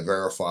algorithm that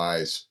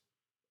verifies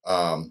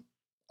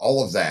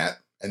all of that,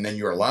 and then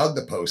you're allowed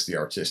to post the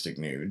artistic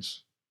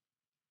nudes,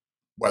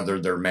 whether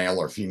they're male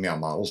or female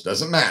models,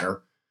 doesn't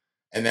matter.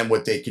 And then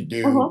what they could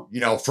do,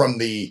 from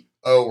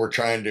we're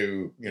trying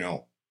to,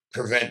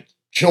 prevent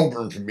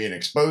children from being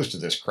exposed to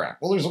this crap.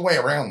 Well, there's a way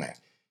around that.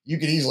 You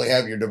could easily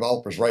have your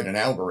developers write an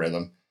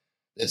algorithm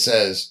that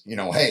says,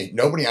 hey,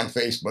 nobody on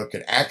Facebook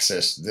could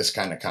access this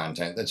kind of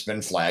content that's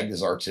been flagged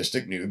as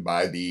artistic nude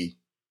by the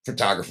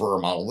photographer or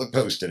model that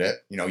posted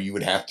it. You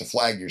would have to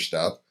flag your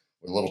stuff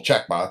with a little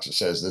checkbox that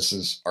says this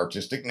is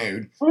artistic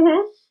nude.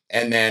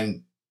 And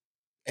then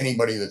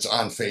anybody that's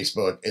on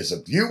Facebook as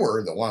a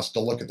viewer that wants to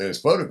look at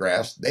those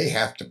photographs, they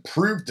have to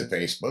prove to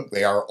Facebook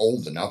they are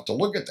old enough to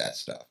look at that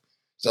stuff.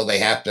 So they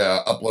have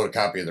to upload a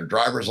copy of their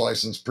driver's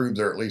license, prove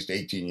they're at least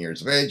 18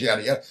 years of age,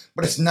 yada, yada.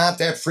 But it's not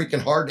that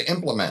freaking hard to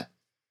implement.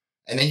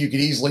 And then you could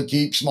easily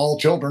keep small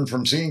children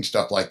from seeing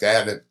stuff like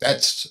that. If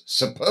that's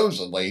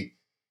supposedly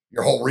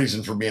your whole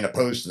reason for being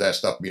opposed to that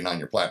stuff being on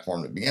your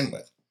platform to begin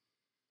with.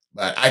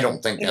 But I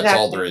don't think that's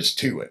all there is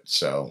to it.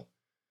 So,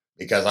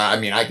 because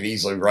I could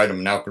easily write them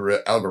an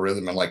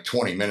algorithm in like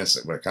 20 minutes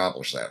that would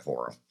accomplish that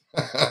for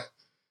them.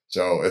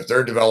 So if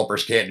their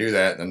developers can't do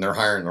that, then they're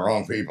hiring the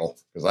wrong people,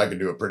 because I can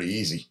do it pretty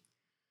easy.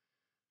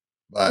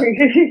 But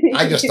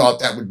I just thought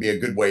that would be a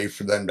good way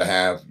for them to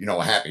have,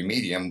 a happy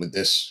medium with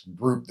this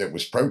group that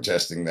was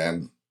protesting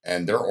them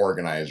and their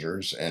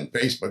organizers and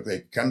Facebook. They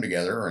could come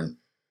together and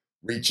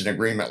reach an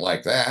agreement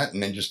like that,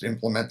 and then just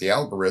implement the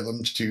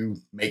algorithms to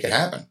make it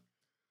happen.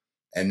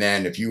 And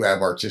then if you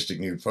have artistic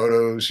nude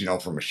photos,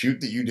 from a shoot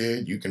that you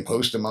did, you can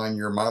post them on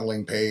your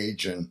modeling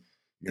page, and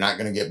you're not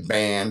going to get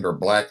banned or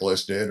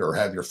blacklisted or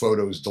have your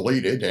photos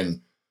deleted.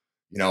 And,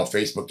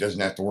 Facebook doesn't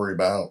have to worry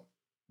about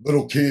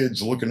little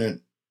kids looking at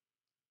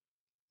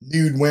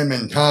nude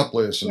women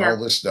topless and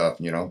all this stuff.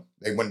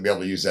 They wouldn't be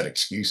able to use that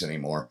excuse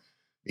anymore,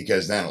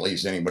 because then at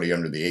least anybody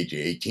under the age of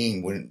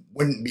 18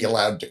 wouldn't be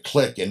allowed to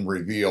click and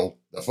reveal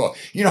the photo.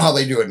 You know how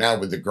they do it now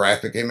with the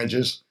graphic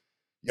images?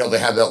 They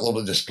have that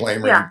little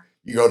disclaimer. Yeah.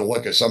 You go to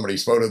look at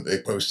somebody's photo that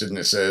they posted, and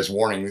it says,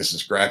 "Warning, this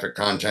is graphic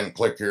content.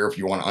 Click here if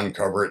you want to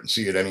uncover it and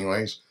see it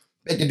anyways."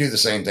 They can do the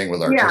same thing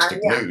with artistic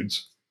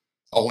nudes,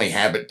 only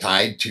have it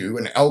tied to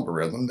an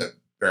algorithm that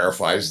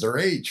verifies their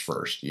age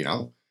first.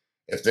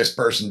 If this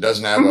person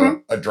doesn't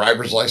have a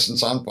driver's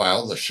license on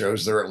file that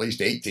shows they're at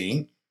least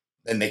 18,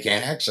 then they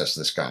can't access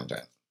this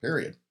content,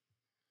 period.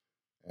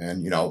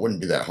 And, it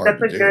wouldn't be that hard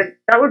to do.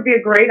 That would be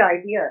a great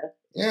idea.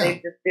 Yeah. They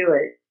just do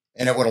it.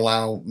 And it would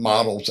allow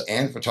models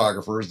and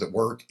photographers that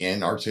work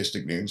in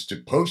artistic nudes to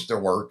post their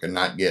work and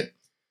not get,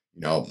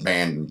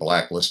 banned and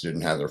blacklisted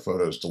and have their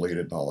photos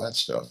deleted and all that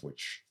stuff,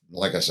 which,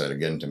 like I said,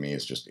 again, to me,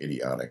 is just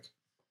idiotic.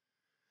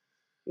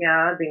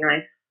 Yeah, that'd be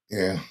nice.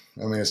 Yeah.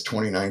 I mean, it's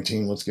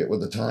 2019. Let's get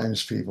with the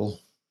times, people.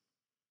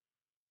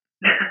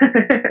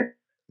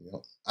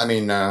 I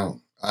mean,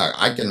 I'm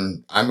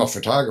a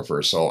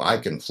photographer, so I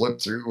can flip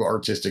through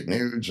artistic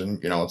nudes, and,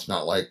 it's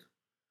not like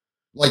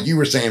you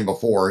were saying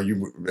before,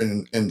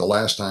 in the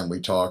last time we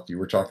talked, you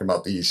were talking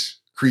about these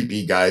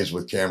creepy guys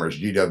with cameras,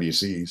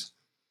 GWCs.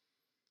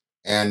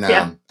 And,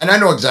 and I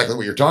know exactly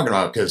what you're talking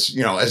about, because,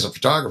 as a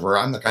photographer,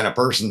 I'm the kind of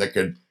person that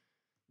could,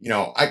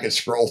 I could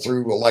scroll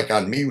through, like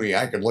on MeWe,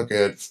 I could look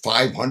at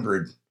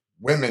 500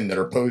 women that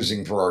are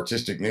posing for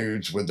artistic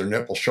nudes with their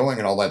nipples showing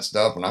and all that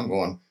stuff. And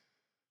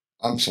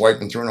I'm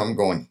swiping through and I'm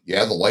going,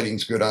 yeah, the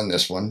lighting's good on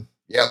this one.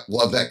 Yep,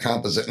 love that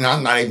composition. And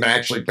I'm not even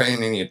actually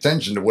paying any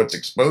attention to what's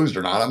exposed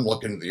or not. I'm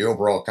looking at the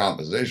overall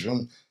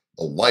composition,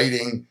 the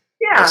lighting,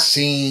 the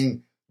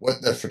scene,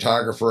 what the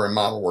photographer and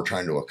model were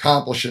trying to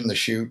accomplish in the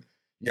shoot.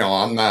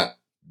 I'm not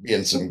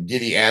being some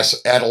giddy ass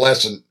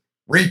adolescent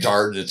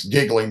retard that's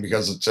giggling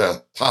because it's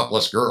a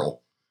topless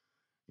girl,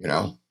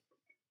 Yeah.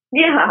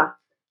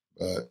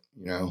 But,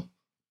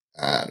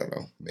 I don't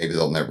know. Maybe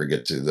they'll never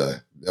get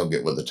they'll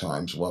get with the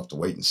times. We'll have to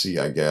wait and see,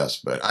 I guess.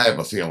 But I have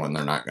a feeling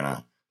they're not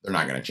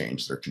gonna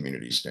change their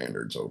community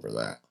standards over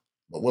that.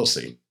 But we'll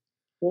see.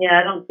 Yeah,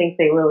 I don't think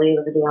they will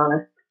either, to be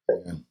honest.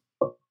 Yeah.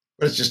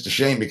 But it's just a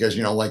shame because,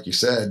 like you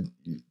said,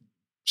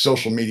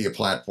 social media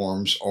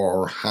platforms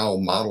are how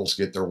models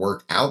get their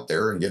work out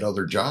there and get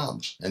other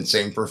jobs. And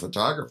same for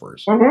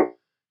photographers.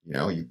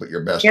 You put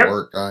your best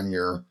work on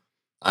your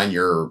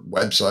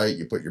website,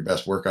 you put your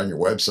best work on your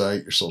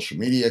website, your social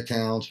media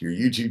accounts, your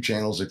YouTube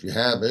channels, if you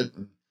have it.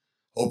 And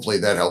hopefully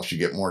that helps you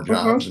get more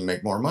jobs and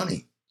make more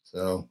money.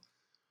 So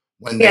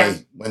when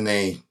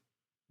they,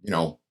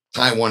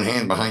 tie one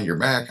hand behind your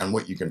back on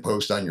what you can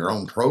post on your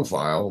own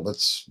profile,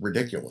 that's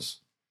ridiculous.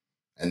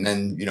 And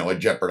then, it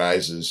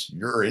jeopardizes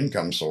your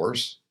income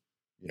source.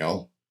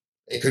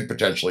 It could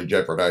potentially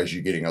jeopardize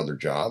you getting other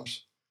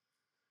jobs.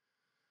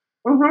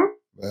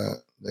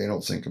 But they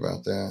don't think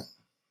about that.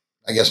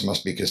 I guess it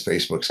must be because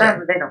Facebook's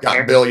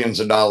got billions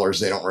of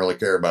dollars. They don't really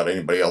care about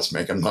anybody else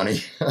making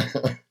money.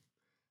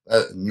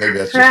 Maybe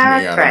that's just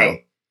me. I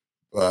don't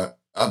know.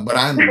 But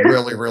I'm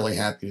really, really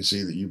happy to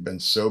see that you've been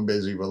so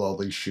busy with all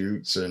these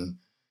shoots, and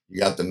you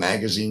got the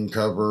magazine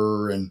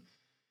cover, and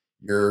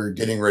you're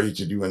getting ready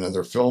to do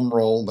another film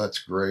role. That's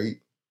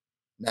great.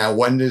 Now,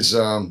 when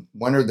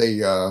are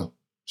they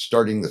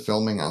starting the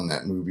filming on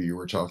that movie you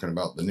were talking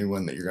about, the new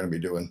one that you're going to be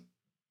doing?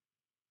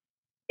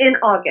 In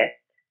August.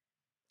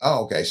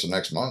 Oh, okay. So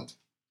next month.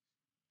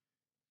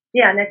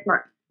 Yeah, next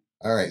month.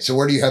 All right. So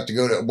where do you have to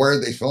go to? Where are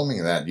they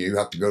filming that? Do you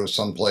have to go to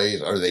some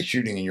place? Are they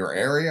shooting in your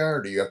area,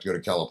 or do you have to go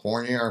to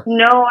California? Or?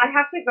 No, I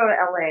have to go to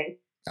LA.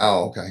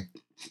 Oh, okay.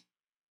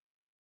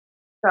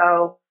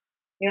 So,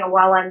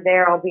 while I'm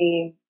there, I'll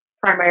be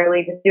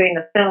primarily just doing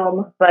the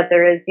film, but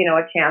there is,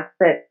 a chance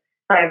that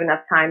if I have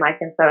enough time, I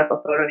can set up a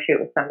photo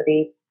shoot with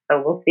somebody.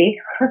 So we'll see.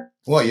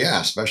 Well,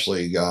 yeah,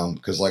 especially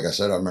because, like I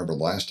said, I remember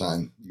last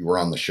time you were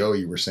on the show,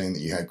 you were saying that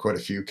you had quite a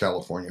few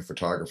California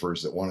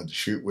photographers that wanted to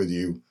shoot with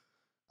you.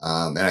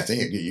 And I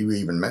think you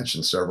even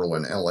mentioned several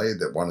in LA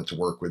that wanted to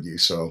work with you.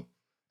 So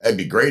it'd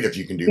be great if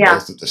you can do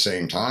both at the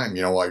same time,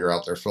 while you're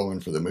out there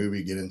filming for the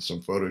movie, get in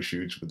some photo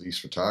shoots with these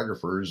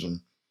photographers and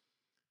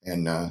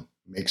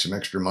make some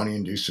extra money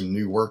and do some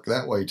new work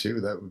that way too.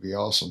 That would be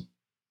awesome.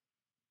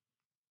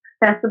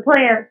 That's the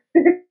plan.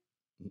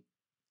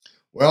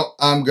 Well,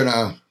 I'm going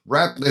to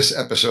wrap this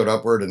episode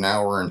up. We're at 1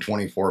 hour and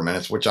 24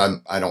 minutes, which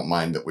I don't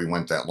mind that we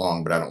went that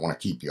long, but I don't want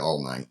to keep you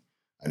all night.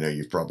 I know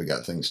you've probably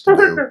got things to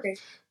do. Okay.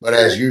 But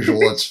as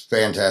usual, it's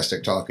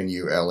fantastic talking to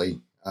you,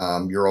 Ellie.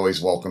 You're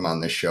always welcome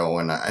on this show,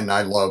 and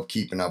I love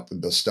keeping up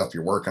with the stuff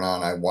you're working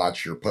on. I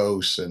watch your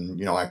posts,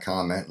 and I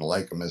comment and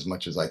like them as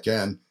much as I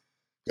can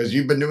because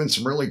you've been doing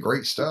some really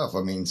great stuff.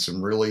 I mean,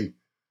 some really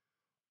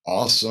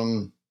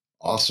awesome,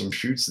 awesome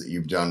shoots that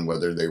you've done,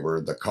 whether they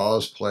were the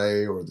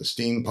cosplay or the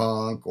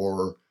steampunk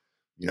or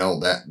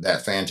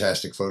that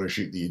fantastic photo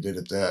shoot that you did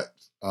at that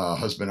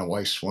husband and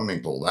wife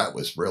swimming pool. That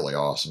was really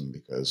awesome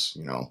because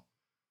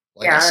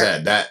like I Yeah.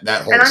 said,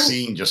 that whole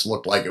scene just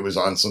looked like it was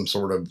on some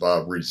sort of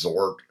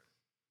resort.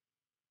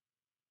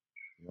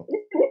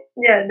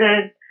 Yeah,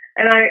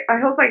 and I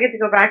hope I get to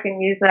go back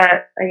and use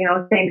that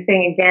same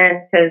thing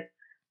again because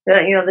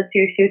the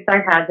two shoots I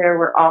had there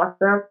were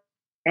awesome,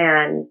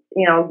 and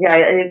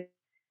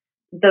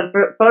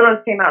the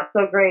photos came out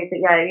so great that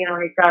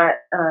it got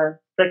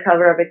the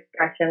cover of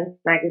Expressions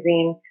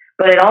magazine,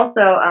 but it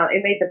also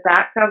it made the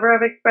back cover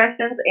of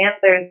Expressions, and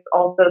there's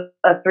also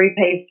a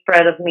 3-page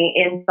spread of me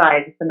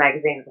inside the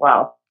magazine as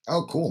well.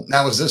 Oh, cool.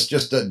 Now, is this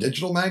just a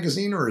digital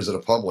magazine or is it a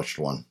published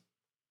one?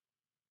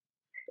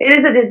 It is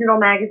a digital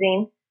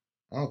magazine.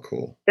 Oh,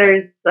 cool.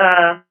 There's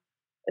I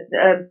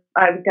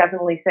would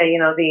definitely say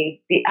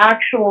the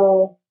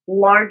actual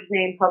large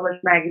name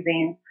published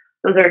magazines,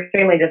 those are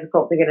extremely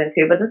difficult to get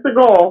into, but that's the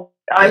goal.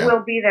 I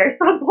will be there at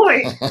some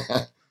point.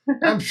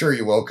 I'm sure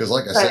you will, because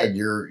like I said,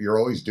 you're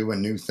always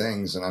doing new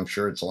things, and I'm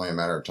sure it's only a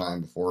matter of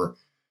time before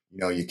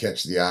you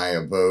catch the eye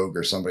of Vogue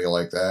or somebody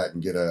like that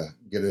and get a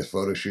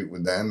photo shoot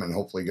with them, and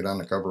hopefully get on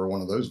the cover of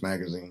one of those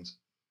magazines.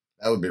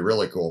 That would be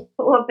really cool.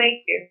 Well,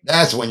 thank you.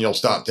 That's when you'll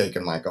stop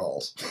taking my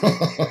calls.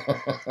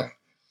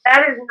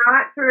 That is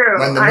not true.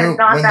 When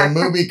the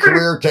movie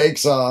career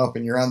takes off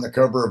and you're on the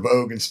cover of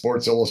Vogue and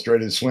Sports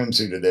Illustrated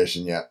swimsuit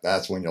edition,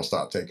 that's when you'll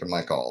stop taking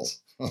my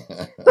calls.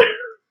 Yep.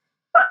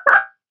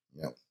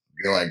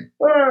 You're like,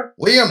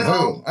 Liam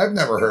who? I've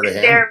never heard of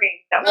him. Dare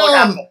me. That no, won't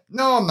happen.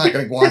 I'm not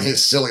going to go on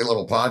his silly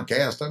little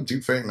podcast. I'm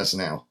too famous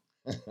now.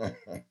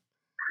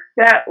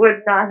 That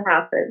would not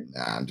happen.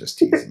 Nah, I'm just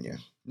teasing you.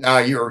 No,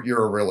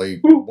 you're a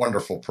really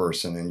wonderful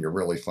person, and you're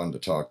really fun to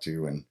talk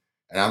to, and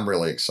I'm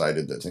really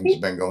excited that things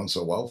have been going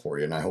so well for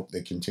you, and I hope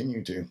they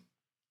continue to.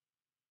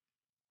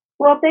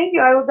 Well, thank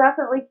you. I will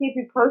definitely keep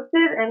you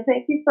posted, and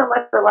thank you so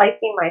much for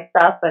liking my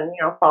stuff and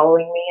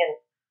following me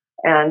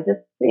and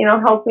just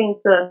helping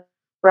to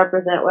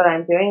represent what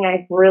I'm doing.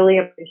 I really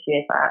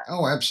appreciate that.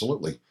 Oh,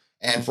 absolutely.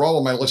 And for all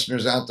of my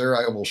listeners out there,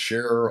 I will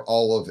share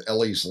all of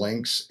Ellie's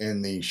links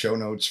in the show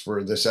notes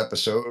for this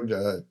episode.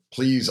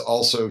 Please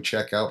also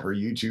check out her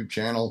YouTube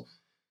channel.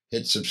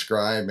 Hit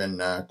subscribe and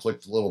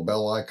click the little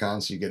bell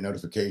icon so you get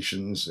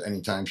notifications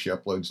anytime she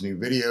uploads new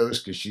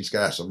videos, because she's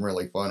got some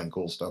really fun and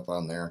cool stuff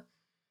on there.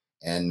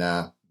 And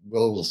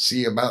we'll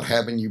see about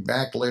having you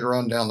back later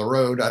on down the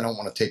road. I don't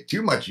want to take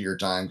too much of your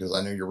time because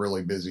I know you're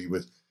really busy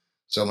with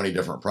so many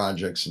different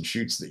projects and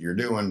shoots that you're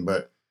doing,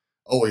 but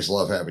always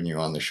love having you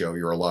on the show.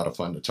 You're a lot of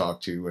fun to talk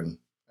to and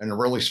a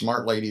really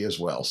smart lady as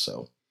well.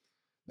 So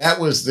that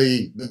was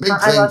the big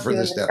thing for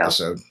this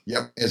episode.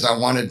 Yep. Is I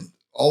wanted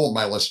all of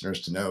my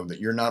listeners to know that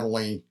you're not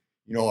only,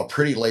 a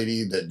pretty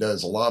lady that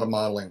does a lot of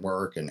modeling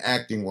work and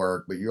acting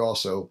work, but you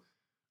also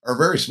are a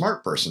very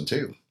smart person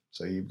too.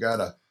 So you've got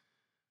to,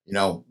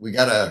 we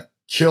got to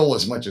kill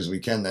as much as we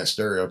can that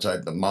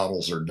stereotype that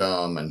models are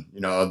dumb and,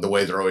 the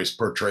way they're always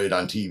portrayed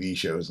on TV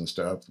shows and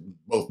stuff,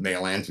 both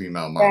male and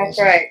female models.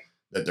 That's right.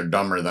 That they're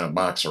dumber than a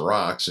box of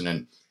rocks.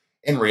 And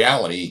in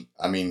reality,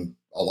 I mean,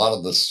 a lot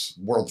of the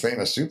world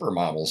famous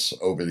supermodels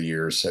over the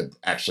years have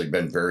actually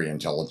been very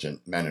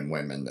intelligent men and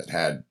women that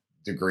had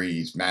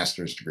degrees,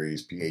 master's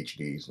degrees,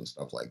 PhDs and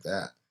stuff like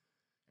that.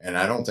 And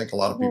I don't think a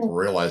lot of people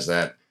realize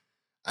that.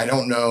 I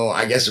don't know.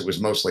 I guess it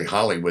was mostly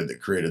Hollywood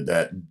that created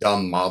that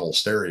dumb model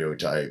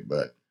stereotype,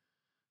 but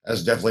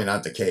that's definitely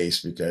not the case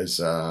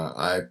because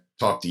I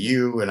talked to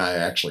you and I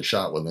actually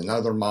shot with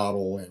another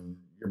model, and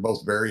you're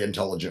both very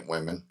intelligent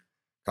women.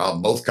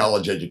 Both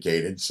college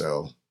educated,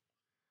 so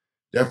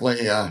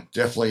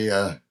definitely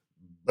a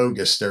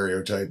bogus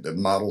stereotype that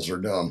models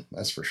are dumb.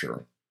 That's for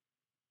sure.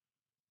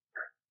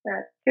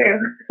 That's true.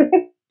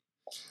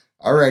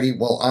 Alrighty,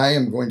 well, I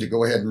am going to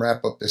go ahead and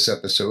wrap up this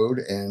episode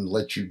and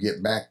let you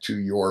get back to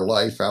your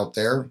life out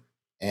there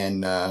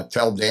and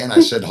tell Dan I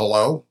said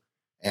hello,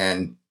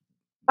 and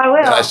I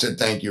will. I said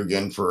thank you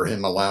again for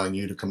him allowing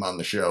you to come on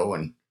the show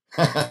and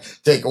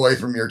take away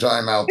from your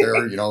time out there.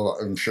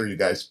 I'm sure you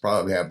guys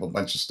probably have a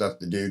bunch of stuff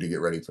to do to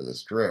get ready for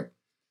this trip.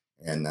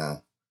 And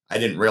I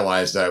didn't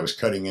realize that I was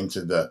cutting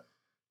into the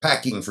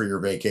packing for your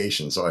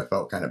vacation, so I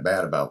felt kind of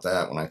bad about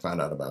that when I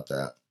found out about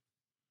that.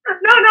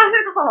 No, not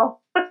at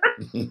all.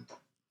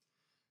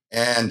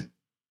 And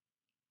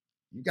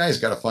you guys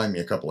got to find me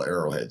a couple of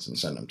arrowheads and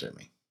send them to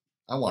me.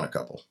 I want a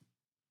couple.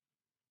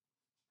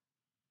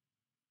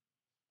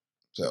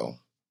 So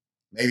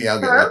maybe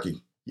I'll get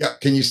lucky. Yeah,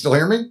 can you still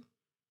hear me?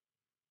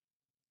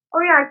 Oh,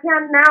 yeah, I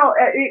can now.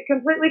 It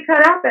completely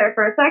cut out there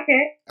for a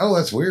second. Oh,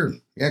 that's weird.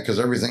 Yeah, because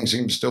everything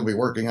seems to still be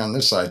working on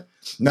this side.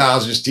 No, I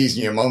was just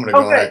teasing you a moment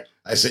ago. Okay.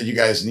 I said, you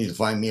guys need to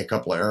find me a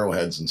couple of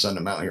arrowheads and send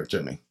them out here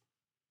to me.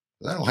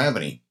 I don't have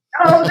any.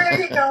 Oh, there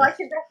you go. I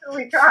can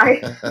definitely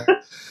try.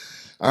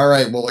 All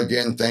right. Well,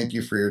 again, thank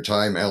you for your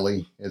time,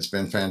 Ellie. It's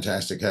been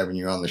fantastic having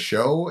you on the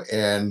show,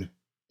 and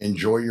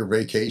enjoy your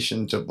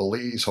vacation to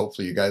Belize.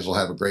 Hopefully you guys will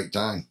have a great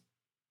time.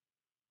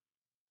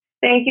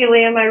 Thank you,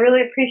 Liam. I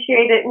really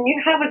appreciate it. And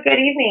you have a good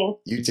evening.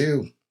 You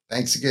too.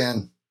 Thanks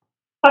again.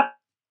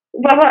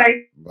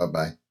 Bye-bye.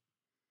 Bye-bye.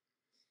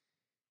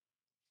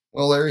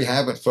 Well, there you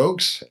have it,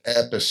 folks.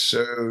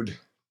 Episode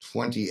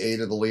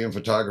 28 of the Liam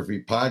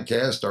Photography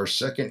Podcast, our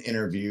second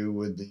interview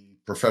with the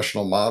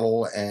professional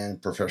model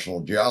and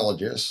professional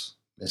geologist,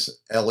 Miss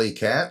Ellie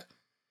Catt.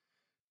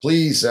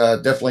 Please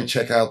definitely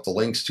check out the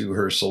links to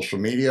her social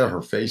media. Her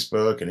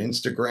Facebook and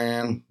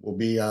Instagram will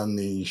be on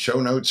the show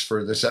notes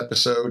for this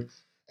episode.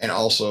 And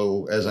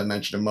also, as I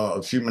mentioned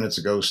a few minutes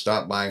ago,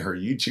 stop by her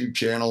YouTube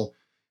channel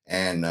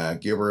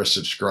and give her a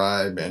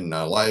subscribe and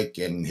like,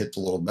 and hit the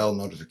little bell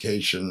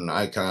notification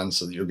icon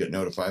so that you'll get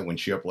notified when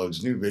she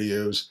uploads new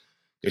videos.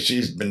 Because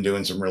she's been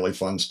doing some really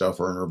fun stuff,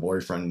 her and her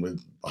boyfriend,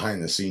 with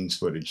behind the scenes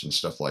footage and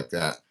stuff like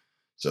that.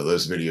 So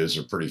those videos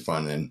are pretty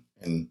fun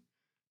and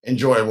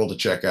enjoyable to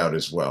check out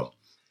as well.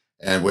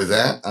 And with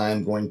that,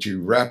 I'm going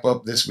to wrap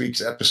up this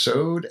week's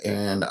episode,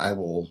 and I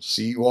will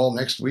see you all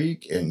next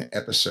week in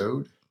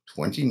episode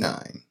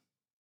 29.